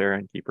hang out with Sarah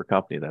and keep her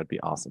company, that'd be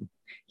awesome.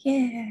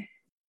 Yeah.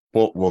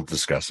 We'll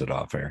discuss it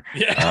off air.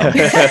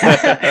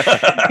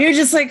 Yeah. You're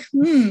just like,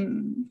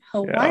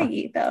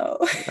 Hawaii though.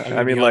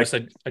 I mean, honest,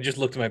 I just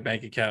looked at my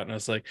bank account and I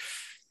was like,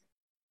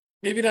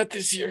 maybe not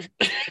this year.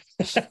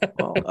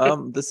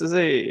 Well, this is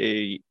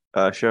a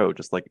show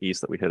just like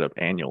East that we hit up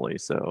annually.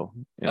 So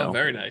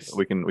very nice.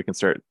 We can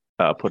start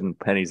putting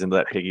pennies into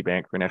that piggy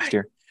bank for next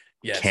year.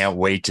 Yes. Can't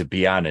wait to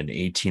be on an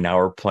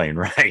 18-hour plane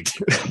ride.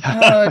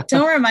 Oh,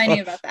 don't remind me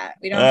about that.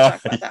 We don't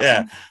talk about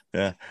that.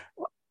 Yeah.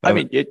 I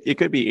mean, it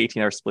could be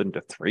 18 hours split into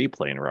 3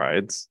 plane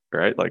rides,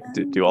 right? Like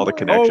do all the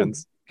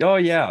connections. Oh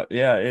yeah.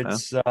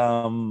 It's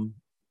from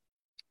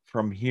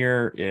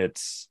here.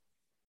 It's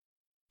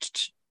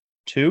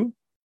 2.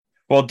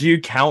 Well, do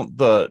you count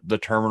the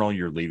terminal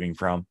you're leaving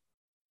from?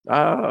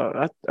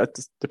 That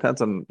just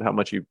depends on how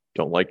much you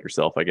don't like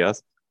yourself, I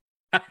guess.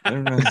 I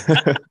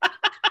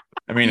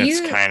mean,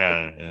 it's kind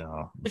of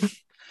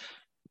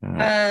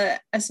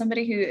as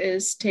somebody who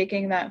is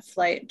taking that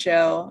flight,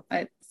 Joe,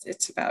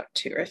 it's about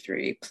 2 or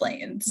 3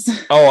 planes.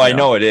 Oh, I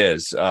know it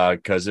is,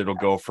 because it'll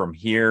go from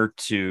here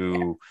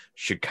to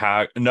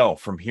Chicago. No,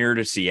 from here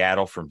to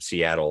Seattle, from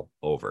Seattle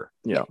over.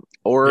 Yeah.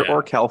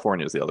 Or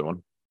California is the other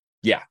one.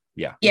 Yeah.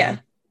 Yeah,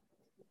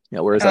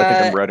 whereas I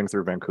think I'm riding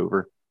through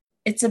Vancouver.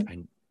 It's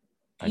I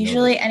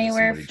usually that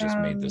anywhere somebody from just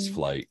made this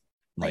flight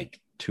like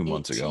 2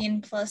 months ago.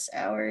 18 plus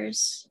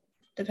hours,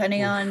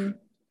 depending on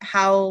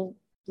how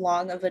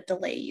long of a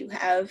delay you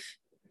have.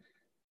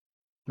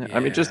 Yeah. I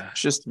mean,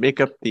 just make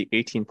up the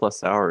 18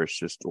 plus hours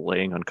just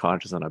laying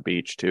unconscious on a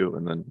beach too,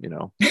 and then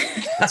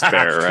it's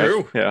fair, right?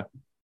 True. Yeah.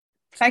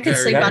 If I could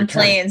Very sleep on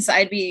true. planes,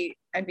 I'd be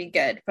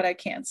good, but I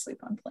can't sleep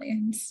on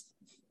planes.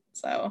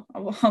 So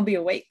I'll be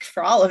awake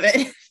for all of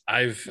it.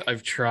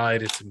 I've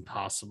tried. It's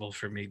impossible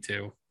for me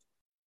too.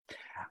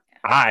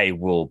 I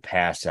will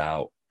pass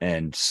out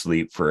and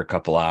sleep for a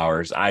couple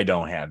hours. I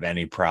don't have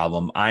any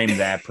problem. I'm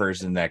that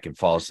person that can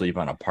fall asleep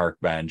on a park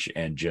bench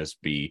and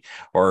just be,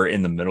 or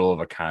in the middle of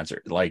a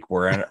concert. Like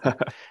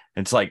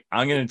it's like,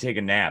 I'm going to take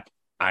a nap.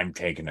 I'm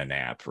taking a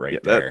nap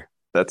there.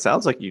 That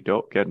sounds like you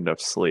don't get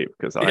enough sleep,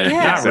 because I'm the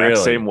Yeah. exact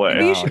Really. same way.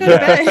 Maybe you should go to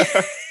bed.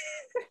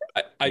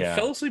 I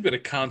fell asleep at a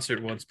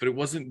concert once, but it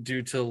wasn't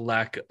due to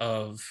lack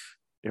of.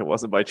 It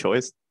wasn't by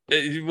choice.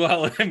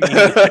 Well, I mean,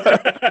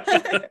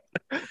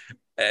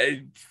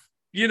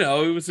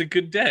 it was a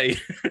good day.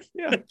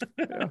 Yeah.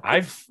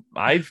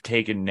 I've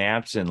taken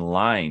naps in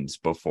lines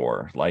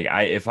before. Like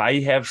if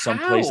I have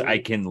someplace How? I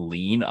can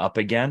lean up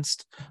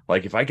against,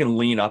 like if I can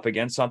lean up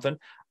against something,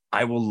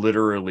 I will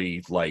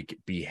literally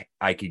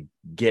I could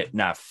get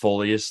not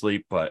fully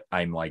asleep, but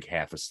I'm like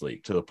half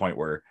asleep to the point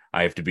where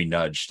I have to be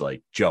nudged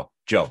like Joe,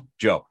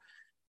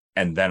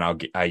 and then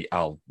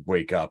I'll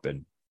wake up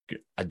and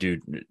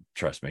dude,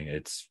 trust me,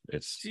 it's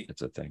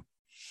a thing.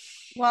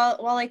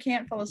 While I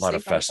can't fall lot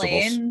of asleep on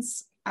festivals.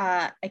 planes,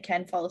 I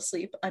can fall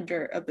asleep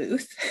under a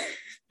booth.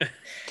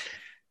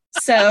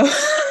 So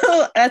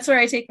that's where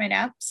I take my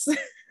naps.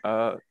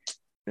 Add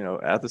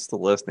this to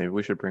the list. Maybe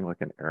we should bring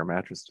like an air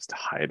mattress just to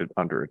hide it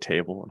under a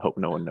table and hope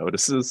no one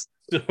notices.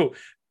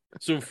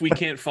 So if we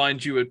can't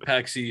find you at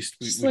PAX East,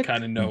 we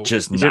kind of know.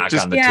 Just knock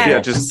on the yeah. table. Yeah,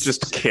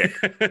 just kick.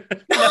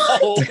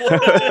 No.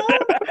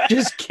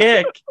 Just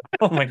kick.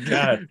 Oh my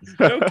god.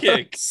 No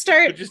kick.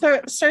 Start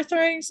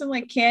throwing some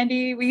like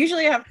candy. We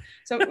usually have,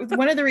 so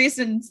one of the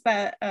reasons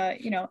that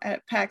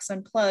at PAX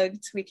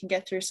Unplugged we can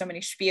get through so many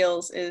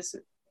spiels is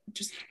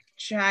just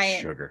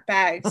giant Sugar.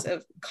 bags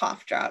of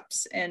cough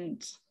drops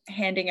and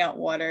handing out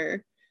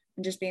water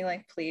and just being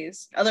like,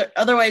 please.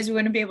 Otherwise we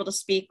wouldn't be able to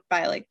speak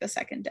by like the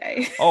second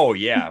day. Oh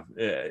yeah,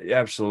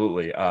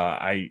 absolutely.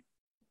 The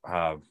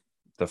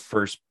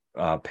first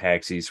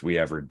PAX East we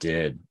ever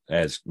did,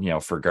 as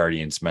for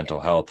Guardians Mental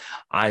Health,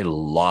 I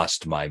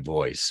lost my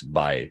voice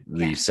by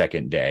the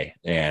second day,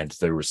 and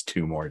there was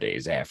 2 more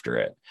days after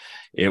it.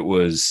 It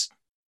was,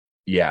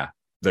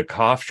 the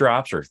cough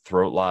drops or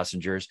throat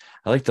lozenges.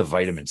 I like the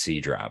vitamin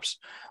C drops.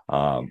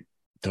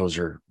 Those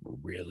are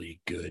really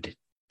good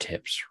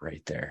tips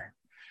right there.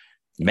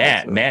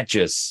 Matt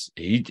just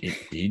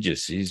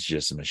he's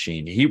just a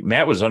machine.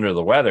 Matt was under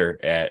the weather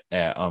at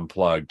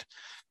Unplugged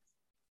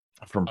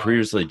from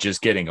previously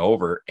just getting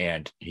over,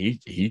 and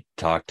he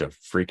talked to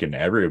freaking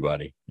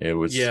everybody. It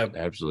was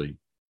absolutely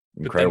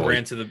incredible.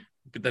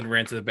 But then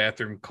ran to the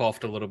bathroom,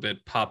 coughed a little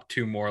bit, popped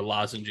 2 more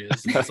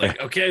lozenges. And it's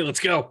like, okay, let's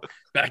go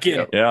back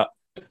in. Yeah.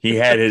 He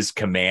had his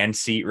command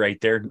seat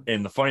right there.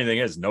 And the funny thing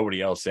is nobody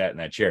else sat in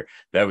that chair.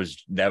 That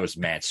was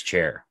Matt's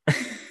chair.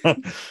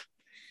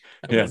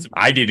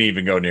 I didn't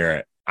even go near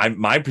it.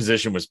 My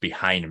position was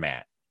behind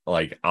Matt,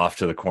 like off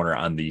to the corner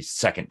on the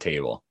second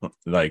table.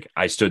 Like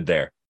I stood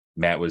there.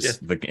 Matt was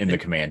in the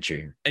command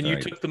chair. And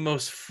you took the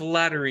most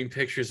flattering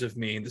pictures of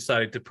me and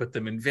decided to put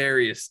them in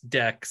various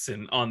decks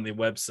and on the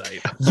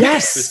website.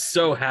 Yes. I was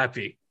so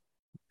happy.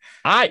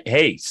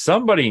 Hey,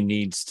 somebody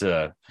needs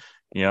to,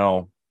 you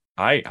know,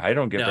 I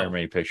don't get No. very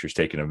many pictures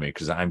taken of me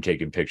because I'm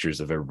taking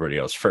pictures of everybody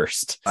else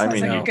first. I Sounds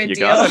mean, like a No. good you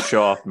deal. gotta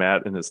show off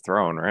Matt in his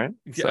throne, right?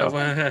 Yeah, So.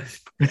 well,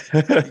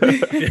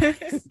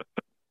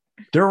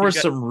 There were You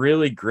got- some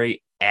really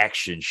great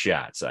action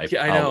shots. I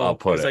I'll know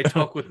put because I it.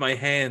 talk with my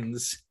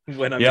hands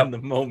when I'm Yep. in the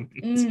moment.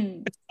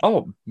 Mm.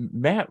 Oh,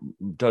 Matt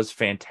does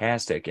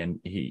fantastic, and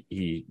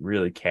he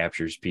really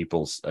captures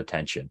people's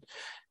attention.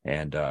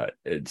 And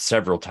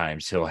several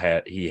times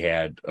he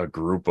had a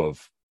group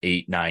of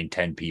 8, 9,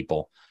 10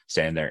 people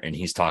standing there, and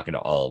he's talking to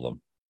all of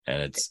them,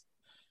 and it's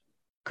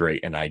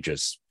great. And I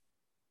just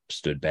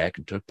stood back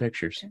and took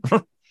pictures.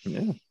 Yeah,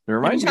 it When you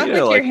reminds talk me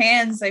with of your like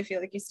hands, I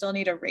feel like you still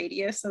need a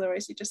radius.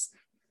 Otherwise, you just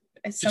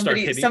start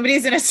hitting.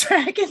 somebody's in a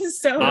second.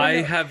 So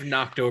I have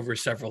knocked over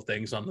several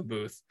things on the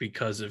booth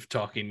because of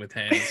talking with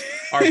hands.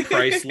 Our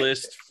price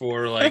list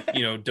for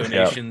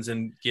donations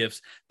and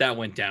gifts that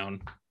went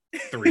down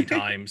 3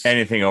 times.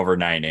 Anything over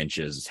 9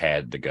 inches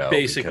had to go.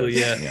 Basically,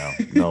 because, yeah.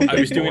 no I big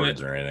was doing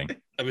boards or anything.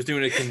 I was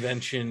doing a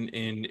convention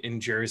in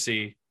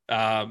Jersey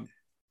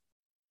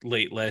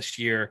late last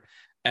year,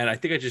 and I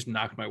think I just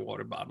knocked my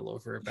water bottle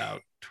over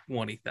about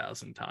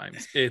 20,000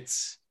 times.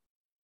 It's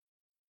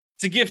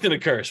a gift and a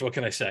curse. What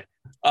can I say?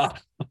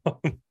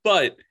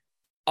 But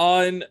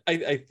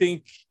I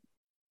think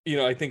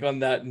on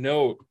that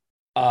note,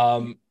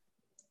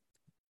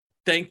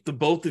 thank the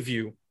both of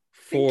you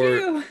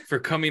for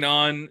coming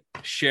on,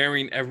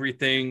 sharing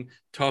everything,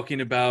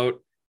 talking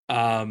about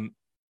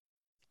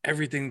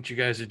everything that you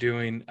guys are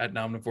doing at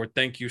Nomnivore.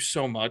 Thank you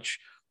so much.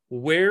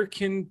 Where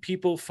can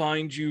people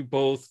find you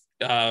both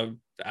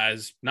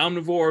as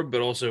Nomnivore,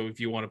 but also if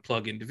you want to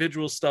plug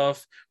individual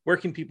stuff, where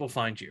can people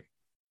find you?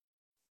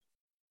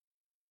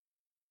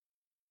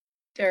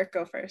 Derek,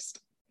 go first.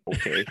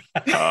 okay.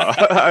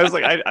 I was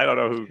like, I don't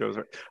know who goes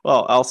first.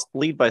 Well, I'll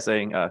lead by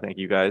saying thank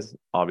you guys,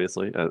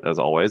 obviously, as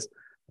always,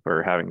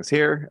 for having us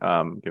here,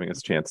 giving us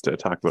a chance to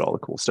talk about all the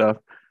cool stuff.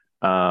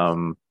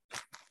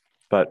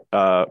 But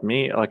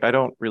me, like, I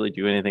don't really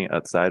do anything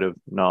outside of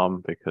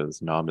Nom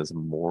because Nom is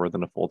more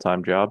than a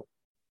full-time job.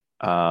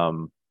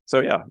 So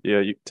yeah,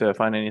 to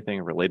find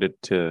anything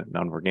related to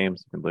Nomnivore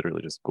Games, you can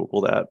literally just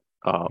Google that.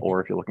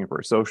 Or if you're looking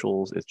for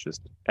socials, it's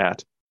just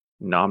at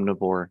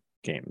Nomnivore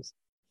Games.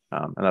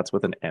 And that's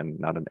with an N,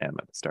 not an M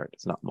at the start.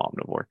 It's not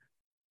Momnivore.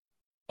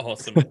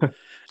 Awesome.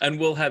 And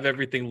we'll have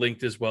everything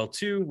linked as well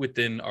too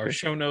within our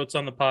show notes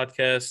on the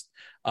podcast.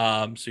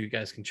 So you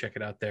guys can check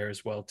it out there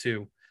as well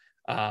too.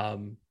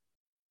 Bunny,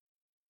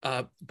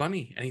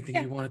 anything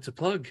you wanted to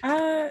plug?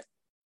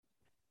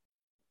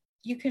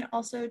 You can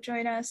also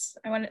join us.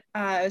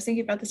 I was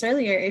thinking about this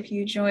earlier. If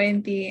you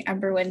join the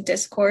Emberwind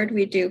Discord,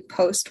 we do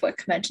post what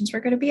conventions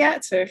we're going to be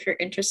at. So if you're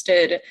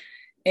interested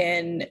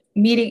in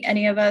meeting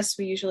any of us,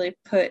 we usually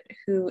put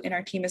who in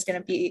our team is going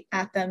to be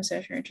at them. So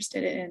if you're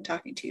interested in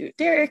talking to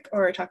Derek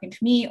or talking to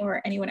me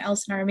or anyone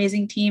else in our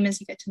amazing team as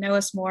you get to know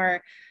us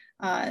more,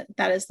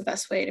 that is the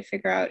best way to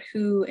figure out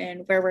who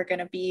and where we're going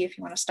to be if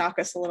you want to stalk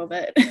us a little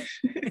bit.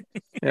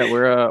 Yeah,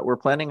 we're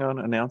planning on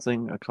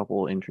announcing a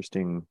couple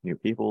interesting new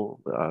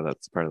people.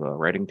 That's part of the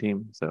writing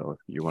team. So if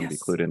you want to be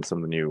clued in some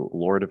of the new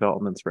lore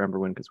developments for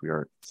Emberwind, because we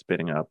are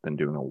spinning up and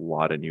doing a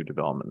lot of new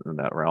development in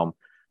that realm,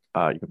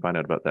 you can find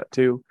out about that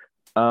too.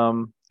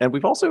 And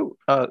we've also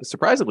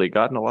surprisingly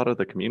gotten a lot of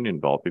the community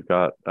involved. We've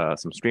got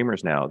some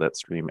streamers now that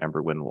stream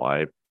Emberwind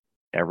live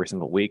every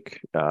single week.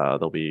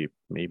 They'll be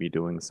maybe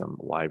doing some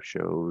live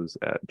shows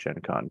at Gen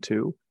Con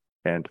 2.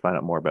 And to find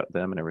out more about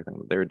them and everything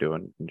that they're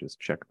doing, you can just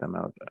check them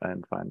out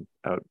and find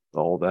out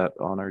all that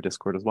on our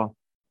Discord as well.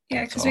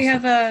 Yeah, because we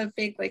have a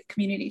big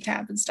community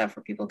tab and stuff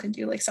where people can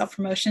do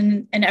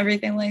self-promotion and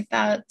everything like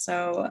that.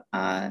 So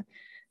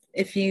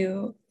if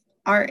you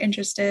are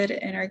interested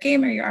in our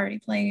game or you're already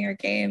playing our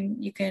game,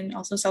 you can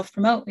also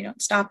self-promote. We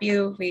don't stop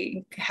you.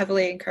 We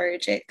heavily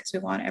encourage it because we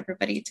want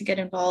everybody to get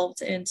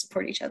involved and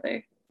support each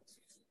other.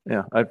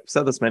 Yeah, I've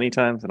said this many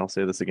times and I'll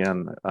say this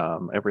again.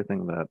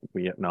 Everything that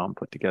we at Nom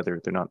put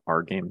together, they're not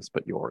our games,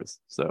 but yours.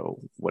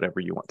 So whatever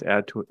you want to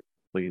add to it,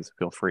 please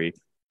feel free.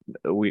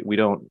 We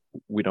don't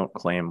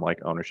claim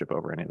ownership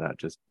over any of that.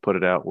 Just put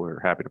it out. We're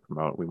happy to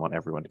promote. We want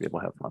everyone to be able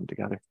to have fun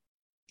together.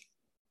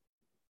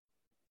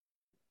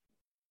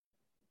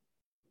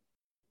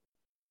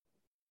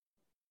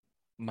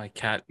 My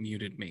cat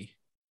muted me.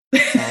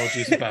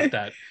 Apologies about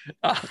that.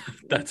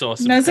 That's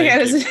awesome. No, it's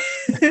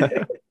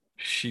okay.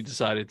 She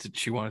decided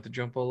she wanted to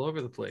jump all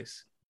over the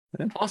place.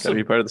 Yeah, awesome. Gotta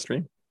be part of the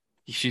stream.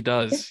 She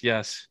does.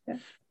 Yes. Yeah.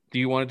 Do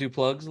you want to do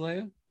plugs,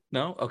 Leia?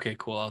 No? Okay,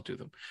 cool. I'll do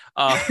them.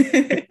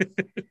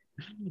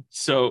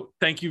 So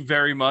thank you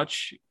very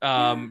much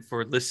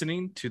for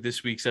listening to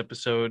this week's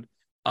episode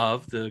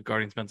of the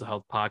Guardians Mental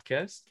Health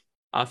Podcast.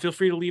 Feel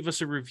free to leave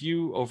us a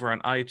review over on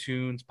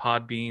iTunes,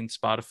 Podbean,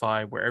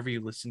 Spotify, wherever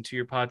you listen to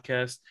your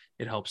podcast.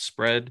 It helps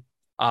spread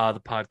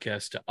the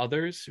podcast to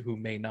others who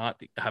may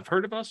not have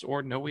heard of us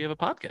or know we have a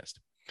podcast.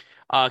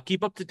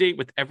 Keep up to date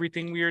with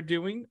everything we are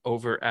doing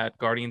over at at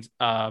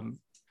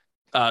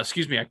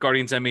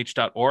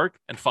guardiansmh.org,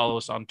 and follow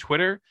us on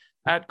Twitter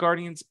at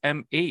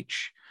guardiansmh.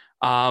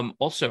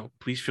 Also,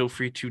 please feel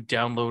free to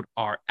download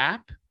our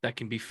app that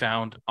can be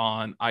found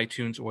on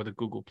iTunes or the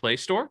Google Play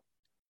Store.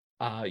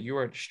 You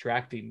are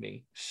distracting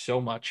me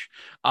so much.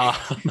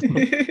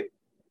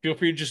 Feel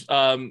free to just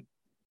our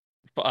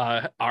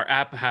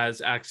app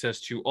has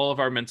access to all of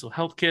our mental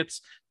health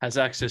kits, has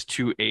access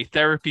to a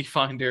therapy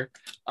finder,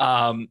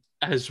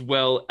 as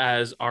well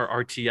as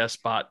our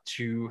RTS bot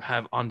to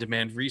have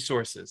on-demand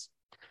resources.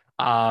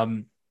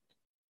 Upcoming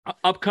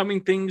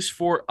things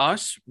for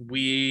us,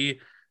 we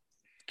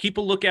keep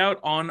a lookout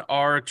on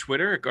our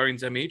Twitter at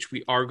Guardians MH.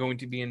 We are going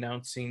to be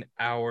announcing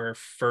our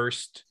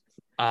first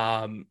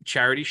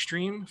charity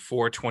stream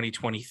for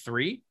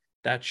 2023.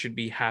 That should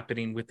be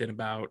happening within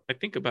about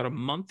a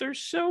month or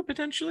so,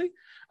 potentially.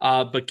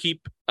 But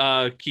keep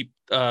your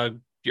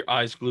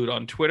eyes glued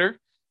on Twitter.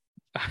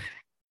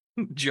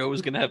 Joe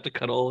is going to have to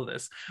cut all of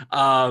this.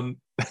 And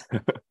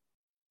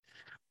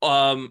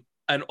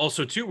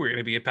also, too, we're going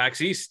to be at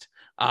PAX East.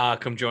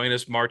 Come join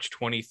us March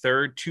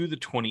 23rd to the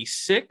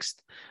 26th.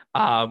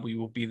 We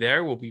will be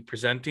there. We'll be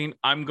presenting.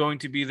 I'm going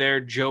to be there.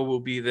 Joe will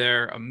be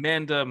there.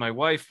 Amanda, my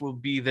wife, will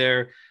be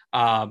there.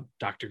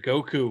 Dr.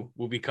 Goku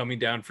will be coming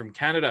down from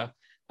Canada.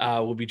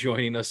 Will be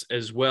joining us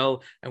as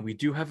well. And we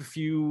do have a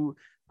few,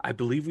 I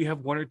believe we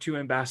have 1 or 2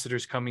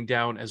 ambassadors coming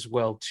down as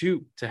well,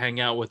 too, to hang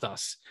out with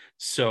us.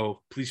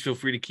 So please feel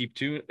free to keep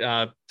tuned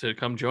to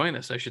come join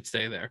us. I should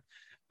stay there.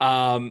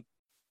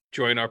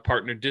 Join our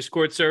partner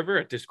Discord server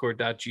at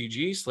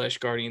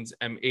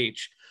discord.gg/guardiansmh.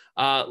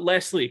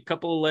 Lastly, a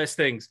couple of last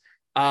things.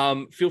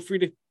 Feel free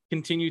to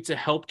continue to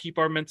help keep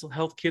our mental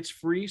health kits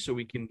free so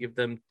we can give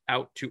them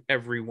out to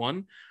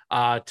everyone.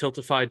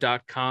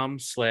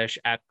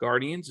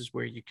 Tiltify.com/@guardians is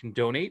where you can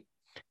donate.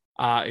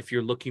 If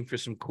you're looking for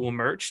some cool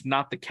merch,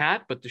 not the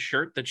cat, but the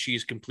shirt that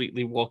she's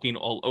completely walking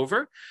all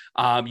over,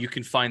 you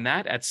can find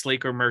that at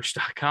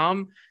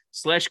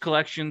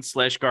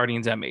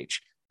slakermerch.com/collection/guardiansmh.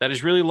 That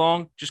is really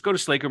long. Just go to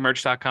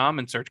slakermerch.com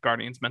and search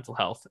Guardians Mental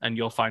Health, and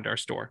you'll find our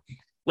store.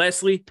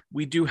 Lastly,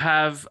 we do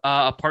have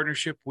a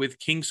partnership with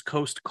King's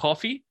Coast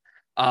Coffee.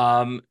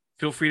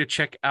 Feel free to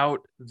check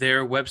out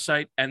their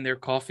website and their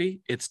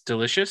coffee. It's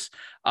delicious.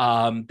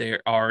 They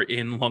are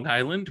in Long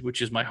Island,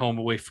 which is my home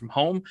away from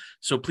home.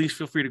 So please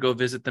feel free to go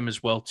visit them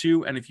as well,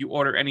 too. And if you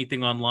order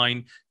anything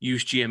online,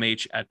 use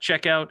GMH at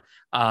checkout,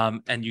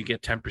 and you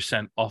get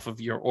 10% off of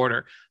your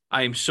order.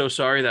 I am so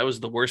sorry. That was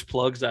the worst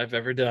plugs I've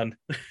ever done.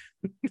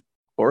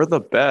 Or the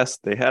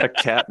best. They had a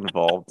cat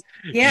involved.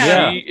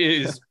 Yeah. She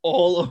is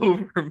all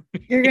over me.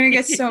 You're gonna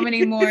get so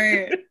many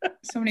more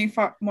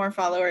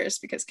followers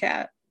because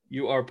Cat.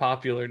 You are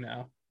popular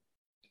now.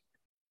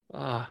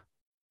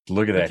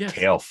 Look at that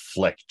tail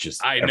flick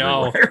just I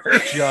know. everywhere.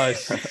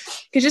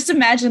 Could just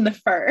imagine the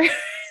fur.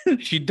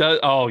 She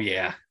does. Oh,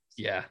 yeah.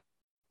 Yeah.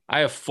 I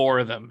have 4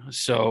 of them.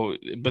 So,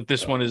 but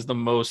this one is the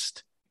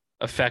most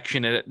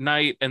affectionate at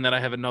night. And then I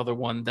have another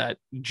one that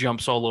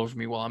jumps all over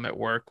me while I'm at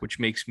work, which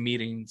makes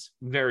meetings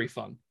very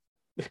fun.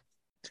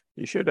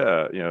 You should,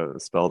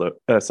 sell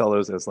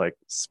those as like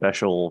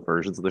special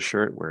versions of the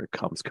shirt where it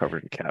comes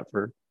covered in cat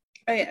fur.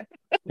 Oh yeah.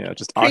 Yeah,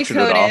 just auction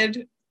it off.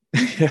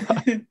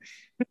 Yeah.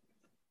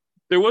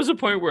 There was a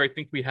point where I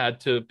think we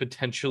had to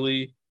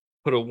potentially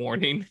put a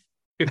warning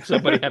if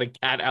somebody had a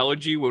cat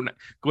allergy when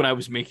I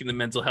was making the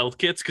mental health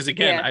kits. Because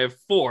again, I have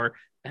 4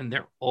 and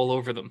they're all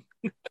over them.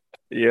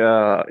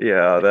 Yeah,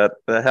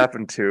 that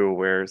happened too,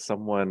 where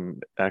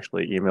someone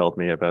actually emailed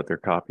me about their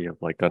copy of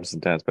like Dungeons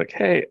and Dragons, like,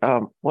 hey,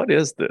 what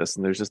is this?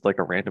 And there's just like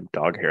a random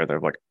dog hair. They're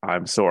like,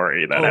 I'm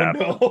sorry that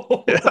happened.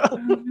 No. Yeah.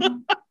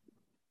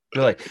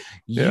 They're like,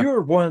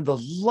 you're one of the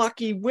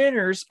lucky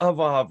winners of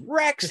a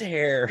Rex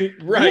hair.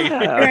 Right.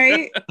 Yeah.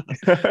 Right.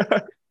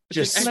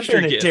 Just Extra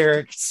spin it, gift.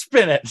 Derek.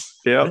 Spin it.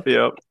 Yep.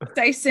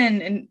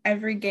 Dyson in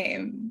every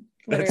game.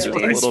 That's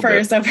Literally, right. his A little fur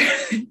bit. is up.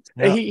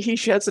 Yeah. He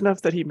sheds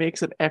enough that he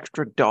makes an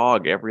extra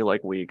dog every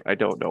like week. I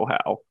don't know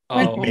how.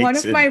 Oh, One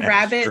Makes of my an extra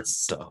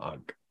rabbits-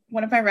 dog.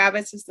 One of my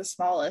rabbits is the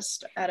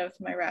smallest out of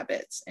my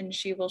rabbits, and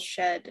she will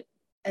shed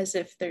as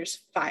if there's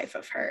 5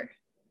 of her.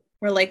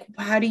 We're like,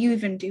 how do you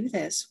even do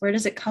this? Where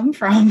does it come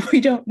from?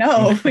 We don't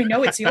know. We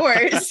know it's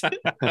yours.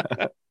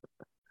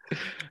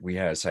 We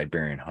had a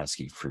Siberian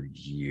Husky for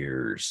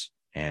years,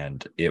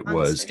 and it Monster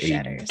was a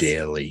shedders.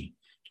 daily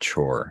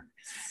chore.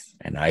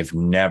 And I've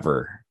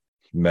never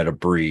met a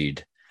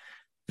breed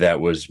that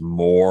was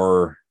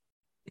more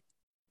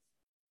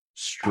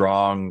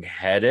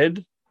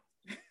strong-headed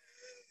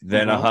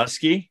than a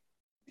Husky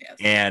Yes.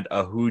 and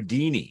a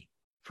Houdini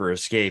for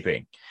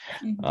escaping.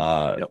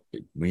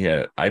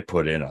 Mhm. I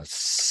put in a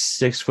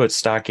 6-foot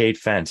stockade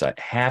fence at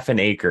half an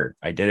acre.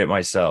 I did it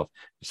myself.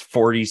 It's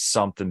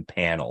 40-something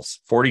panels,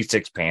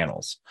 46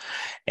 panels.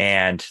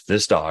 And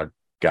this dog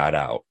got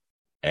out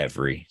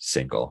every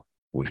single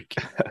week.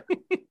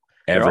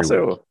 They're Every week.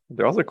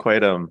 also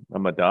quite a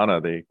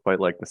Madonna. They quite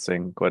like to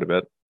sing quite a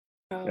bit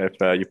Oh. if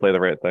you play the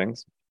right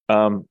things.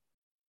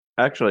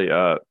 Actually,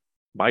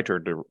 my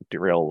turn to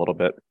derail a little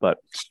bit, but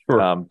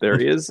Sure. there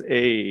is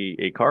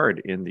a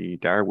card in the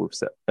Direwolf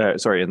set.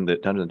 In the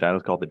Dungeons and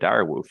Dragons called the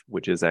Direwolf,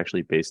 which is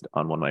actually based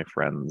on one of my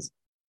friend's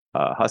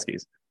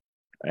Huskies.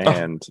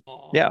 And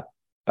Aw. yeah,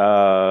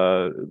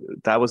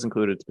 that was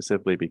included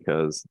specifically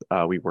because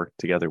we worked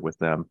together with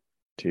them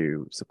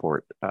to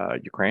support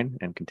Ukraine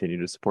and continue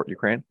to support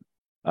Ukraine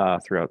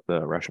throughout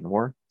the Russian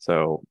war.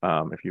 So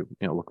if you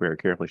look very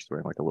carefully, she's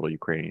wearing like a little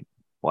Ukrainian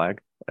flag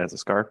as a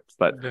scarf.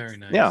 But Very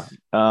nice. yeah,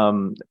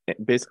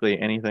 basically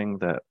anything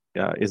that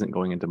isn't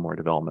going into more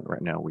development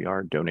right now, we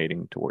are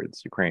donating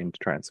towards Ukraine to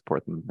try and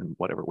support them in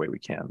whatever way we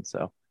can.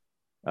 So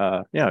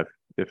yeah,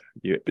 if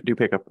you do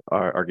pick up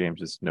our games,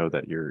 just know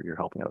that you're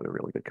helping out a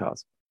really good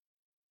cause.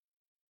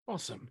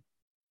 Awesome.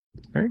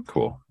 Very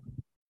cool.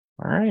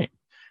 All right.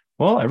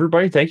 Well,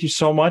 everybody, thank you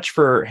so much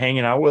for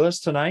hanging out with us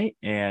tonight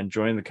and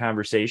joining the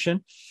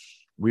conversation.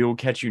 We will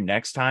catch you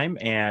next time.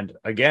 And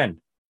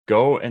again,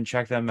 go and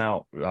check them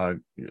out.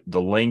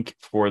 The link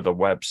for the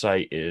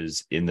website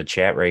is in the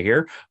chat right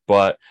here,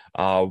 but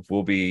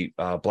we'll be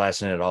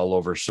blasting it all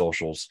over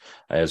socials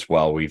as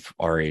well. We've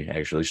already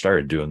actually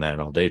started doing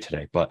that all day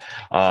today. But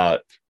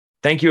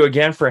thank you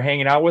again for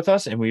hanging out with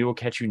us, and we will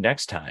catch you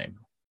next time.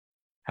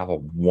 Have a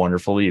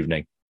wonderful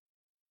evening.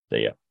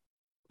 See ya.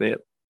 See ya.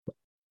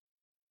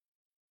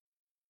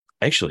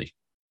 Actually,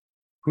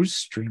 who's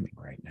streaming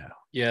right now?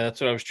 Yeah,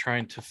 that's what I was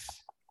trying to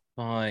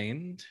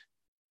find.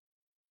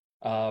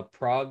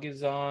 Prague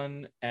is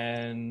on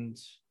and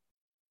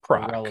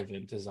Prague.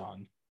 Irrelevant is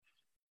on.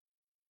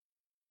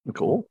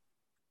 Cool.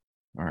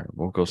 All right,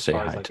 we'll go say As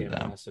far as, hi like, to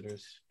them.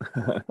 ambassadors.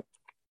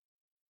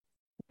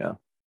 Yeah.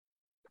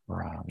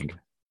 Prague.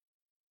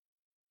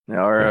 Yeah,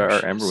 our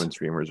Gracious. Emberwind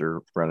streamers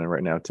are running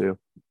right now too.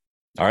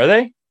 Are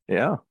they?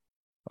 Yeah.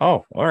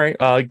 Oh, all right.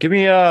 Give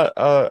me a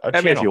I mean,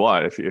 if channel. you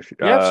want, if Yeah,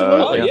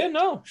 absolutely. Oh, yeah. yeah,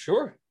 no,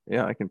 sure.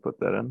 Yeah, I can put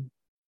that in.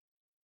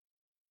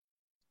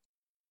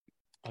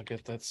 I'll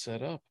get that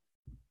set up.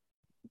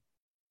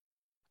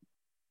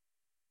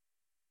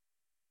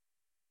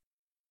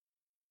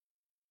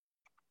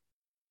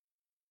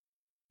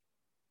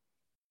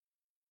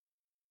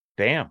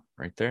 Damn,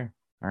 right there.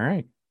 All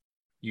right.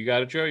 You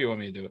got it, Joe? You want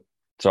me to do it?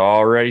 It's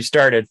already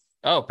started.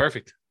 Oh,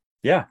 perfect.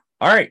 Yeah.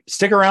 All right.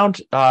 Stick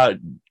around.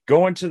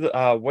 Go into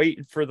the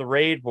wait for the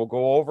raid. We'll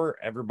go over.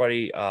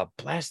 Everybody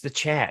blast the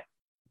chat.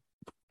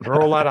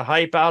 Throw a lot of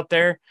hype out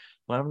there.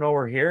 Let them know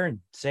we're here and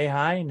say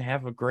hi and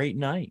have a great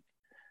night.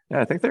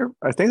 Yeah, I think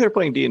they're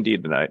playing D&D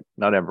tonight.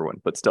 Not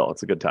Emberwind, but still,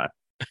 it's a good time.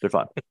 They're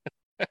fun.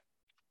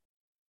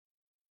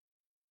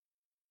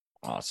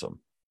 Awesome.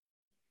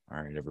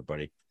 All right,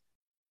 everybody.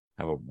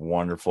 Have a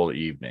wonderful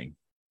evening.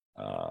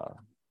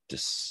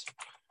 Just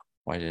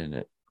why didn't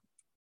it?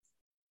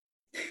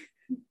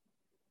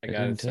 I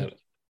got it set up.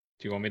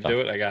 Do you want me to do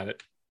it? I got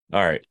it.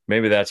 All right,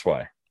 maybe that's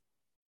why.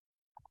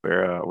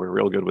 We're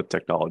real good with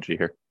technology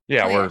here.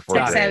 Yeah, Oh, yeah. we're Tech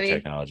great at savvy.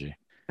 technology.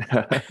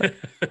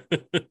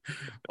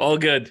 All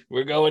good.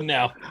 We're going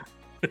now.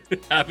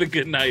 Have a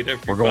good night,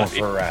 everybody. We're going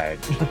for a ride.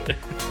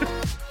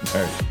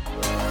 All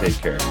right, take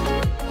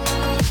care.